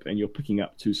ship and you're picking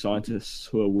up 2 scientists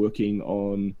who are working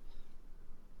on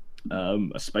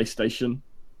a space station,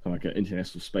 like an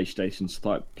international space station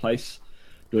type place,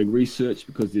 doing research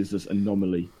because there's this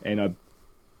anomaly. And I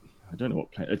don't know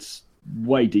what planet. It's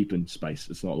way deep in space.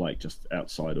 It's not like just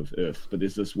outside of Earth, but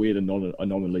there's this weird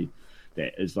anomaly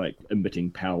that is like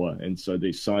emitting power. And so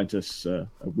these scientists are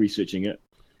researching it.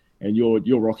 And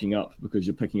you're rocking up because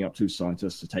you're picking up 2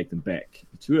 scientists to take them back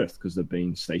to Earth because they've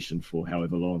been stationed for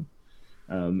however long.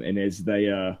 And as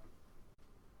they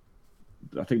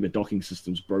I think the docking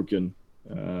system's broken,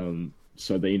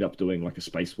 so they end up doing like a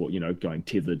spacewalk, going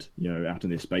tethered, out in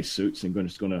their space suits and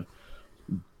just going to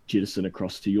jettison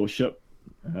across to your ship,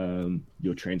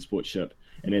 your transport ship.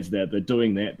 And as they're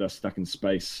doing that, they're stuck in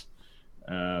space.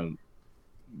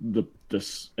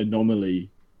 This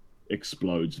anomaly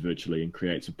explodes virtually and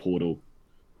creates a portal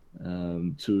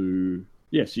so you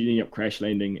end up crash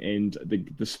landing, and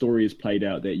the story is played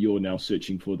out that you're now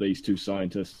searching for these 2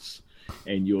 scientists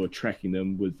and you're tracking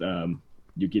them with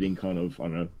you're getting kind of, I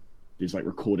don't know, there's like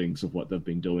recordings of what they've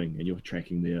been doing, and you're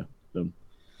tracking them.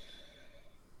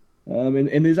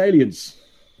 And there's aliens,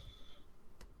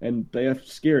 and they are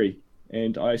scary,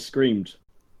 and I screamed.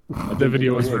 The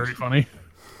video was very funny.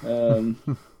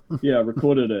 Yeah, I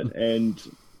recorded it, and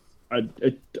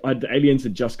the aliens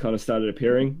had just kind of started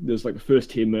appearing. There's like the first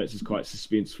 10 minutes is quite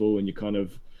suspenseful, and you're kind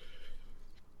of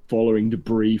following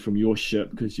debris from your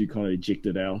ship because you kind of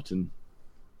ejected out, and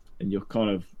you're kind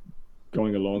of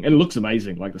going along, and it looks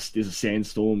amazing. Like there's a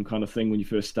sandstorm kind of thing when you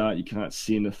first start. You can't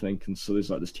see anything, and so there's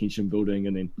like this tension building,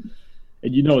 and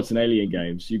you know it's an alien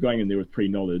game, so you're going in there with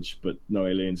pre-knowledge, but no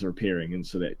aliens are appearing, and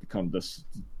so that kind of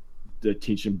the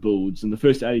tension builds, and the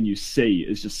first alien you see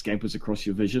is just scampers across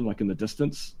your vision, like in the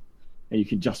distance, and you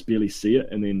can just barely see it,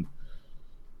 and then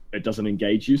it doesn't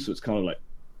engage you, so it's kind of like,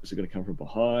 is it going to come from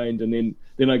behind? And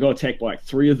then I got attacked by like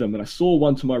 3 of them, and I saw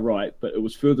one to my right, but it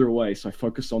was further away, so I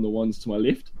focused on the ones to my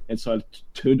left, and so I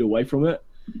turned away from it,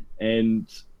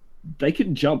 and they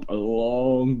can jump a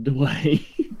long way,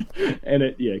 and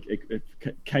it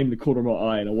came the corner of my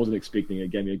eye, and I wasn't expecting it.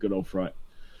 It gave me a good old fright.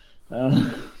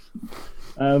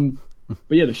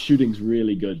 But yeah, the shooting's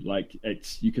really good. Like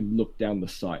you can look down the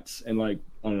sights, and like,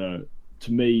 I don't know,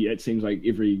 to me it seems like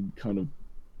every kind of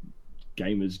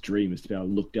gamer's dream is to be able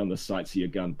to look down the sights of your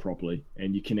gun properly,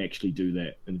 and you can actually do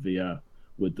that in VR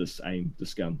with this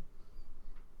gun.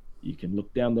 You can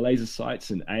look down the laser sights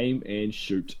and aim and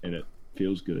shoot, and it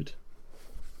feels good.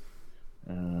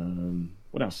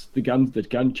 What else? The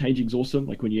gun changing's awesome.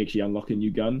 Like when you actually unlock a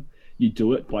new gun, you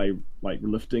do it by like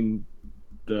lifting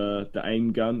the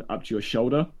aim gun up to your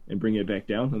shoulder and bring it back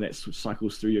down, and that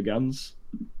cycles through your guns.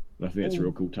 And I think that's a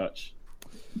real cool touch.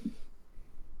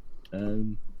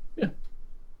 Yeah,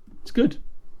 it's good.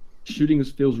 Shooting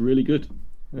feels really good.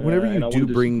 Whenever when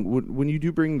you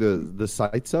do bring the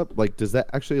sights up, like, does that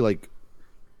actually like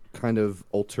kind of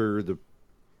alter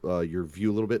your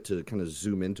view a little bit to kind of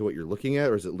zoom into what you're looking at,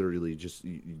 or is it literally just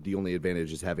the only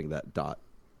advantage is having that dot?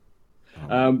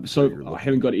 So I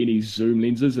haven't got any zoom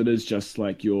lenses. It is just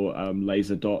like your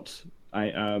laser dot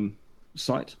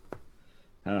sight.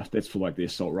 That's for like the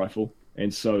assault rifle,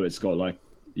 and so it's got like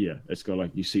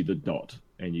you see the dot,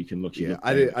 and you can look. Yeah,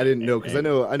 I didn't know, because I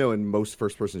know in most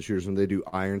first person shooters when they do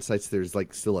iron sights, there's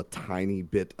like still a tiny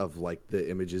bit of like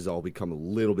the images all become a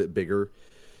little bit bigger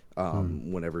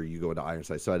whenever you go into iron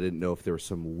sights. So I didn't know if there was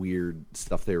some weird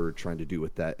stuff they were trying to do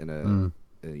with that in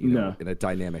a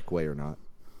dynamic way or not.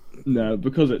 No,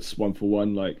 because it's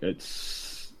 1-for-1. Like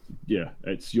it's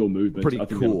your movement. Pretty I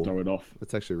think cool. That'll throw it off.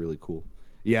 That's actually really cool.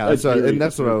 Yeah, that's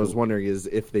what I was wondering, is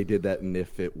if they did that and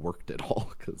if it worked at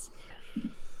all. Cause...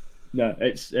 No,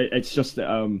 it's just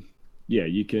that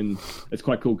you can. It's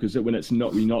quite cool because when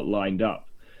you're not lined up,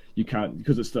 you can't,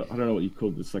 because it's I don't know what you call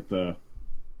it. It's like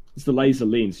it's the laser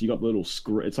lens. You got the little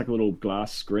screen. It's like a little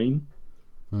glass screen.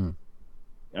 And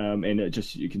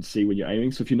you can see when you're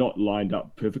aiming. So if you're not lined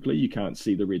up perfectly, you can't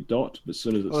see the red dot. But as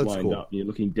soon as it's lined up and you're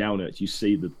looking down it, you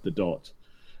see the dot.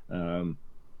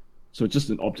 So it's just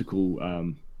an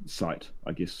optical sight,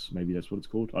 I guess. Maybe that's what it's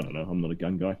called. I don't know. I'm not a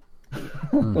gun guy.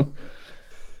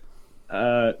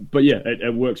 But yeah,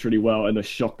 it works really well. And the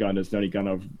shotgun is the only gun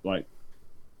I've like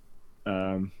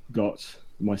got,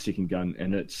 my second gun,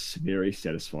 and it's very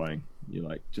satisfying. You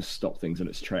like just stop things in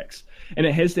its tracks, and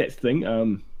it has that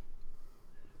thing.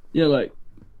 Like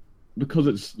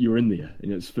because you're in there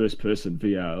and it's first person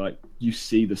VR, like you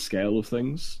see the scale of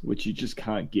things, which you just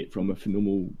can't get from a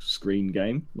normal screen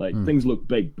game. Like things look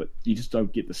big, but you just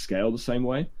don't get the scale the same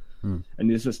way. And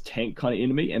there's this tank kind of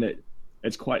enemy, and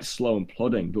it's quite slow and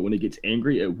plodding, but when it gets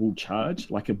angry, it will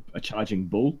charge like a charging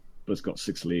bull, but it's got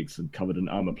 6 legs and covered in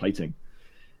armor plating.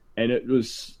 And it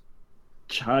was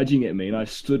charging at me, and I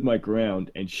stood my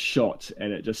ground and shot,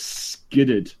 and it just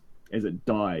skidded as it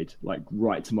died, like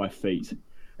right to my feet.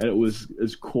 And it was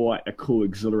quite a cool,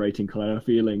 exhilarating kind of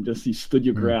feeling. Just you stood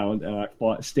your ground, and I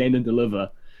stand and deliver,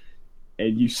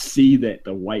 and you see that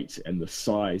the weight and the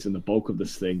size and the bulk of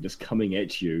this thing just coming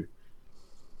at you.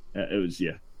 It was,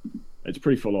 it's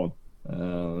pretty full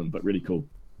on, but really cool.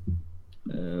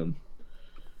 I don't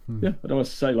want to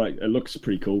say, like, it looks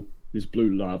pretty cool. There's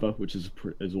blue lava, which is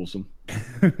awesome.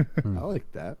 I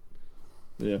like that.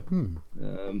 Yeah.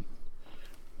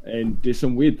 And there's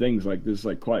some weird things, like there's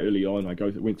like quite early on I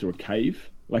went through a cave,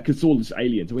 like it's all this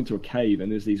aliens. I went through a cave,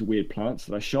 and there's these weird plants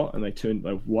that I shot, and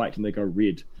they're white and they go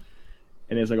red.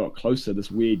 And as I got closer,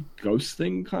 this weird ghost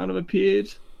thing kind of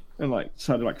appeared and like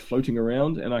started like floating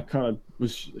around, and I kind of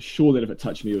was sure that if it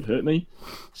touched me it would hurt me.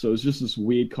 So it was just this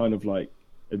weird kind of like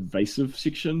evasive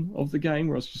section of the game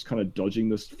where I was just kind of dodging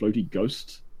this floaty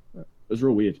ghost. It was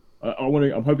real weird.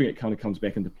 I'm hoping it kind of comes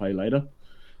back into play later.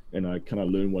 and I kind of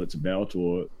learn what it's about,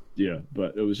 or yeah.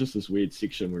 But it was just this weird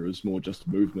section where it was more just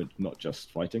movement, not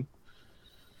just fighting.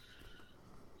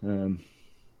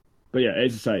 But yeah,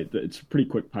 as I say, it's pretty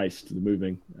quick paced, the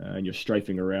moving, and you're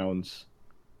strafing around.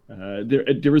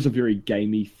 There is a very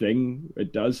gamey thing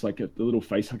it does, like the little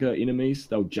facehugger enemies,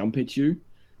 they'll jump at you,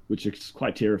 which is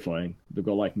quite terrifying. They've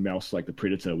got like mouse, like the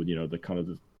predator, with the kind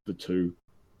of the two,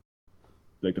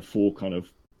 like the four kind of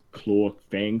claw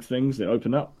fang things that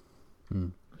open up,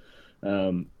 and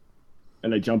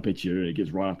they jump at you, and it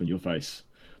gets right up in your face.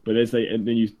 But they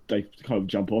kind of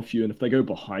jump off you, and if they go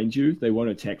behind you, they won't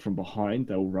attack from behind.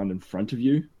 They'll run in front of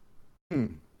you.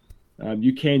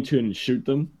 You can turn and shoot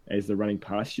them as they're running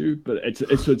past you, but it's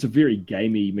a very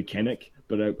gamey mechanic.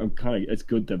 But it's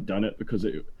good they've done it, because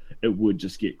it would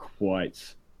just get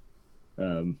quite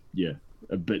a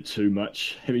bit too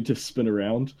much having to spin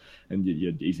around, and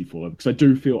you're easy for them. Because I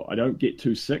do feel I don't get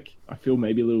too sick. I feel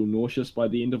maybe a little nauseous by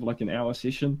the end of like an hour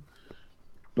session,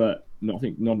 but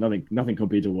nothing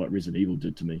compared to what Resident Evil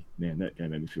did to me. Man, that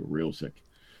game made me feel real sick.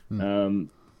 What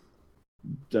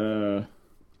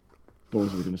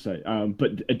was I going to say?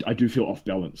 But I do feel off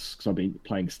balance because I've been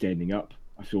playing standing up.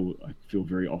 I feel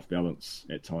very off balance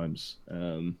at times.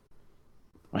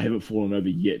 I haven't fallen over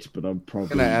yet, but I'm probably.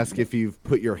 Can I ask if you've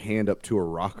put your hand up to a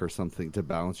rock or something to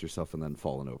balance yourself and then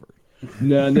fallen over?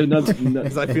 No.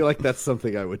 Because I feel like that's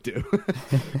something I would do.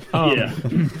 Yeah,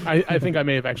 I think I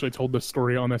may have actually told this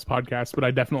story on this podcast, but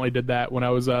I definitely did that when I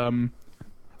was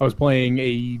playing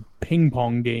a ping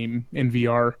pong game in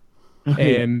VR.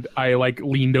 And I like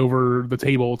leaned over the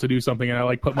table to do something, and I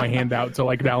like put my hand out to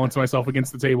like balance myself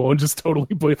against the table and just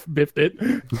totally biffed it.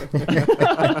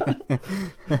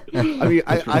 I mean,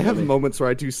 I have moments where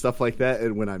I do stuff like that,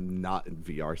 and when I'm not in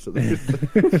VR, so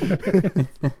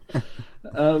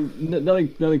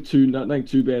nothing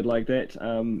too bad like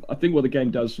that. I think what the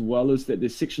game does well is that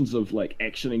there's sections of like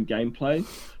action and gameplay,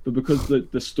 but because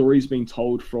the story's being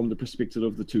told from the perspective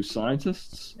of the two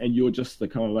scientists, and you're just the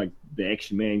kind of like the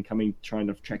action man trying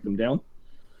to track them down.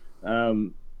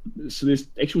 So there's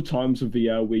actual times of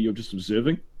VR where you're just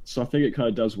observing. So I think it kind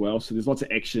of does well. So there's lots of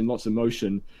action, lots of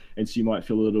motion, and so you might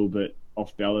feel a little bit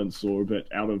off balance or a bit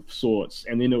out of sorts,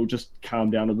 and then it'll just calm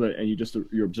down a bit, and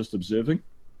you're just observing.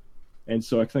 And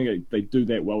so I think they do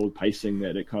that well with pacing,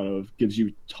 that it kind of gives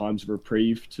you times of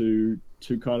reprieve to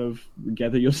kind of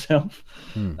gather yourself.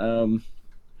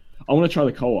 I want to try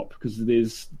the co-op, because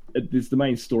there's the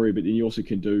main story, but then you also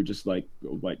can do just like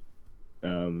what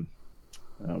do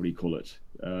you call it?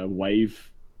 Wave,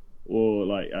 or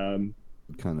like kind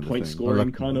of point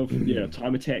scoring, kind of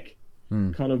time attack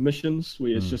kind of missions,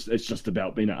 where it's just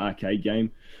about being an arcade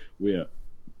game where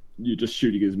you're just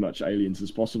shooting as much aliens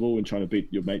as possible and trying to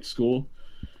beat your mate's score.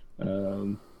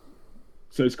 So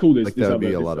it's cool. That would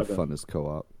be a lot of fun as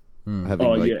co-op.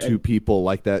 Having two people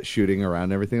like that shooting around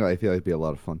and everything, I feel like it'd be a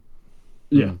lot of fun.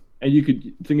 Yeah, and you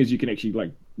can actually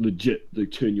like legit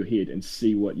turn your head and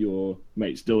see what your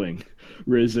mate's doing,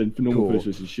 whereas in normal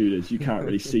first-person shooters, you can't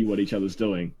really see what each other's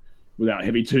doing without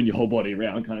having to turn your whole body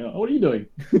around, kind of like, what are you doing?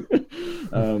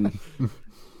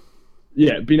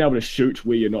 Yeah, being able to shoot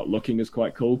where you're not looking is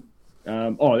quite cool.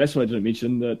 That's what I didn't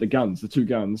mention, the guns, the two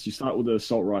guns. You start with an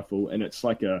assault rifle, and it's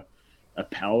like a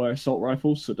power assault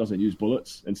rifle, so it doesn't use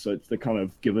bullets, and so they're kind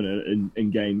of given an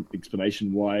in-game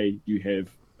explanation why you have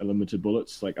unlimited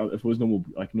bullets. Like if it was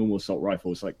normal assault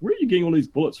rifle, it's like, where are you getting all these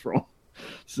bullets from?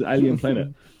 It's an alien planet.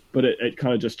 But it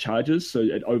kind of just charges, so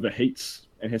it overheats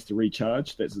and has to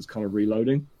recharge. That's its kind of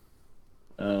reloading.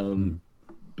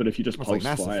 But if you just pulse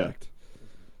like fire, Effect.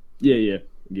 yeah,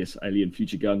 yes, alien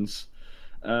future guns,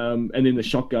 and then the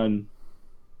shotgun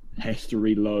has to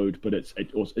reload, but it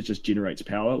just generates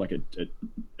power. Like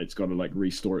it's got to like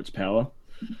restore its power.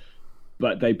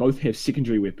 But they both have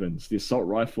secondary weapons. The assault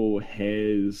rifle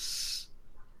has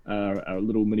a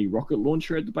little mini rocket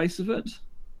launcher at the base of it.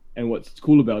 And what's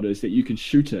cool about it is that you can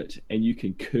shoot it, and you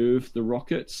can curve the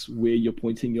rockets where you're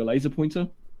pointing your laser pointer.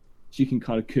 So you can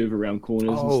kind of curve around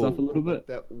corners and stuff a little bit.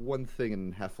 That one thing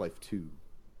in Half-Life 2.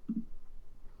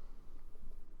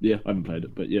 Yeah, I haven't played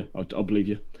it, but yeah, I'll believe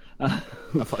you.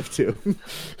 Half-Life 2.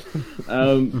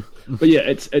 But yeah,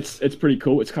 it's pretty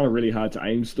cool. It's kind of really hard to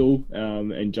aim still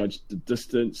and judge the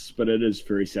distance, but it is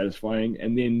very satisfying.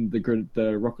 And then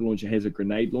the rocket launcher has a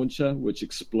grenade launcher, which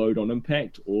explode on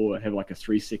impact or have like a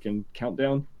 3-second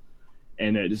countdown.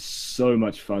 And it is so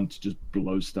much fun to just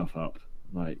blow stuff up.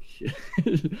 Like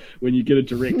when you get a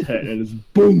direct hit and it's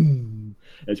boom,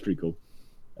 it's pretty cool.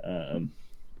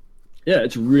 Yeah,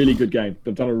 it's a really good game.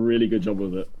 They've done a really good job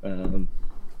with it.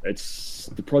 It's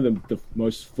probably the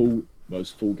most full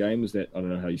game. Is that, I don't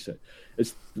know how you say it.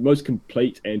 It's the most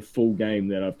complete and full game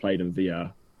that I've played in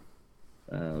VR.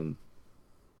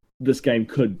 This game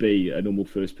could be a normal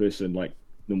first-person, like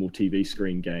normal TV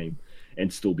screen game,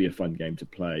 and still be a fun game to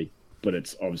play. But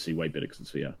it's obviously way better because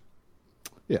it's VR.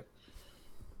 Yeah.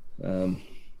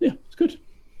 Yeah, it's good.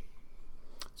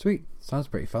 Sweet. Sounds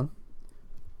pretty fun.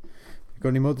 Got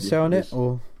any more to say on it,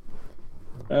 or?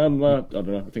 I don't know.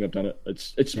 I think I've done it.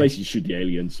 It's basically shoot the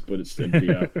aliens, but it's in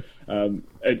VR.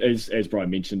 As Bryan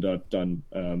mentioned, I've done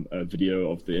a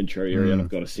video of the intro area, and I've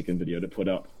got a second video to put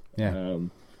up. Yeah.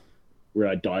 Where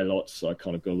I die lots, so I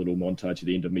kind of got a little montage at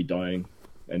the end of me dying,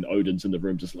 and Odin's in the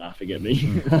room just laughing at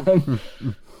me.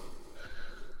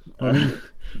 But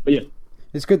yeah.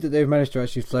 It's good that they've managed to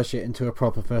actually flesh it into a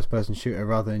proper first-person shooter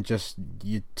rather than just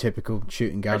your typical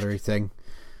shooting gallery thing.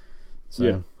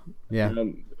 So, yeah.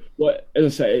 Well, as I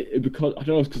say, because I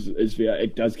don't know, if it's because it's VR,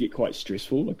 it does get quite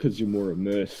stressful because you're more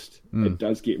immersed. It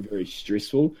does get very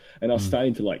stressful, and I was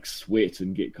starting to like sweat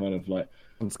and get kind of like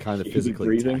it's kind of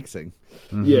physically taxing.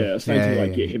 Mm-hmm. Yeah, I was starting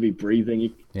to get heavy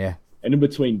breathing. Yeah, and in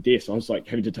between deaths, I was like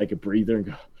having to take a breather and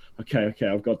go, okay,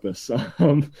 I've got this.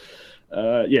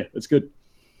 Yeah, it's good.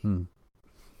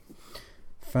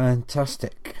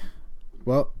 Fantastic.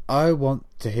 Well, I want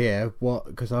to hear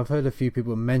because I've heard a few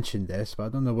people mention this, but I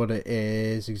don't know what it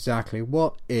is exactly.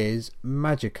 What is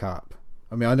Magikarp?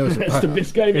 I mean, I know it's the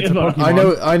best game ever.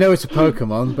 I know it's a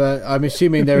Pokemon, but I'm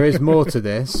assuming there is more to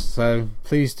this. So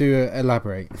please do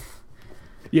elaborate.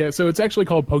 Yeah, so it's actually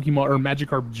called Pokemon or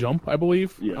Magikarp Jump, I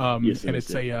believe. Yeah. Yes, and it's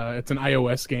an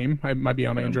iOS game. It might be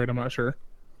on Android. I'm not sure.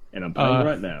 And I'm playing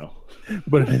right now.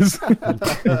 But it is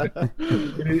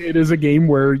it is a game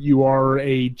where you are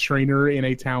a trainer in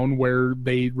a town where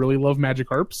they really love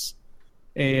Magikarps,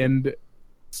 and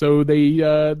so they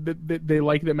like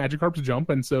that Magikarps jump,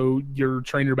 and so your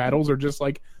trainer battles are just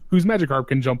like whose Magikarp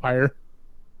can jump higher.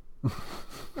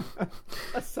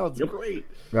 That sounds great.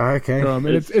 Okay. And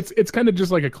it's kind of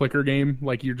just like a clicker game.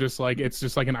 Like you're just like it's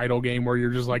just like an idle game where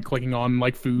you're just like clicking on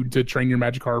like food to train your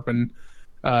Magikarp and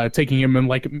taking him and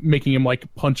like making him like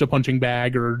punch a punching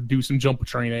bag or do some jump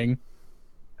training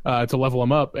to level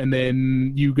him up, and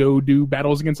then you go do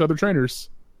battles against other trainers,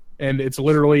 and it's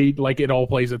literally like it all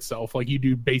plays itself. Like you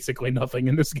do basically nothing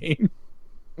in this game.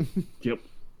 Yep.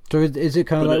 So is it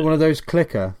kind of like one of those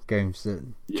clicker games that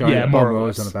Giant Bomb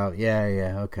was on about?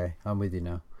 Yeah. Okay, I'm with you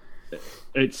now.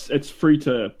 It's free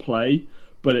to play,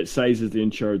 but it says as the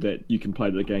intro that you can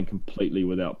play the game completely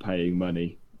without paying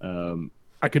money.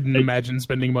 I couldn't imagine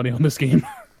spending money on this game.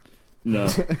 No.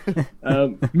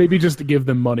 Maybe just to give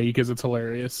them money because it's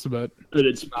hilarious, but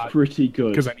it's pretty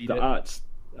good. Because I need the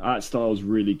art style is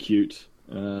really cute.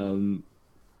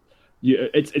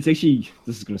 It's actually,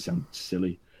 this is going to sound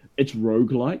silly, it's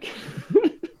roguelike.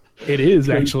 It is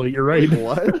actually. You're right.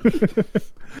 What?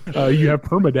 You have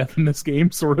permadeath in this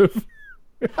game, sort of.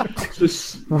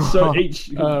 So each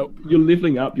you're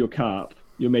leveling up your carp.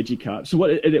 Your Magikarp. So what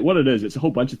it is, it's a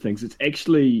whole bunch of things. It's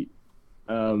actually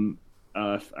a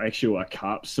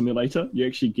carp simulator. You're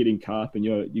actually getting carp, and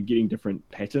you're getting different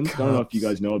patterns. Carps. I don't know if you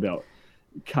guys know about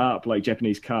carp, like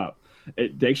Japanese carp.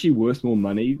 They're actually worth more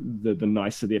money. The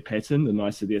nicer their pattern, the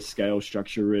nicer their scale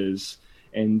structure is,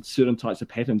 and certain types of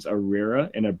patterns are rarer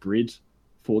and are bred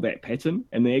for that pattern.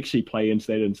 And they actually play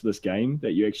into this game,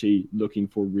 that you're actually looking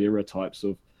for rarer types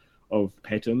of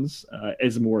patterns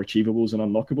as more achievables and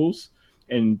unlockables.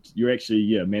 And you're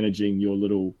actually managing your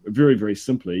little, very, very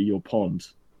simply, your pond,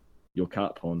 your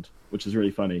carp pond, which is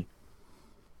really funny.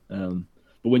 But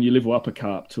when you level up a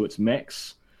carp to its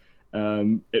max,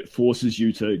 it forces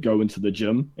you to go into the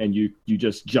gym, and you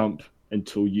just jump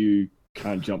until you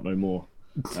can't jump no more,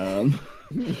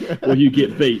 or you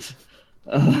get beat.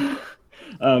 So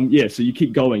you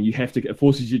keep going. It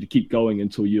forces you to keep going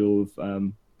until you've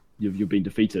been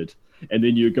defeated. And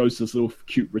then you go to this little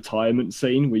cute retirement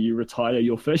scene where you retire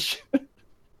your fish.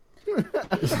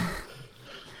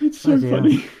 It's so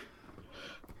funny.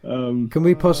 Can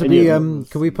we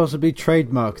possibly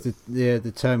trademark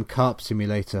the term carp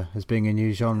simulator as being a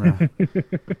new genre?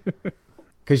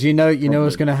 Because you know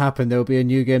what's going to happen. There'll be a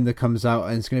new game that comes out,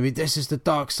 and it's going to be, this is the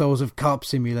Dark Souls of carp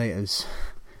simulators.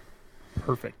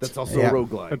 Perfect. That's also a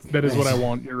roguelike. That is what I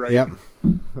want. You're right.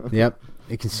 Yep.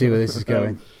 You can see where this is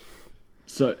going.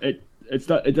 So it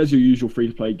does your usual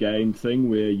free-to-play game thing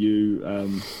where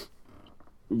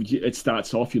it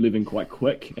starts off, you're living quite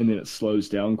quick, and then it slows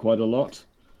down quite a lot.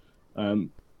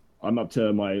 I'm up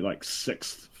to my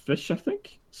sixth fish, I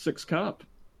think, 6 carp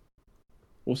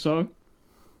or so.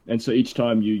 And so each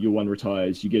time your one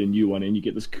retires, you get a new one, and you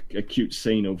get this a cute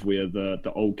scene of where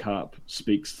the old carp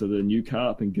speaks to the new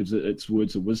carp and gives it its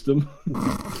words of wisdom.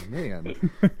 Man.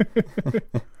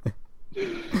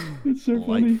 It's so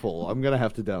funny. Delightful. I'm gonna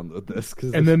have to download this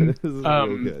because And then, this is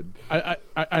real good.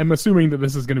 I'm assuming that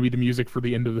this is going to be the music for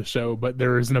the end of the show, but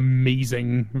there is an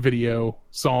amazing video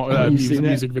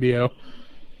music video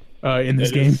in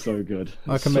this game. So good.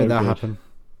 I can make that happen.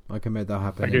 I can make that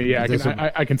happen. Okay, yeah,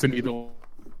 I can send you the.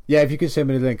 Yeah, if you can send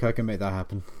me the link, I can make that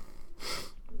happen.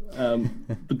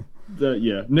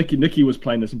 Nikki was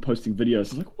playing this and posting videos. I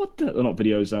was like, what the? Not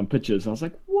videos, pictures. I was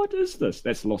like, what is this?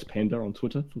 That's Lost Panda on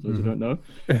Twitter, for those who don't know.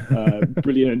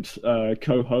 Brilliant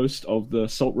co-host of the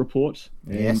Salt Report.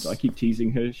 And yes. I keep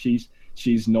teasing her. She's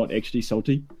not actually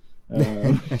salty. But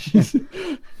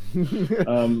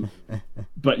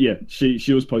yeah,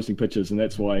 she was posting pictures, and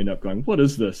that's why I ended up going, what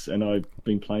is this? And I've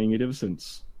been playing it ever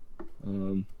since.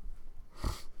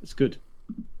 It's good.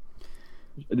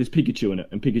 There's Pikachu in it,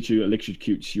 and Pikachu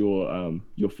electrocutes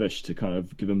your fish to kind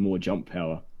of give him more jump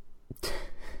power.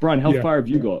 Bryan, how far have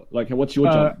you got? Like, what's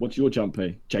your jump? What's your jump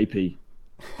pay, JP?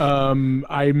 I'm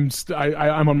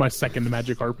on my second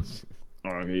Magikarp. Oh,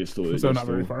 okay, you're still so not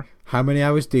very far. How many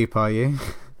hours deep are you?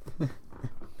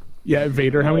 Yeah,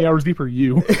 Vader, how many hours deep are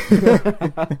you?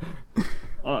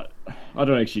 I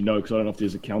don't actually know because I don't know if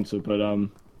there's a counter, but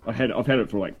I've had it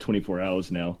for like 24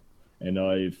 hours now, and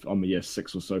I'm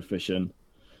 6 or so fish in.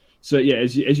 So yeah,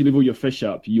 as you level your fish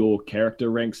up, your character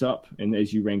ranks up, and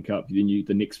as you rank up, then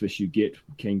the next fish you get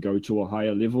can go to a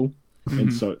higher level,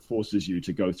 and so it forces you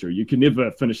to go through. You can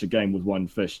never finish a game with one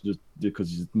fish just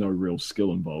because there's no real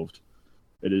skill involved.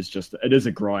 It is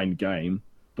a grind game,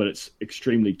 but it's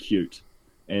extremely cute,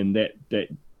 and that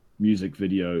music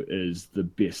video is the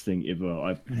best thing ever.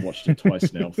 I've watched it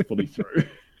twice now, fully through.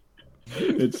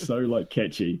 It's so like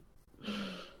catchy.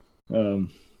 Yeah,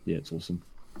 it's awesome.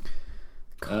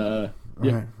 Yeah.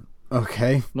 Right.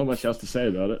 Okay. Not much else to say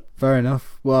about it. Fair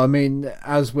enough. Well, I mean,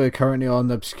 as we're currently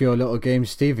on obscure little games,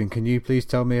 Stephen, can you please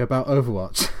tell me about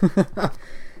Overwatch?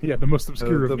 Yeah, the most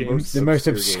obscure of games. The most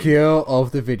obscure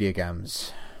of the video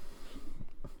games.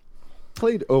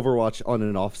 Played Overwatch on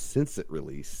and off since it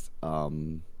released.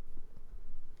 And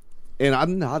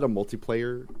I'm not a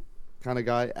multiplayer kind of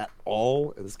guy at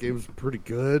all. This game is pretty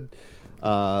good.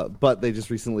 But they just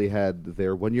recently had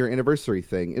their 1-year anniversary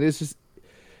thing. And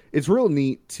it's real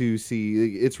neat to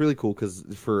see. It's really cool because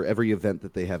for every event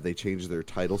that they have, they change their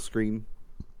title screen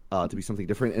to be something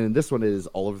different. And in this one, it is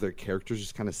all of their characters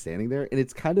just kind of standing there. And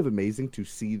it's kind of amazing to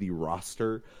see the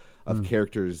roster of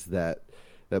characters that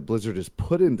Blizzard has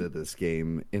put into this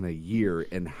game in a year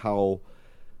and how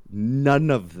none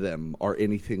of them are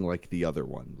anything like the other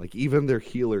one. Like, even their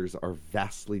healers are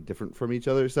vastly different from each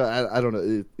other. So I don't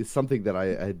know. It's something that I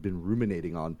had been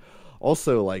ruminating on.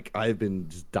 Also, like, I've been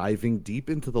just diving deep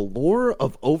into the lore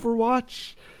of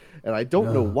Overwatch, and I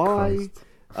don't know why,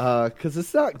 because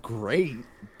it's not great,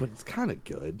 but it's kind of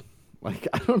good. Like,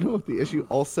 I don't know what the issue.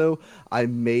 Also, I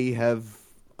may have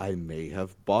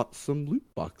bought some loot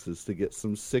boxes to get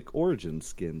some sick Origin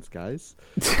skins, guys.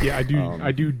 Yeah,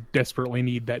 I do desperately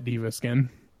need that Diva skin.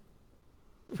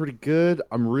 Pretty good.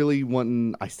 I'm really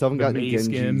wanting. I still haven't gotten Genji's.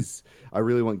 Skin. I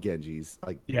really want Genji's.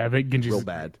 Like, yeah, I think Genji's real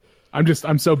bad.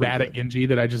 I'm so bad at Genji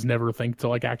that I just never think to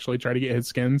like actually try to get his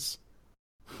skins.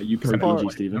 Are you pro Genji,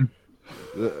 Steven?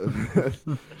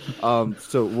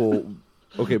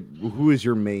 Okay, who is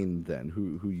your main then?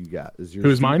 Who you got?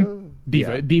 Who's mine?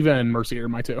 Diva. Yeah. Diva and Mercy are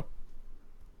my two.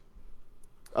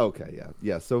 Okay,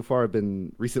 yeah. So far, I've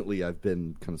been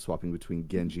kind of swapping between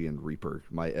Genji and Reaper,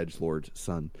 my edgelord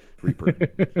son, Reaper.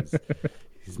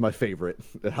 he's my favorite.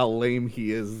 How lame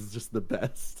he is just the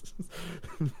best.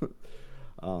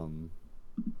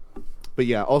 But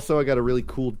yeah, also I got a really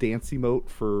cool dance emote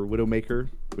for Widowmaker,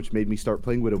 which made me start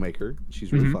playing Widowmaker.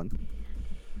 She's really fun.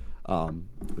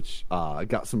 Which I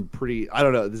got some pretty. I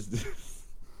don't know.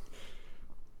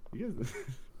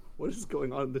 What is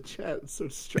going on in the chat? It's so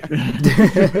distracting.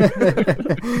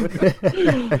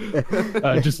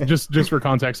 Just for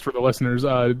context for the listeners,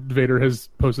 Vader has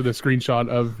posted a screenshot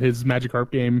of his Magikarp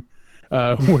game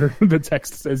where the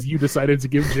text says, "You decided to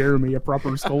give Jeremy a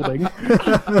proper scolding." Yeah,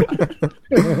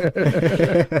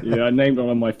 I named one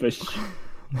of my fish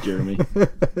Jeremy.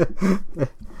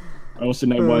 I also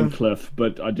named one Cliff,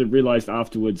 but I did realize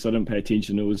afterwards, I didn't pay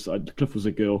attention. Cliff was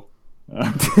a girl.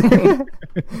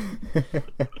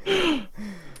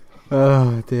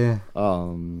 Oh dear.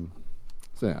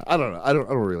 So yeah, I don't know. I don't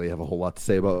really have a whole lot to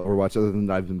say about Overwatch other than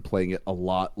I've been playing it a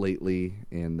lot lately,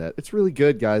 and that it's really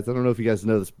good, guys. I don't know if you guys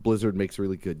know this. Blizzard makes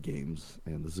really good games,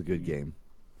 and this is a good game.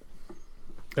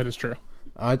 That is true.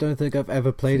 I don't think I've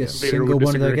ever played a single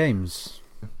one of their games.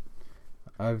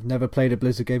 I've never played a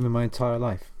Blizzard game in my entire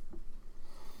life.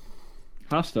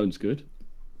 Hearthstone's good.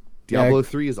 Diablo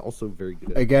 3 is also very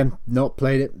good. Again, not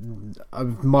played it. I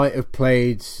might have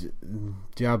played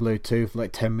Diablo 2 for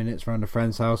like 10 minutes around a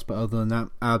friend's house, but other than that,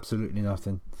 absolutely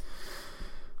nothing.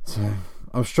 So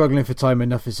I'm struggling for time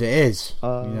enough as it is.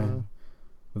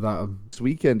 Without this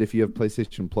weekend, if you have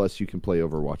PlayStation Plus, you can play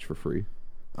Overwatch for free.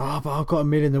 But I've got a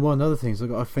million and one other things. I've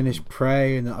got to finish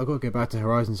Prey, and I've got to get back to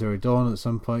Horizon Zero Dawn at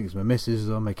some point because my missus is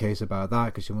on my case about that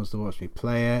because she wants to watch me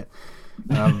play it.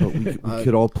 But we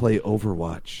could all play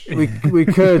Overwatch.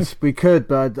 We could,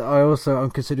 but I'm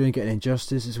considering getting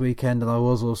Injustice this weekend, and I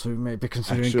was also maybe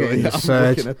considering getting the Surge. I'm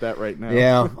looking at that right now.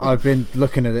 Yeah, I've been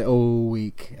looking at it all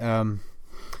week.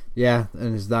 Yeah,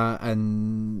 and there's that,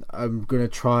 and I'm gonna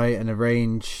try and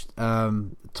arrange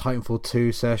Titanfall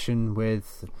 2 session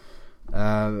with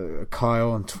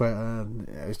Kyle on Twitter.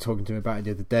 I was talking to him about it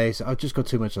the other day, so I've just got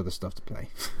too much other stuff to play.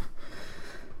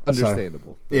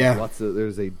 Understandable. Yeah,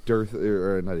 there's a dearth,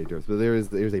 or not a dearth, but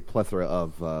there's a plethora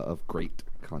of great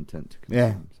content.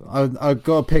 Yeah, so. I've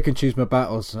got to pick and choose my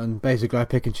battles, and basically I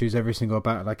pick and choose every single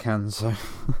battle I can. So,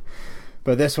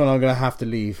 but this one I'm gonna have to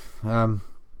leave.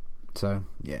 So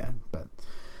yeah, but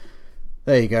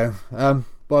there you go.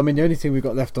 Well, I mean, the only thing we've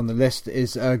got left on the list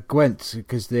is Gwent,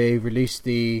 because they released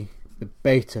the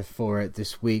beta for it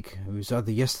this week. It was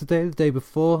either yesterday or the day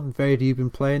before. Vader, you've been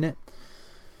playing it?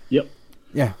 Yep.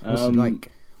 Yeah. What's it like?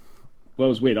 Well, it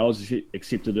was weird. I was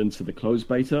accepted into the closed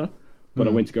beta, but I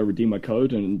went to go redeem my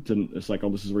code and didn't. It's like, oh,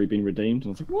 this has already been redeemed. And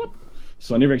I was like, what?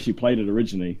 So I never actually played it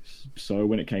originally. So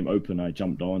when it came open, I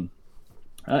jumped on.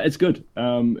 It's good.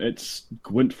 It's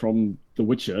Gwent from The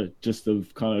Witcher, just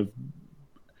have kind of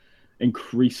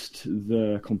increased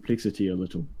the complexity a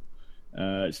little.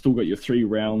 It's still got your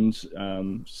 3-round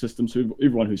system, so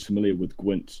everyone who's familiar with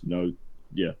Gwent knows,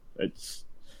 it's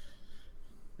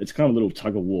kind of a little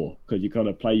tug of war, because you kind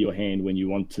of play your hand when you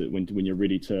want to, when you're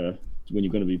ready to, when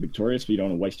you're going to be victorious, but you don't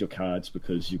want to waste your cards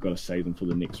because you've got to save them for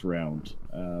the next round.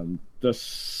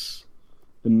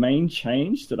 The main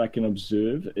change that I can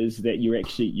observe is that you're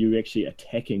actually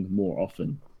attacking more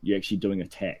often. You're actually doing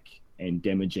attack and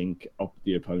damaging up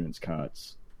the opponent's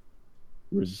cards.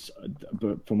 Whereas,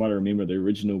 but from what I remember, the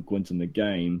original Gwent in the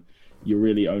game, you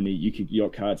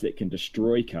got cards that can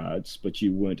destroy cards, but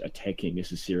you weren't attacking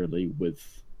necessarily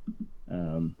with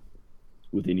any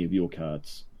of your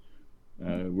cards.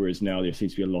 Whereas now there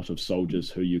seems to be a lot of soldiers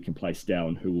who you can place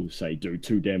down who will say do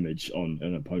 2 damage on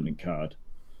an opponent card.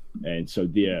 And so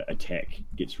their attack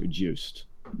gets reduced.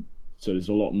 So there's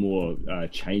a lot more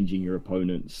changing your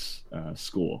opponent's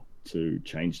score to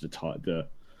change the tide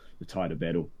of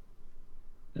battle.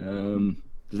 Does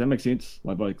that make sense?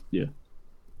 Yeah.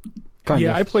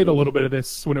 I played a little bit of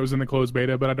this when it was in the closed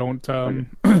beta, but I don't I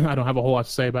don't have a whole lot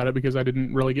to say about it because I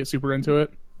didn't really get super into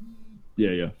it.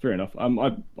 Yeah, fair enough.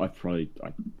 I played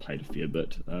a fair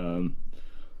bit.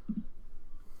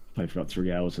 Played for about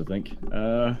 3 hours, I think.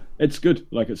 It's good.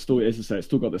 Like, it's still, as I say, it's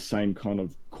still got the same kind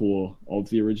of core of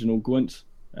the original Gwent.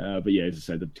 But yeah, as I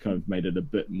say, they've kind of made it a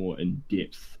bit more in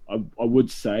depth. I would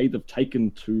say they've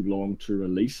taken too long to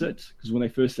release it, because when they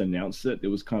first announced it, there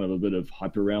was kind of a bit of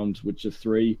hype around Witcher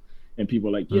 3, and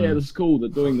people were like, yeah, this is cool, they're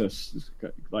doing this.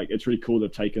 Like, it's really cool they've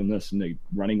taken this and they're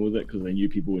running with it because they knew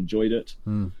people enjoyed it.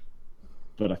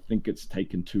 But I think it's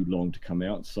taken too long to come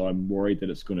out, so I'm worried that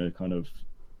it's going to kind of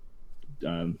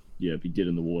be dead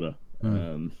in the water.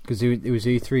 Because it was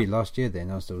E3 last year they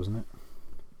announced it, wasn't it?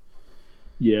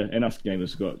 Yeah, and us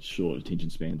gamers got short attention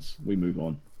spans. We move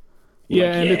on.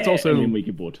 It's also... And then we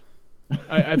get bored.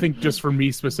 I think just for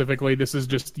me specifically, this is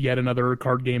just yet another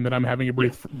card game that I'm having a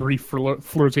brief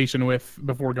flirtation with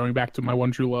before going back to my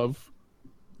one true love.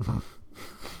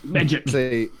 Magic.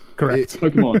 Correct.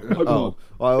 Pokemon. Oh,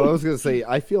 well, I was going to say,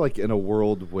 I feel like in a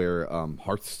world where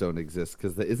Hearthstone exists,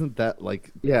 because isn't that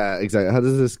like... Yeah, exactly. How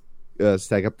does this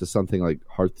stack up to something like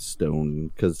Hearthstone?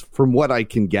 Because from what I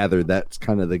can gather, that's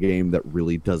kind of the game that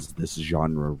really does this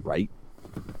genre right.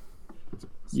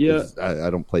 Yeah, I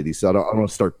don't play these, so I don't want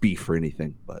to start beef or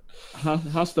anything. But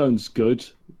Hearthstone's good,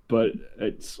 but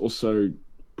it's also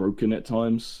broken at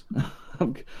times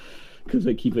because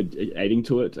they keep adding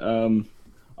to it.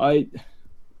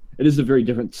 It is a very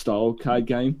different style card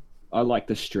game. I like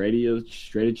the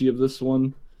strategy of this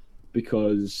one,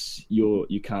 because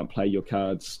you can't play your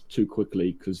cards too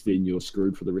quickly, because then you're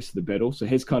screwed for the rest of the battle. So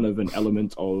it has kind of an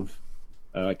element of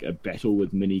like a battle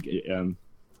with many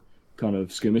kind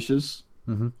of skirmishes.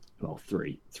 Mm-hmm. Well,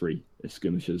 three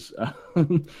skirmishes,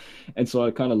 and so I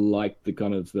kind of like the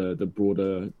kind of the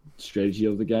broader strategy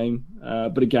of the game.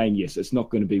 But again, yes, it's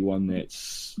not going to be one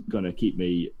that's going to keep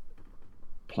me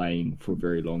playing for a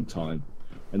very long time.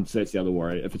 And so that's the other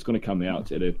worry. If it's going to come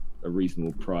out at a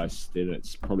reasonable price, then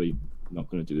it's probably not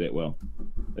going to do that well.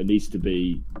 It needs to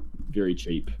be very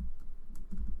cheap.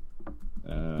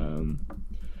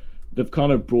 They've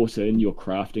kind of brought in your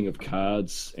crafting of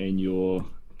cards and your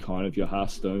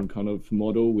Hearthstone kind of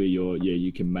model where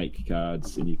you can make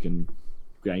cards and you can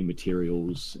gain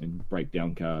materials and break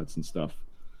down cards and stuff.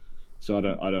 So I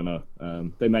don't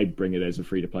know. They may bring it as a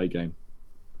free-to-play game.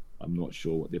 I'm not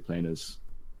sure what their plan is.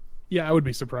 Yeah, I would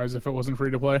be surprised if it wasn't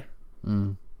free to play.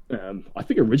 I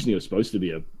think originally it was supposed to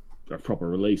be a proper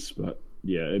release, but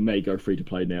yeah, it may go free to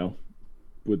play now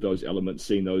with those elements,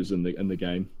 seeing those in the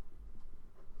game.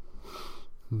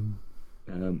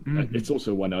 It's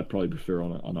also one I'd probably prefer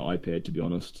on an iPad, to be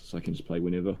honest, so I can just play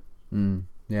whenever.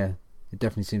 Yeah, it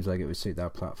definitely seems like it would suit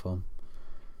that platform.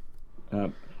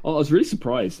 I was really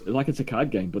surprised. Like, it's a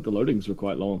card game, but the loadings were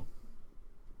quite long,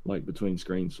 like between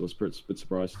screens. So I was a bit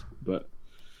surprised, but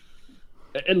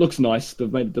it looks nice. They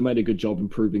made a good job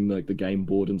improving the game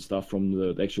board and stuff from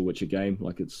the actual Witcher game.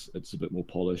 Like, it's a bit more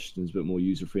polished and it's a bit more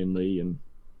user friendly, and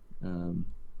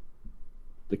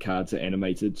the cards are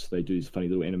animated. So they do these funny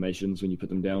little animations when you put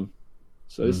them down.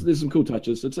 So there's some cool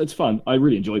touches. It's fun. I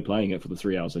really enjoyed playing it for the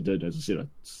 3 hours I did. As I said,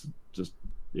 it's just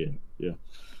yeah.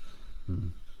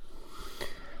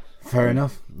 Fair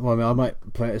enough. Well, I mean, I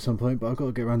might play it at some point, but I've got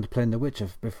to get around to playing The Witcher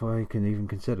before I can even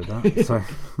consider that. So,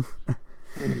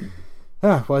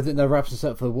 well, I think that wraps us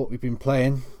up for what we've been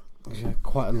playing. We had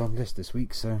quite a long list this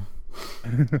week, so.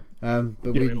 But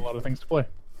we had a lot of things to play.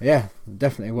 Yeah,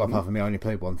 definitely. Well, apart from me, I only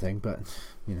played one thing, but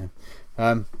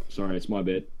Sorry, it's my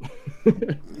bad.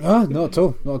 Oh, not at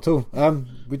all.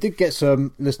 We did get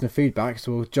some listener feedback,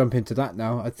 so we'll jump into that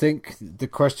now. I think the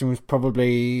question was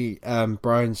probably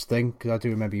Bryan's thing, because I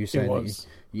do remember you saying that.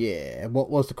 Yeah,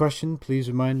 what was the question? Please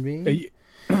remind me.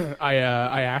 I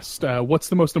asked, what's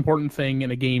the most important thing in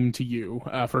a game to you?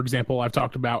 For example, I've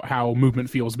talked about how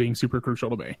movement feels being super crucial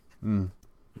to me.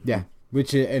 Yeah,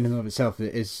 which in and of itself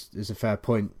is a fair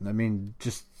point. I mean,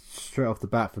 just straight off the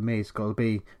bat for me, it's got to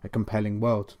be a compelling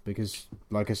world, because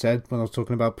like I said when I was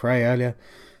talking about Prey earlier,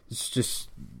 it's just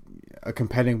a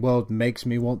compelling world makes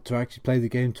me want to actually play the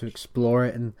game, to explore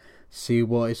it and see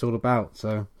what it's all about.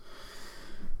 So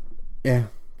yeah,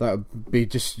 that would be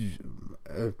just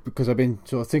because I've been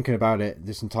sort of thinking about it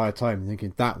this entire time,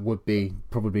 thinking that would be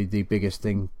probably the biggest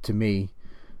thing to me,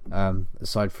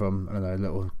 aside from, I don't know, a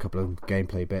little couple of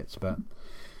gameplay bits. But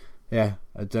yeah,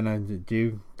 I don't know, do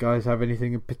you guys have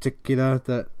anything in particular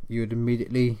that you would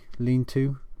immediately lean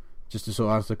to, just to sort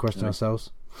of answer the question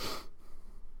ourselves?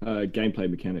 Gameplay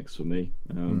mechanics for me.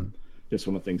 That's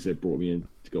one of the things that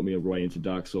got me way into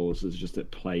Dark Souls, is just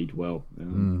it played well,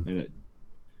 and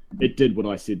it did what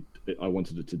I said I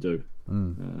wanted it to do.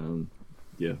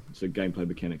 So gameplay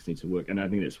mechanics need to work, and I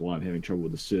think that's why I'm having trouble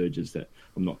with the Surge, is that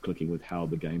I'm not clicking with how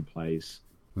the game plays.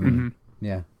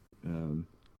 Yeah.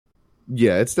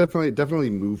 Yeah, it's definitely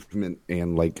movement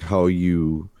and like how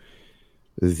the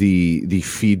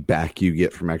feedback you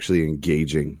get from actually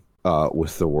engaging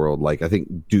with the world. Like, I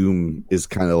think Doom is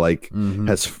kind of like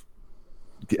has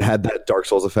had that Dark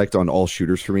Souls effect on all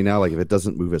shooters for me now. Like, if it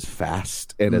doesn't move as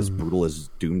fast and as brutal as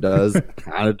Doom does, I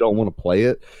kind of don't want to play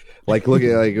it. Like, look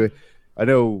at, like, I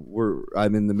know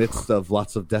I'm in the midst of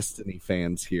lots of Destiny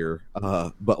fans here,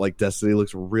 but like Destiny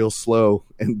looks real slow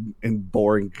and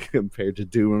boring compared to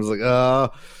Doom. I was like,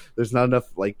 there's not enough,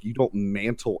 like, you don't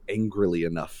mantle angrily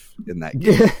enough in that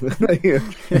game.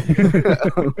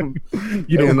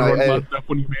 You don't run enough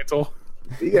when you mantle.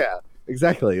 Yeah,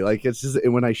 exactly. Like, it's just,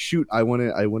 when I shoot, I want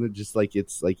to just, like,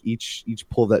 it's like each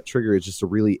pull of that trigger is just a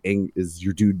really is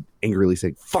your dude angrily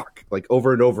saying "fuck" like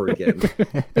over and over again.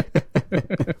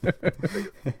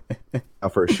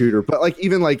 For a shooter, but like,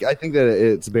 even like, I think that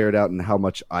it's bared out in how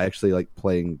much I actually like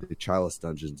playing the Chalice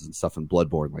dungeons and stuff in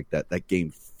Bloodborne. Like, that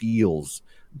game feels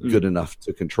good enough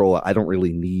to control it. I don't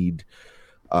really need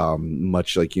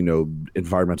much, like,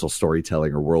 environmental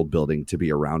storytelling or world building to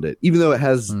be around it, even though it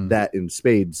has that in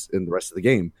spades in the rest of the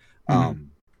game. I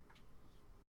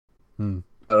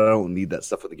don't need that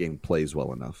stuff when the game plays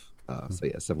well enough. So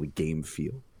yeah, it's definitely game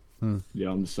feel. Yeah,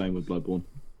 I'm the same with Bloodborne.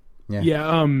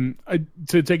 Yeah.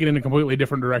 To take it in a completely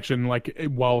different direction, like,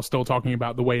 while still talking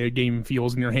about the way a game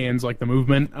feels in your hands, like the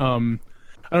movement. I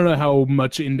don't know how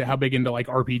big into like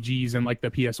RPGs and like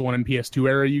the PS1 and PS2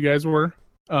 era you guys were.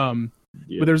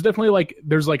 But there's definitely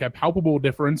there's a palpable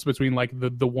difference between like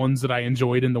the ones that I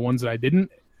enjoyed and the ones that I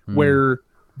didn't. Where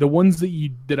the ones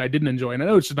that I didn't enjoy, and I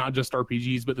know it's not just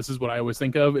RPGs, but this is what I always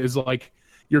think of, is like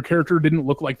your character didn't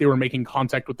look like they were making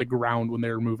contact with the ground when they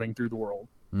were moving through the world.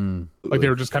 Like, they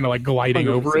were just kind of like gliding 100%.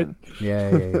 Over it. Yeah.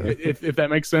 If that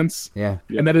makes sense. Yeah.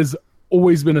 And that has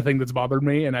always been a thing that's bothered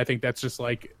me, and I think that's just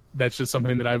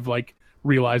something that I've like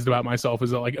realized about myself is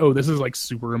that like, oh, this is like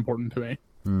super important to me.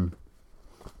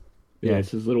 Yeah,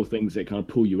 it's those little things that kind of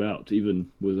pull you out.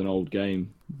 Even with an old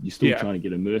game, you're still trying to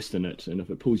get immersed in it, and if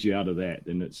it pulls you out of that,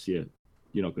 then it's you're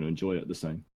not going to enjoy it the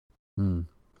same.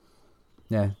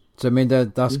 Yeah, so I mean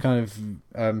that's kind of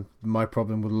my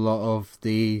problem with a lot of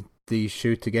the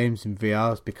shooter games in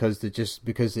VR because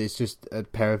it's just a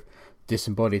pair of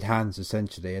disembodied hands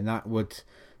essentially, and that would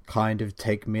kind of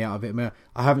take me out of it. I mean,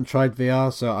 I haven't tried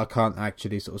VR, so I can't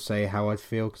actually sort of say how I'd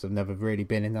feel because I've never really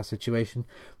been in that situation,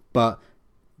 but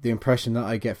the impression that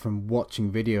I get from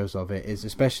watching videos of it is,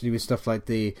 especially with stuff like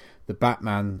the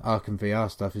Batman Arkham VR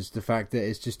stuff, is the fact that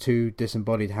it's just two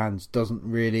disembodied hands doesn't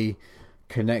really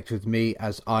connect with me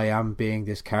as I am being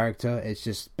this character. It's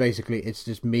just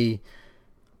me.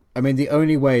 I mean, the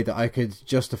only way that I could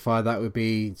justify that would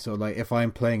be sort of like if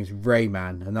I'm playing as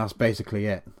Rayman, and that's basically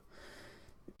it.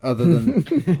 Other than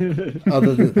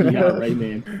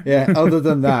Rayman. Yeah, other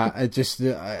than that,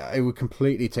 it would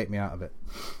completely take me out of it.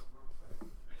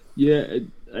 Yeah,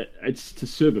 it's to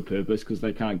serve a purpose because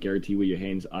they can't guarantee where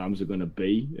your arms are going to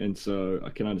be, and so I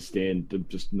can understand them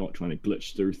just not trying to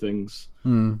glitch through things.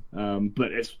 But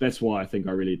that's why I think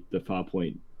the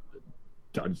Farpoint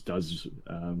does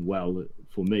well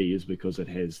for me, is because it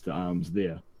has the arms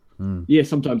there. Yeah,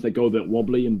 sometimes they go a bit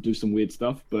wobbly and do some weird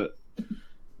stuff, but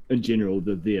in general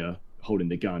they're there holding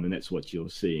the gun, and that's what you're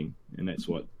seeing, and that's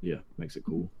what makes it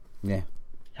cool. Yeah,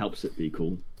 helps it be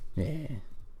cool. Yeah.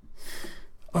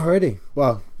 Alrighty,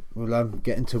 well, we'll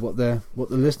get into what the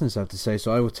listeners have to say.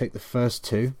 So I will take the first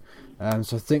two.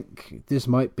 So I think this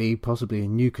might be possibly a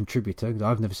new contributor.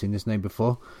 I've never seen this name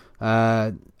before.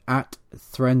 At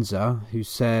Threnza, who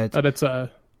said,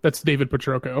 that's David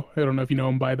Petrocco. I don't know if you know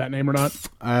him by that name or not.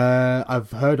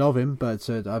 I've heard of him, but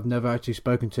I've never actually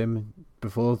spoken to him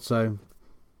before. So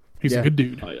he's a good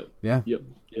dude. Yeah.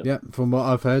 Yeah, from what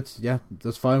I've heard,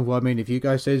 that's fine. Well, I mean, if you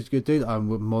guys say he's a good dude, I'm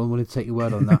more than willing to take your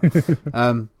word on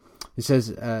that. It says,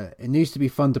 it needs to be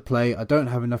fun to play. I don't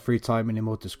have enough free time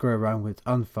anymore to screw around with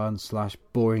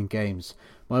unfun/boring games.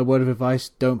 My word of advice,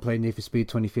 don't play Need for Speed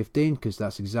 2015, because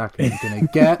that's exactly what you're going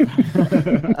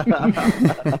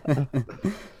to get.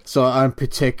 So I'm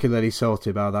particularly salty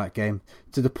about that game,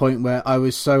 to the point where I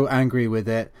was so angry with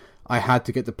it, I had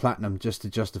to get the platinum just to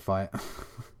justify it.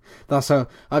 That's how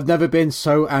I've never been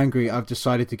so angry. I've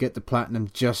decided to get the platinum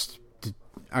just to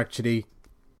actually,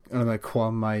 I don't know,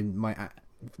 qualm my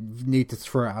need to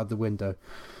throw it out the window.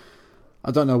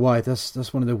 I don't know why.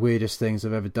 That's one of the weirdest things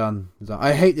I've ever done.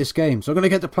 I hate this game, so I'm going to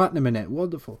get the platinum in it.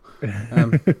 Wonderful.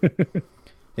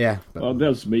 Yeah. Well, that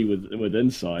was me with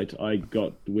Inside. I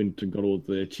went and got all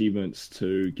the achievements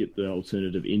to get the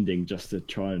alternative ending just to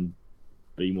try and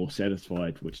be more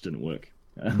satisfied, which didn't work.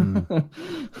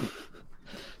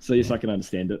 So yes, I can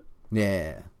understand it.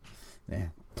 Yeah,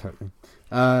 totally.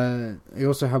 You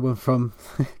also had one from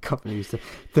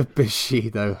the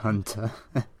Bushido Hunter.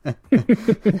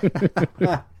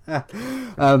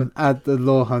 Add the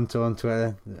Law Hunter on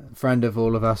Twitter, friend of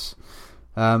all of us.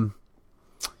 I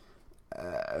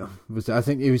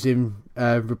think he was in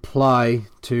reply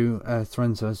to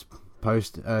Threnza's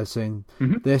post saying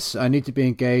this. I need to be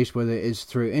engaged, whether it is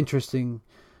through an interesting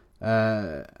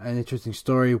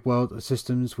story, world, or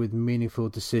systems with meaningful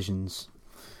decisions.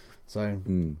 So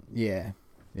yeah,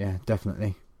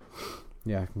 definitely.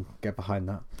 Yeah, I can get behind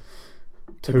that.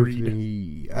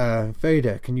 Totally.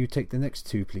 Vader, can you take the next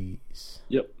two, please?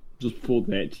 Yep. Just before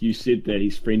that, you said that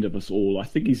he's friend of us all. I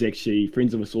think he's actually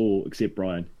friends of us all except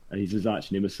Bryan. He's his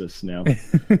arch nemesis now.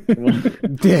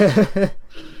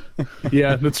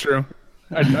 Yeah, that's true.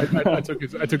 I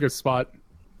took his spot.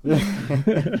 Not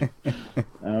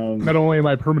only am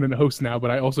I permanent host now,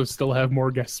 but I also still have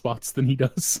more guest spots than he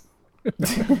does.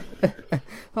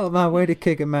 Oh man, way to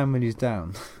kick a man when he's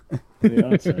down.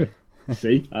 Yeah,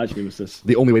 see, arch nemesis.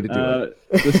 The only way to do it.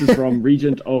 This is from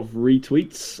Regent of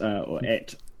Retweets, or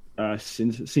at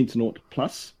Centinaut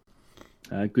Plus.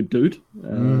 Good dude.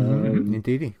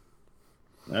 Indeedy.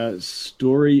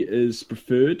 Story is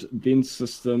preferred, then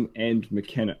system and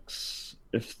mechanics.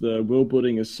 If the world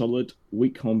building is solid,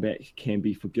 weak combat can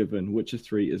be forgiven. Witcher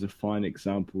 3 is a fine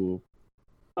example.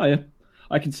 Oh yeah,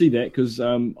 I can see that, because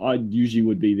I usually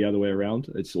would be the other way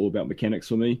around. It's all about mechanics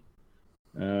for me.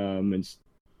 But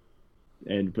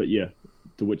yeah,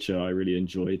 The Witcher I really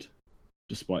enjoyed,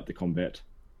 despite the combat.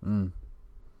 But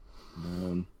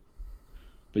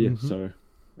yeah, so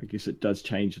I guess it does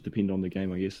change depending on the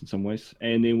game, I guess, in some ways.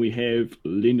 And then we have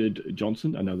Leonard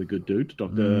Johnson, another good dude.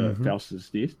 Dr. Faust is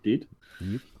dead.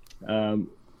 Yep.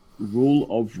 Rule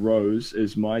of Rose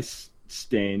is my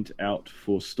stand out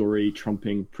for story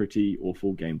trumping pretty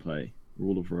awful gameplay.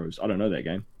 Rule of Rose. I don't know that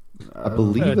game. I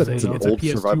believe it's an old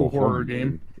PS2 survival horror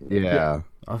game. Yeah.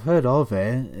 I've heard of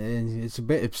it, and it's a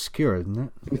bit obscure,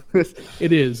 isn't it?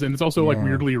 It is, and it's also like Yeah.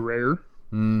 weirdly rare.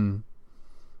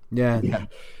 Yeah. Yeah.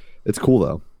 It's cool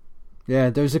though. Yeah,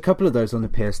 there was a couple of those on the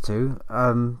PS2.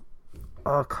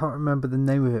 I can't remember the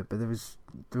name of it, but there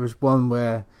was one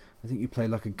where I think you play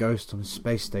like a ghost on a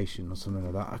space station or something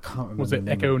like that. I can't remember. Was it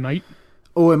the name Echo of it. Knight?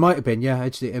 Oh, it might have been. Yeah,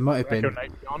 actually, it might have been. Echo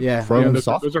Knight Beyond? Yeah. From those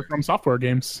Software. are from software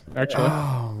games, actually.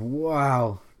 Oh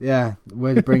wow. Yeah,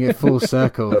 way to bring it full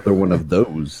circle. Another one of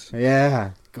those.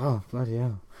 Yeah. God, bloody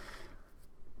hell.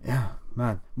 Yeah,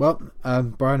 man. Well,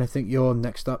 Brian, I think you're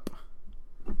next up.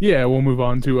 Yeah, we'll move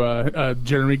on to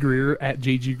Jeremy Greer at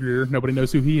JG Greer. Nobody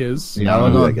knows who he is. Yeah, No, I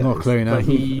know that not guy. clue. No. But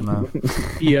he-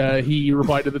 No. He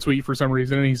replied to the tweet for some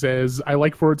reason, and he says, "I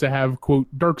like for it to have quote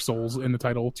Dark Souls in the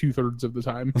title 2/3 of the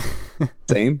time."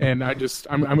 Same. And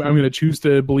I'm going to choose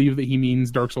to believe that he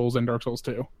means Dark Souls and Dark Souls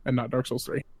 2, and not Dark Souls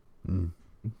 3.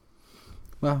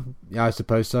 Well, yeah, I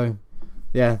suppose so.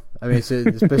 Yeah, I mean, it's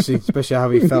especially how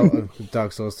he felt of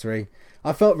Dark Souls 3.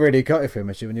 I felt really gutted for him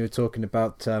actually when you were talking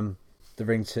about the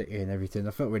Ring City and everything.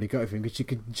 I felt really gutted for him because you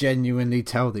could genuinely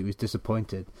tell that he was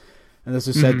disappointed. And as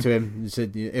I said to him, he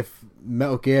said, if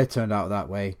Metal Gear turned out that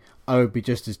way, I would be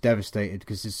just as devastated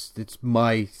because it's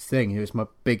my thing. It's my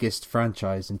biggest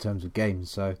franchise in terms of games.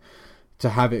 So to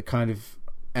have it kind of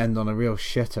end on a real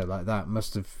shitter like that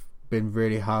must have been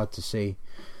really hard to see.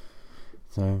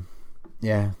 So,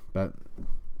 yeah, but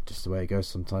just the way it goes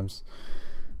sometimes.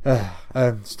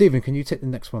 Stephen, can you take the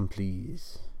next one,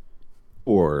 please?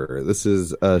 Or this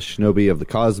is Shinobi of the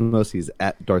Cosmos. He's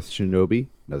at Darth Shinobi,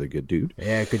 another good dude.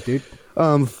 Yeah, good dude.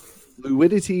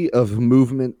 Fluidity of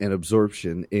movement and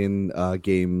absorption in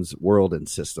games, world, and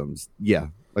systems. Yeah,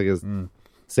 like I was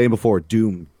saying before,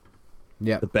 Doom.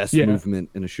 Yeah, The best movement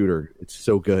in a shooter. It's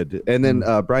so good. And then,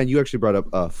 Brian, you actually brought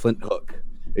up Flint Hook.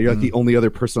 You're like the only other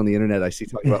person on the internet I see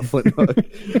talking about Flint Hook.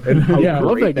 And how Yeah, I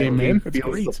love great that game, man. It's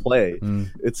feels great. to play.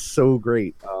 It's so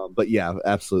great. But yeah,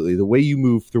 absolutely. The way you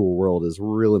move through a world is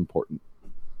real important.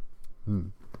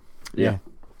 yeah,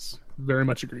 Very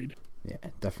much agreed. yeah,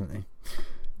 definitely.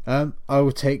 I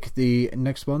will take the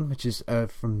next one, which is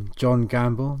from John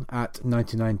Gamble at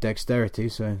 99 Dexterity.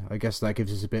 So I guess that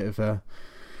gives us a bit of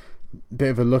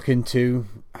a look into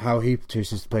how he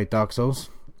chooses to play Dark Souls.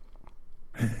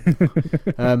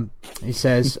 He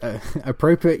says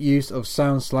appropriate use of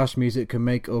sound/music can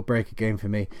make or break a game for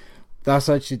me.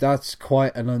 That's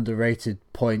quite an underrated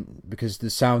point because the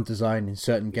sound design in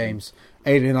certain games,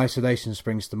 Alien Isolation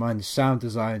springs to mind. The sound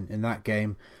design in that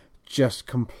game just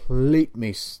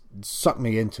completely sucked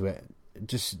me into it.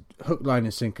 Just hook, line,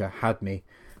 and sinker had me.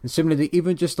 And similarly,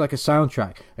 even just like a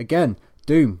soundtrack. Again,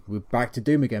 Doom. We're back to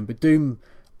Doom again, but Doom.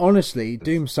 Honestly,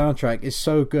 Doom's soundtrack is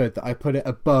so good that I put it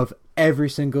above every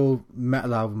single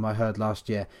metal album I heard last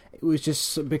year. It was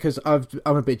just because I'm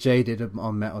a bit jaded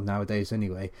on metal nowadays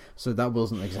anyway, so that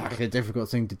wasn't exactly a difficult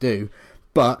thing to do.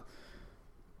 But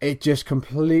it just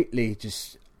completely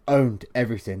just owned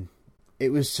everything.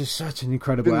 It was just such an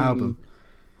incredible album.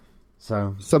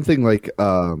 So something like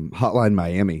Hotline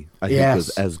Miami, I think, was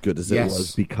as good as it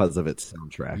was because of its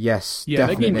soundtrack. Yes, yeah,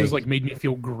 definitely. that game just like made me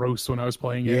feel gross when I was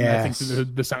playing it. And I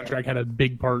think the soundtrack had a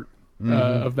big part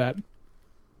of that.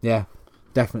 Yeah,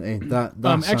 definitely. That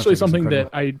actually, something that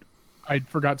I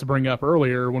forgot to bring up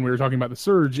earlier when we were talking about the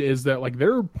Surge is that like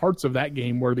there are parts of that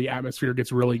game where the atmosphere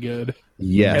gets really good.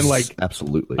 Yes, and like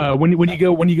absolutely. When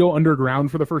you go underground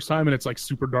for the first time and it's like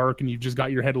super dark and you've just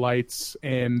got your headlights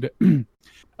and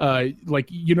like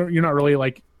you're not really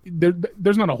like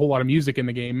there's not a whole lot of music in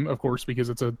the game, of course, because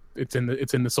it's in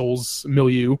the Souls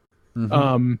milieu.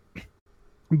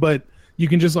 But you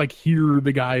can just like hear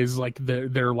the guys like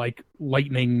their like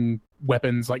lightning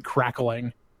weapons like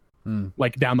crackling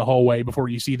like down the hallway before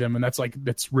you see them, and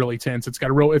that's really tense. It's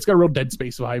got a real Dead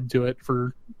Space vibe to it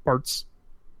for parts.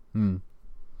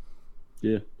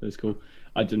 Yeah, that's cool.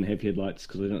 I didn't have headlights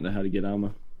because I don't know how to get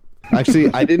armor.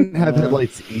 Actually, I didn't have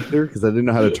headlights either because I didn't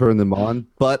know how to turn them on.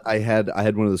 But I had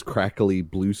one of those crackly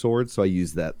blue swords, so I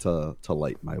used that to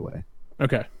light my way.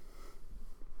 Okay.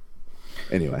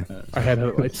 Anyway, I had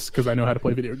headlights because I know how to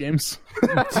play video games.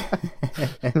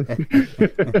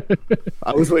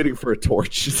 I was waiting for a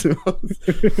torch.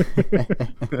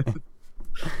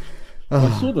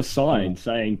 I saw the sign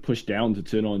saying push down to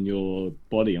turn on your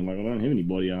body. I'm like, I don't have any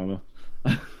body armor.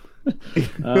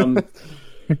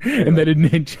 And that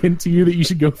didn't hint to you that you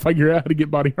should go figure out how to get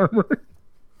body armor.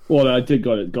 Well, I did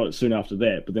got it soon after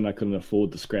that, but then I couldn't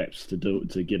afford the scraps to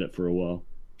get it for a while.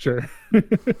 Sure.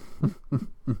 Should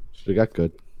have got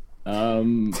good.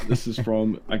 This is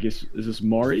from, I guess, is this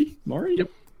Maury? Maury? Yep.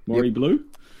 Maury Blue.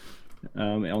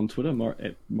 on Twitter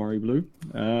at Murray Blue.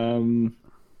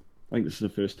 I think this is the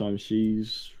first time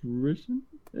she's written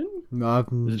in. No,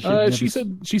 She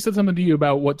said something to you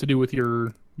about what to do with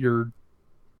your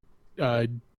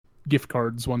gift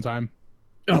cards one time.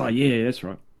 Oh yeah, that's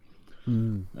right.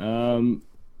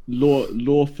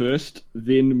 Law first,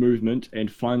 then movement,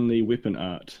 and finally weapon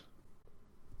art.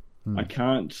 I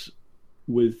can't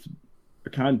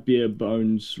bare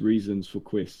bones reasons for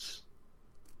quests.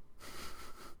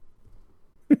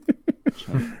 Did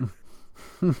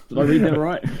I read that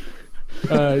right?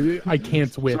 I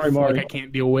can't with. Sorry, Mari. Like I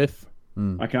can't deal with.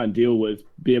 I can't deal with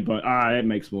bare bones. That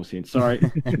makes more sense. Sorry,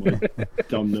 my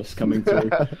dumbness coming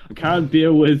through. I can't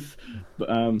deal with.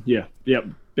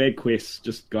 Bad quests.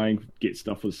 Just going get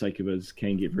stuff for the sake of it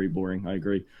can get very boring. I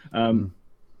agree.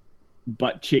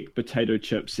 But check potato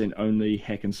chips and only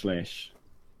hack and slash.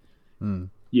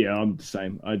 Yeah, I'm the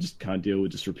same. I just can't deal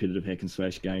with just repetitive hack and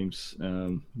slash games.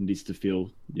 Needs to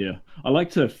feel. Yeah, I like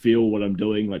to feel what I'm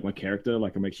doing, like my character,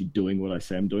 like I'm actually doing what I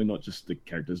say I'm doing, not just the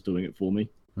character's doing it for me.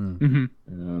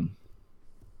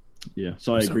 Yeah,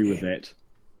 so I agree with that.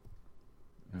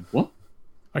 What?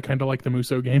 I kind of like the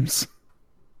Muso games,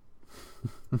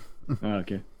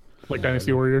 Okay. like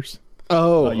Dynasty Warriors.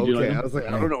 Oh, you do okay. like them? I was like,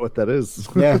 I don't know what that is.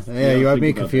 yeah, you had me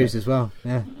think about confused that. as well.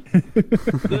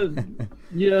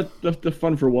 Yeah. They're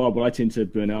fun for a while, but I tend to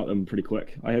burn out them pretty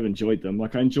quick. I have enjoyed them.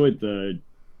 Like I enjoyed the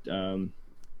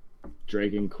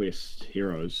Dragon Quest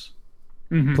Heroes.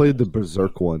 Played the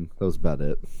Berserk one. That was about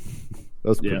it. That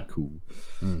was pretty cool.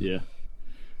 Yeah.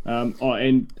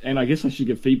 And I guess I should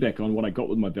give feedback on what I got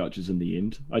with my vouchers in the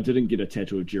end. I didn't get a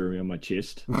tattoo of Jeremy on my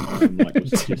chest, like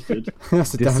was suggested.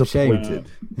 That's a damn shame.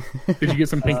 Disappointed. Did you get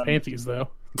some pink panties though?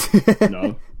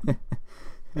 No.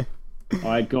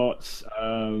 I got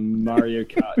Mario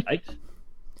Kart 8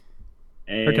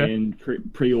 and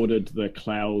pre-ordered the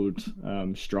Cloud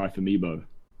Strife amiibo.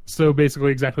 So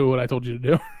basically, exactly what I told you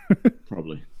to do.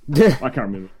 Probably. I can't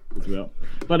remember what it was about.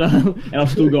 But and I've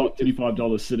still got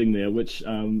 $35 sitting there, which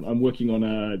I'm working on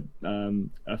a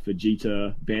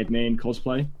Vegeta Badman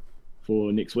cosplay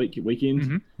for next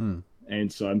weekend.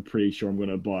 And so I'm pretty sure I'm going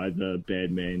to buy the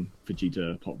Badman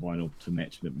Vegeta pop vinyl to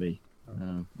match with me,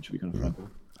 which will be kind of fun.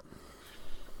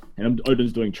 And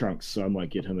Odin's doing Trunks, so I might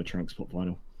get him a Trunks pop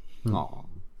vinyl. Aw.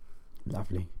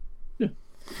 Lovely. Yeah.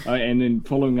 And then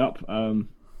following up,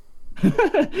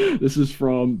 this is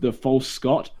from the false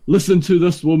Scott. Listen to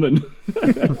this woman.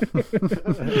 I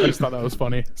just thought that was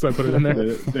funny, so I put it in there.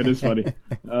 That is funny.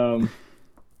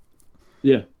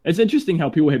 Yeah, it's interesting how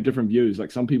people have different views.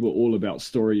 Like some people are all about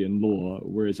story and lore,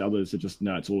 whereas others are just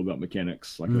it's all about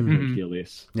mechanics. Like they don't care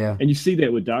less. Yeah. And you see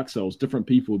that with Dark Souls, different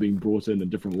people being brought in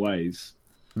different ways.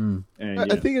 And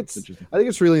I think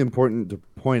it's really important to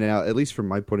point out, at least from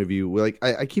my point of view, like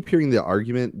I keep hearing the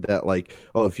argument that like,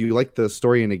 oh, if you like the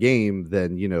story in a game,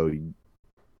 then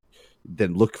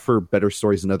then look for better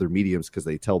stories in other mediums because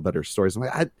they tell better stories. I'm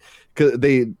like,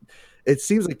 it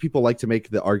seems like people like to make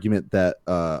the argument that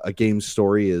a game's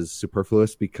story is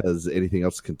superfluous because anything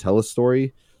else can tell a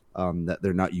story, that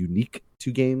they're not unique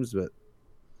to games, but.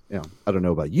 Yeah, I don't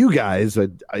know about you guys. I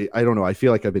don't know. I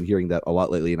feel like I've been hearing that a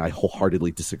lot lately, and I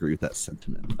wholeheartedly disagree with that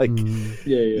sentiment. Like,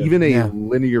 even a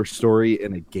linear story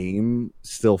in a game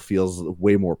still feels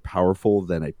way more powerful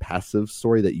than a passive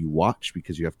story that you watch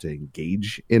because you have to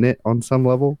engage in it on some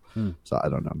level. So I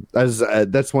don't know.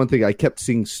 That's one thing. I kept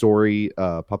seeing story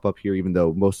pop up here, even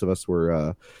though most of us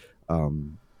were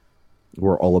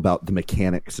all about the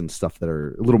mechanics and stuff that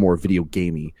are a little more video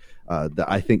gamey.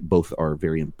 That I think both are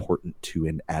very important to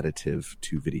an additive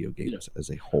to video games as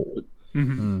a whole.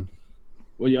 Well,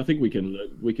 yeah, I think we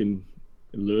can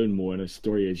learn more, and a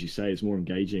story, as you say, is more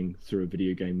engaging through a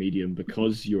video game medium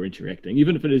because you're interacting.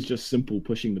 Even if it is just simple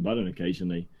pushing the button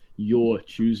occasionally, you're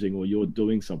choosing or you're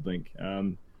doing something.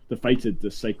 The Fated, the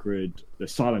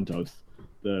Silent Oath,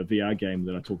 the VR game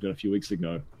that I talked about a few weeks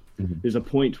ago, there's a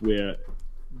point where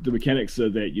the mechanics are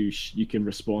that you can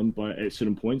respond at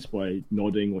certain points by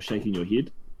nodding or shaking your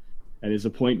head, and there's a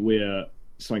point where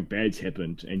something bad's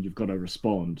happened and you've got to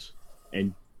respond,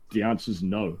 and the answer is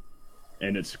no,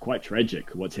 and it's quite tragic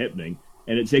what's happening,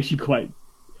 and it's actually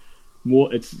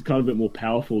it's kind of a bit more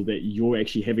powerful that you're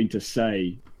actually having to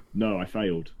say no, I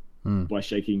failed by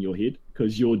shaking your head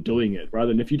because you're doing it, rather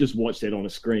than if you just watch that on a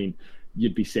screen,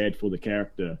 you'd be sad for the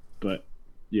character, but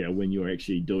yeah, when you're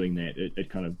actually doing that, it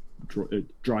kind of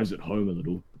it drives it home a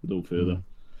little further.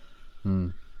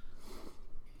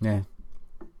 Yeah.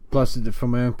 Plus, from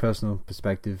my own personal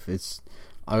perspective,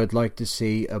 I would like to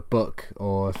see a book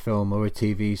or a film or a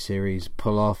TV series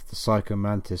pull off the Psycho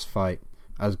Mantis fight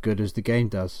as good as the game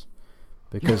does.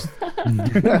 because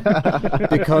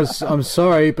because I'm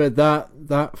sorry, but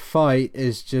that fight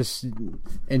is just,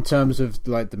 in terms of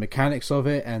like the mechanics of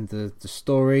it and the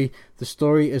story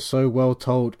is so well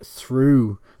told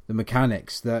through the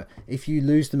mechanics that if you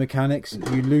lose the mechanics,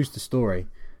 you lose the story.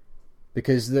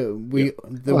 Because and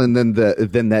then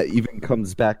that even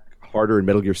comes back harder in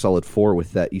Metal Gear Solid 4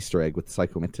 with that Easter egg with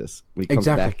Psycho Mantis. When he comes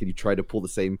back and you try to pull the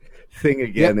same thing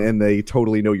again, and they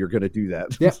totally know you're going to do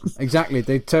that. Yeah, exactly.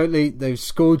 They've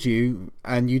scored you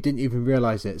and you didn't even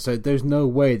realize it. So there's no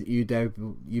way that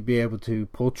you'd be able to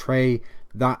portray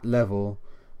that level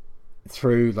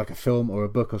through like a film or a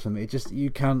book or something. It just you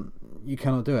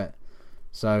cannot do it.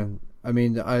 So I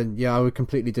mean, I would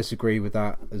completely disagree with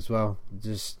that as well.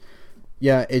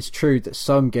 Yeah, it's true that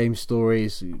some game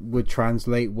stories would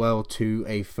translate well to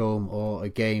a film or a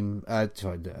game, or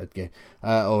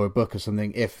a book or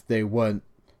something if they weren't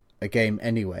a game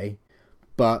anyway.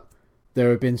 But there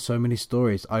have been so many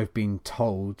stories I've been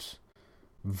told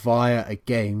via a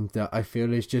game that I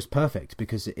feel is just perfect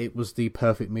because it was the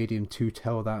perfect medium to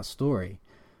tell that story.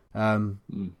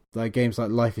 Like games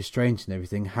like Life is Strange and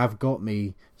everything have got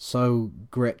me so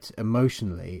gripped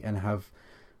emotionally and have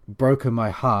broken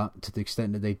my heart to the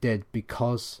extent that they did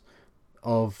because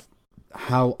of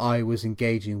how I was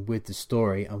engaging with the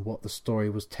story and what the story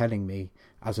was telling me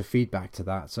as a feedback to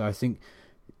that. So I think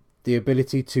the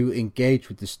ability to engage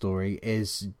with the story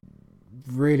is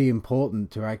really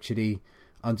important to actually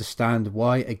understand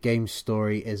why a game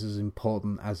story is as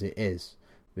important as it is.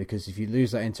 Because if you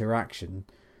lose that interaction,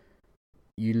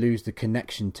 you lose the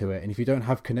connection to it. And if you don't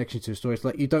have connection to a story, it's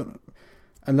like you don't...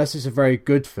 Unless it's a very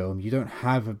good film, you don't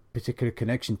have a particular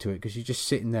connection to it because you're just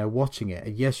sitting there watching it.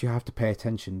 And yes, you have to pay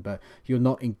attention, but you're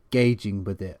not engaging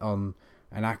with it on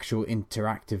an actual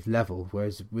interactive level.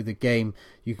 Whereas with a game,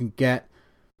 you can get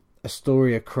a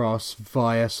story across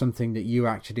via something that you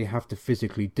actually have to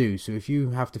physically do. So if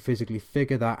you have to physically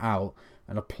figure that out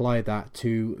and apply that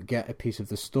to get a piece of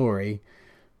the story,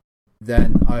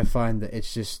 then I find that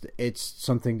it's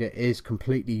something that is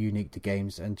completely unique to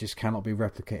games and just cannot be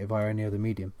replicated via any other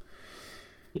medium.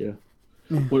 Yeah.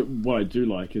 What I do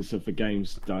like is if a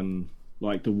game's done,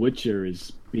 like The Witcher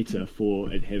is better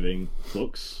for it having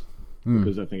books,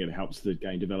 because I think it helps the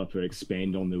game developer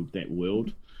expand on that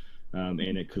world, and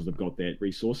because they've got that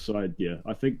resource. So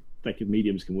I think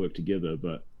mediums can work together,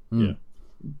 but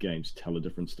games tell a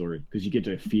different story because you get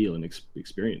to feel and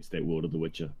experience that world of The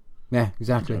Witcher. Yeah,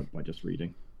 exactly. By just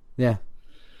reading. Yeah.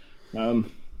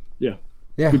 Yeah.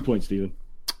 Good point, Stephen.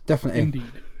 Definitely.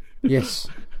 Indeed. Yes.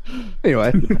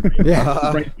 Anyway.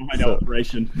 Yeah. Right behind our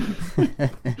operation.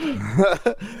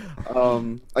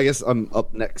 I guess I'm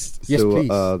up next. Yes, so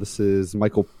please. This is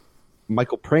Michael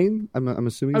Prain. I'm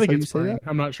assuming. I think how it's you say Bryan. that?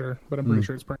 I'm not sure, but I'm pretty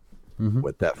sure it's Bryan.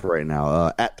 With that for right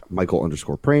now, at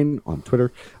Michael_Prain on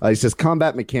Twitter. He says,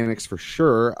 combat mechanics for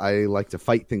sure. I like to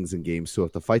fight things in games, so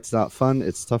if the fight's not fun,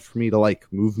 it's tough for me to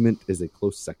like. Movement is a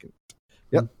close second.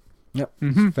 Yep. Yep.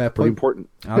 Mm-hmm. Fair point. Pretty important.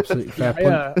 Absolutely fair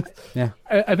point. Yeah.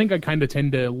 I think I kind of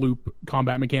tend to loop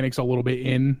combat mechanics a little bit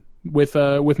in with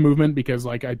movement because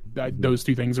like I those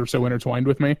two things are so intertwined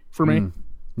with me for me.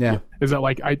 Yeah. Is that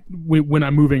like when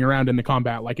I'm moving around in the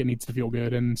combat, like it needs to feel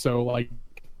good, and so like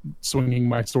swinging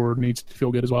my sword needs to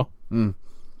feel good as well.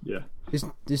 Yeah,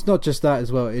 it's not just that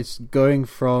as well. It's going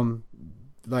from,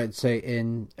 like, say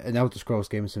in an Elder Scrolls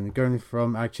game or something, going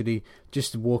from actually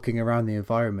just walking around the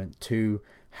environment to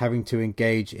having to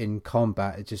engage in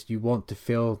combat. It's just you want to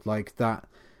feel like that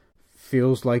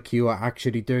feels like you are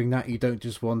actually doing that. You don't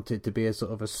just want it to be a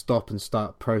sort of a stop and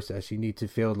start process. You need to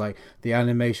feel like the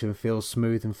animation feels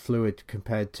smooth and fluid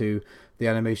compared to the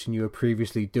animation you were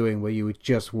previously doing where you were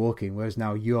just walking, whereas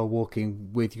now you are walking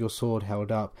with your sword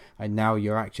held up and now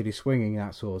you're actually swinging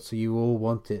that sword. So you all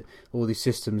want all these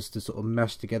systems to sort of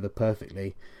mesh together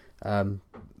perfectly,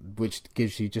 which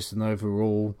gives you just an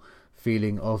overall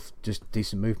feeling of just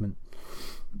decent movement.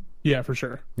 Yeah, for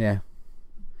sure. Yeah.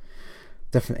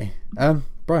 Definitely.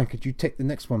 Bryan, could you take the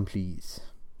next one, please?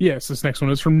 Yes, this next one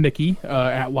is from Nikki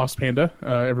at Lost Panda,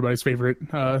 everybody's favorite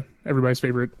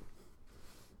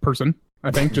person,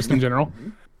 I think, just in general.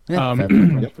 Yeah,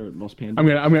 Lost Panda.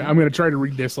 I'm gonna try to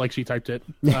read this like she typed it.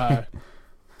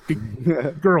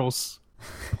 Girls,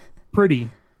 pretty,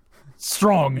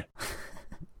 strong,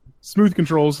 smooth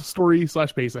controls,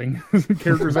 story/pacing,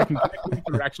 characters I can connect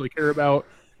with or actually care about,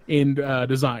 and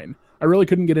design. I really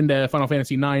couldn't get into Final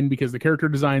Fantasy IX because the character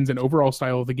designs and overall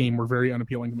style of the game were very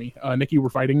unappealing to me. Nikki, we're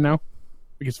fighting now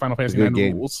because Final Fantasy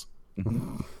IX rules.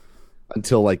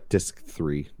 Until like disc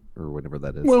 3 or whatever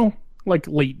that is. Well, like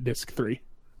late disc 3.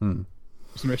 Some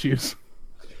issues.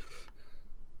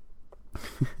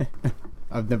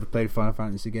 I've never played a Final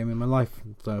Fantasy game in my life,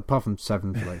 so apart from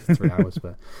 7 for like 3 hours.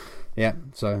 But yeah,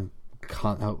 so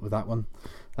can't help with that one.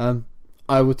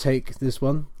 I will take this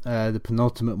one, the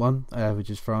penultimate one, which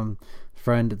is from a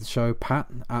friend of the show, Pat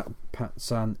at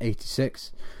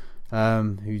PatSan86.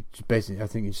 Who basically, I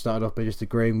think he started off by just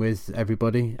agreeing with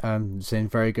everybody, saying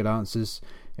very good answers.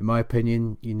 In my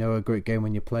opinion, you know a great game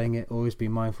when you're playing it. Always be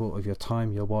mindful of your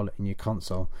time, your wallet, and your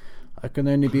console. I can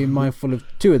only be mindful of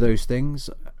 2 of those things,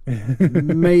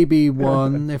 maybe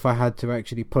 1 if I had to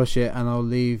actually push it, and I'll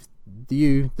leave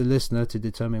you, the listener, to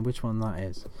determine which one that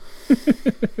is.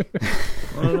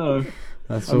 I don't know.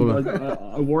 That's all.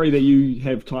 I worry that you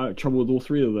have trouble with all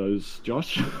 3 of those,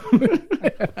 Josh. I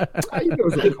think it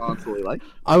was a console like.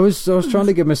 I was trying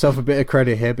to give myself a bit of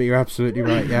credit here, but you're absolutely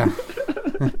right. Yeah.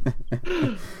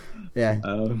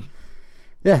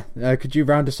 Yeah. Could you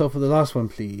round us off with the last one,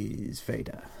 please,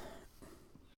 Vader?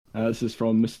 This is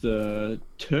from Mr.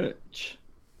 Turch,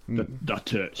 the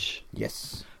Turch.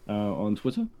 Yes. On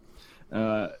Twitter.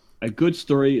 A good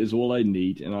story is all I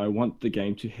need, and I want the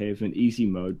game to have an easy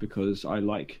mode because I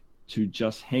like to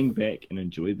just hang back and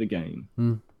enjoy the game.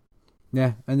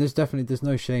 Yeah, and there's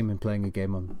no shame in playing a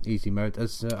game on easy mode.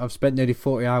 As I've spent nearly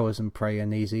 40 hours in Prey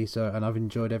on easy, and I've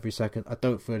enjoyed every second. I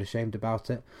don't feel ashamed about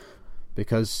it,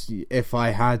 because if I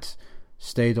had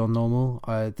stayed on normal,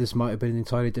 this might have been an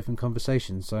entirely different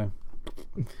conversation. So,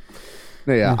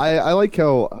 yeah, I like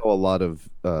how a lot of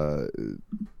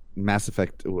Mass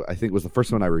Effect, I think, was the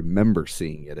first one I remember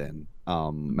seeing it in.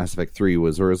 Mass Effect 3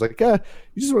 was where it was like, you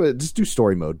just want to just do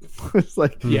story mode. It's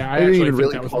like, yeah, I actually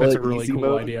think that's a really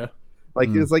cool idea. Like,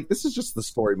 it's like, this is just the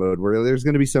story mode where there's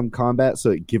going to be some combat, so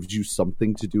it gives you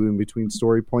something to do in between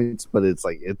story points, but it's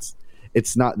like,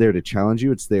 it's not there to challenge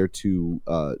you, it's there to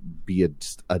be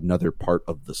just another part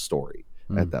of the story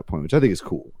at that point, which I think is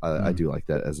cool. I do like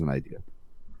that as an idea.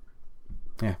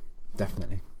 Yeah,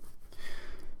 definitely.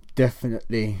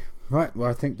 Right, well,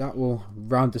 I think that will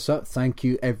round us up. Thank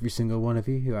you, every single one of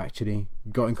you who actually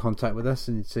got in contact with us,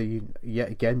 and so you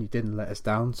didn't let us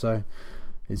down, so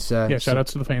it's shout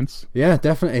outs to the fans. Yeah,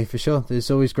 definitely, for sure. It's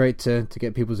always great to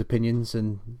get people's opinions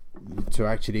and to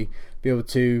actually be able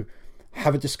to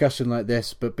have a discussion like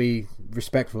this, but be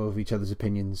respectful of each other's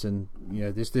opinions, and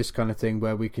there's this kind of thing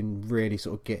where we can really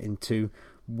sort of get into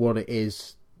what it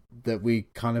is that we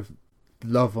kind of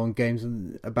love on games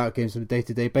and about games on a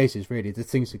day-to-day basis, really the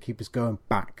things that keep us going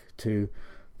back to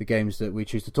the games that we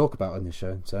choose to talk about on this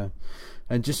show. So,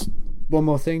 and just one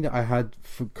more thing that I had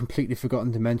completely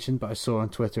forgotten to mention, but I saw on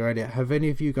Twitter earlier. Have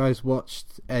any of you guys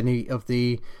watched any of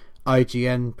the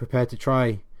IGN Prepare to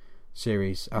Try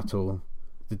series at all?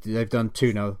 They've done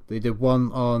 2 now. They did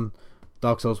one on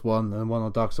Dark Souls 1 and one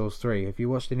on Dark Souls 3. Have you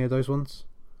watched any of those ones?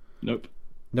 Nope.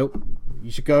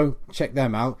 You should go check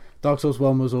them out. Dark Souls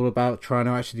 1 was all about trying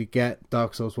to actually get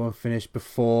Dark Souls 1 finished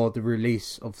before the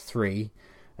release of 3.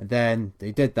 And then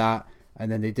they did that, and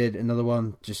then they did another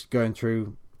one just going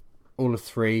through all of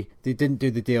 3. They didn't do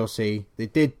the DLC. They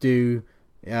did do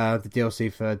the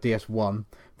DLC for DS1.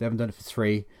 They haven't done it for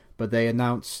 3. But they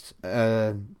announced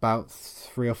about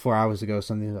 3 or 4 hours ago or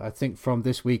something, I think from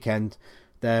this weekend,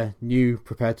 their new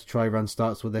Prepare to Try run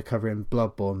starts where they're covering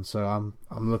Bloodborne, so I'm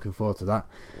looking forward to that.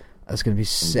 That's going to be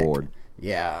sick.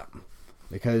 Yeah,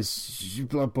 because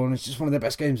Bloodborne is just one of the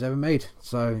best games ever made.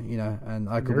 So and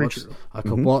I could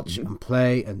watch and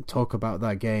play and talk about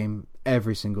that game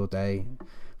every single day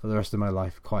for the rest of my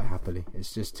life quite happily.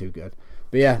 It's just too good.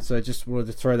 But yeah, so I just wanted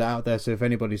to throw that out there. So if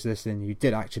anybody's listening, you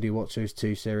did actually watch those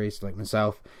 2 series like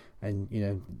myself, and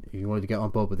you wanted to get on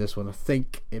board with this one, I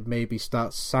think it maybe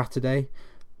starts Saturday.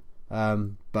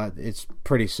 But it's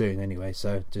pretty soon anyway,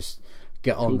 so just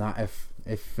get on that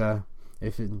if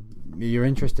you're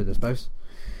interested, I suppose.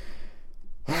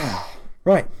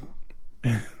 Right.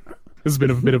 This has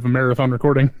been a bit of a marathon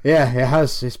recording. Yeah, it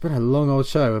has. It's been a long old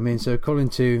show. I mean, so according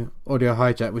to Audio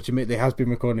Hijack, which admittedly has been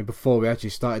recording before we actually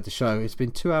started the show, it's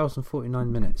been 2 hours and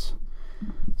 49 minutes.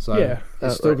 So yeah,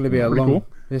 it's still going to be a long. Cool.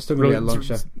 It's still going to be a long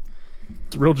show.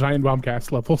 It's real giant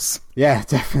bombcast levels. Yeah,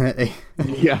 definitely.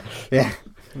 Yeah.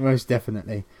 Most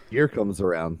definitely. Year comes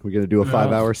around. We're going to do a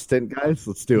 5-hour stint, guys.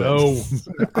 Let's do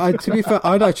it. To be fair,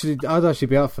 I'd actually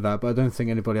be up for that, but I don't think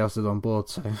anybody else is on board.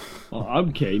 So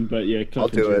I'm keen, but yeah, I'll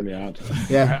do it. Me out.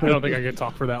 Yeah, I don't think I can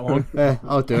talk for that long. Yeah,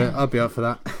 I'll do it. I'll be up for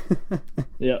that.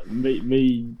 Yeah,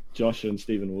 me, Josh, and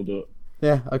Stephen will do it.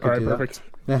 Yeah, I could do perfect.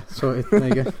 That. Yeah, sorted. There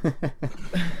you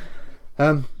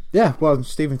go. Yeah, well,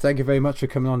 Stephen, thank you very much for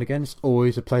coming on again. It's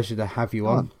always a pleasure to have you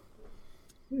on.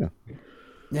 Yeah.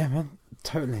 Yeah, man.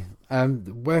 Totally.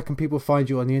 Where can people find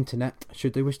you on the internet,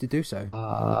 should they wish to do so?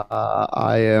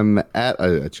 I am at.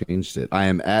 I changed it. I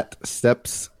am at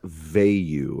Steps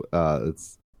Veilleux.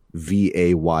 It's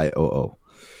Vayyoo.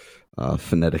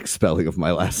 Phonetic spelling of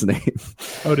my last name.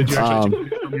 Oh, did you actually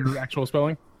check your actual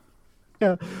spelling?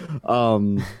 Yeah.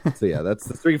 So yeah, that's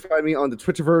where you can find me on the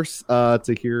Twitterverse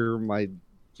to hear my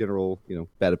general,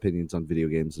 bad opinions on video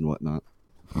games and whatnot.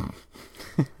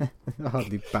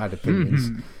 Hardly bad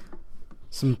opinions.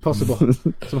 Some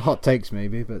hot takes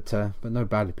maybe, but no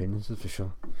bad opinions, that's for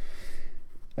sure.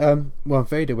 Well,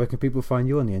 Vader, where can people find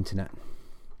you on the internet?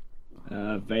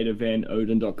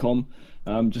 VaderVanOden.com.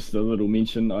 Just a little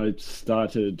mention, I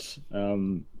started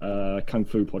a Kung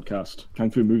Fu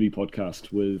movie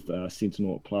podcast with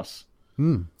Sentinel Plus.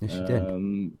 Yes, you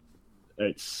did.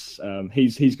 It's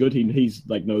he's good. He's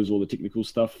like knows all the technical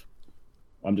stuff.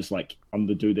 I'm just like, I'm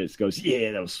the dude that goes,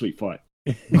 yeah, that was a sweet fight.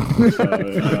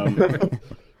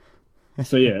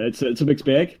 So yeah, it's a mixed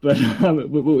bag, but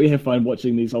we have fun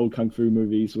watching these old kung fu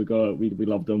movies. We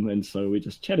love them, and so we're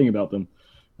just chatting about them.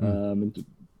 And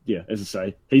yeah, as I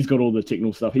say, he's got all the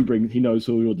technical stuff. He knows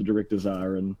who all the directors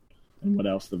are and what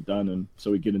else they've done, and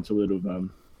so we get into a little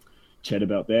chat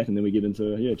about that, and then we get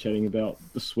into chatting about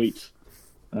the sweet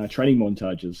training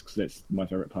montages, because that's my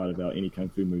favorite part about any kung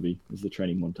fu movie is the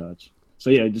training montage. So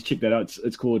yeah, just check that out.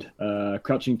 It's called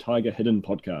Crouching Tiger Hidden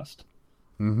Podcast,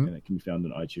 and it can be found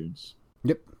on iTunes.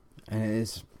 Yep, and it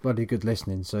is bloody good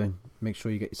listening. So make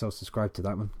sure you get yourself subscribed to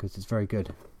that one because it's very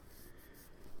good.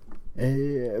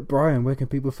 Bryan, where can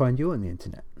people find you on the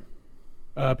internet?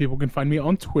 People can find me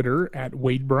on Twitter at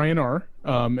WadeBryanR,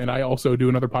 and I also do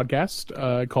another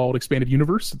podcast called Expanded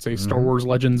Universe. It's a Star Wars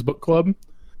Legends book club,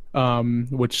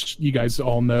 which you guys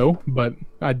all know, but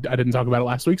I didn't talk about it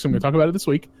last week, so I'm going to talk about it this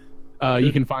week.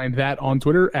 You can find that on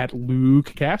Twitter at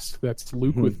LukeCast. That's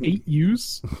Luke with 8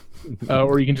 U's.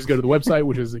 Or you can just go to the website,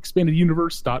 which is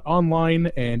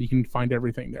expandeduniverse.online, and you can find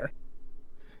everything there.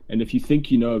 And if you think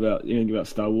you know about anything about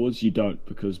Star Wars, you don't,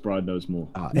 because Bryan knows more.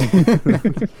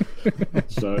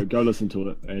 So go listen to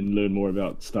it and learn more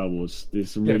about Star Wars. There's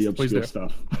some really obscure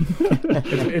stuff.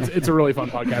 It's a really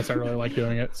fun podcast. I really like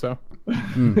doing it. So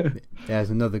yeah, it's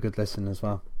another good listen as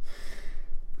well.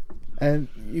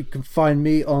 You can find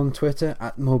me on Twitter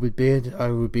at MorbidBeard. I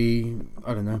will be,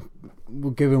 I don't know,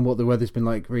 given what the weather's been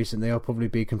like recently, I'll probably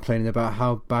be complaining about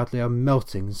how badly I'm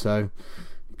melting. So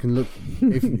you can look,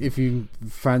 if you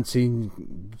fancy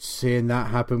seeing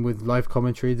that happen with live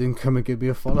commentary, then come and give me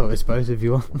a follow, I suppose, if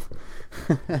you want.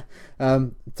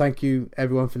 Thank you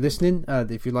everyone for listening.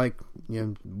 If you like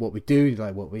what we do, you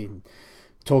like what we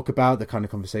talk about, the kind of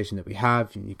conversation that we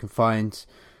have, you can find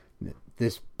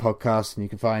this podcast, and you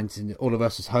can find all of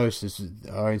us as hosts as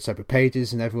our own separate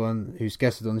pages, and everyone who's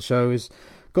guested on the show has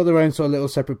got their own sort of little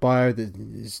separate bio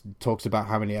that talks about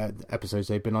how many episodes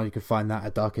they've been on. You can find that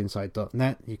at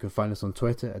darkinsight.net. You can find us on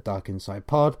Twitter at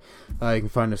darkinsightpod. You can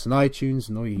find us on iTunes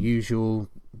and all your usual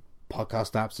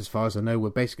podcast apps. As far as I know,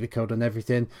 we're basically covered on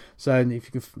everything. So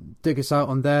if you can dig us out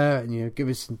on there and give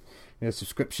us a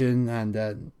subscription,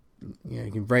 and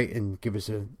you can rate and give us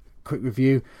a quick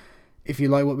review if you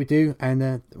like what we do,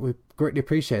 and we greatly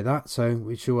appreciate that. So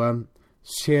we shall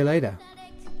see you later.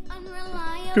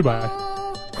 Goodbye.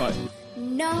 Bye.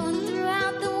 Known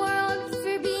throughout the world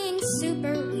for being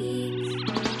super weak.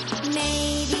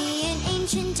 Maybe in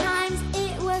ancient times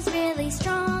it was really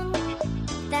strong.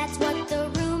 That's what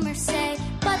the rumors say,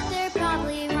 but they're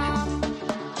probably wrong.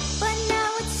 But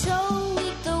now it's so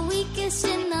weak, the weakest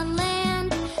in the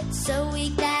land. So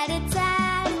weak that it's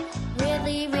sad,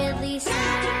 really, really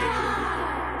sad.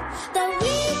 The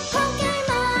weak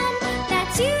Pokemon,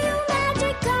 that's you,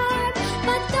 Magikarp.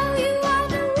 But though you are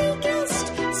the weakest,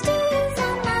 still is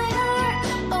on my heart.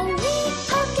 Oh, weak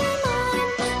Pokemon,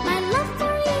 my love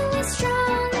for you is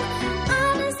strong.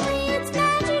 Honestly, it's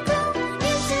magical,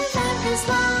 you survived this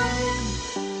long.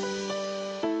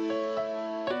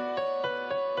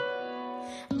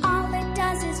 All it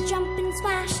does is jump and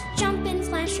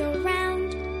splash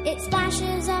around. It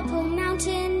splashes up whole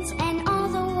mountains and all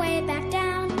the way back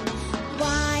down.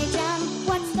 Why jump?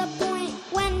 What's the point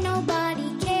when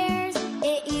nobody cares?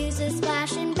 It uses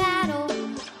splash in battle.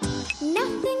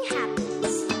 Nothing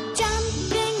happens.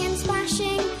 Jumping and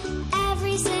splashing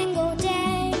every single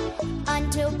day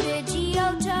until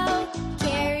Pidgeotto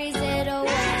carries it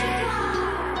away.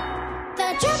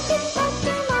 The jumping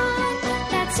Pokemon,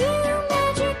 that's you,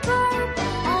 Magikarp.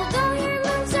 Although your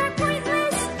moves are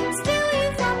pointless, still you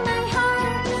from my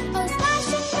heart. Oh,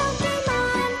 splashing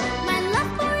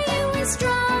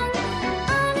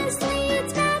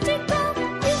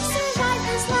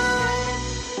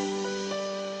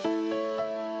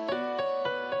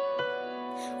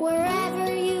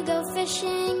Wherever you go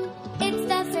fishing, it's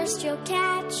the first you'll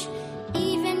catch.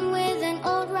 Even with an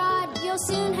old rod, you'll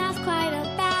soon have quite a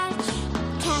batch.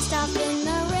 Cast off in the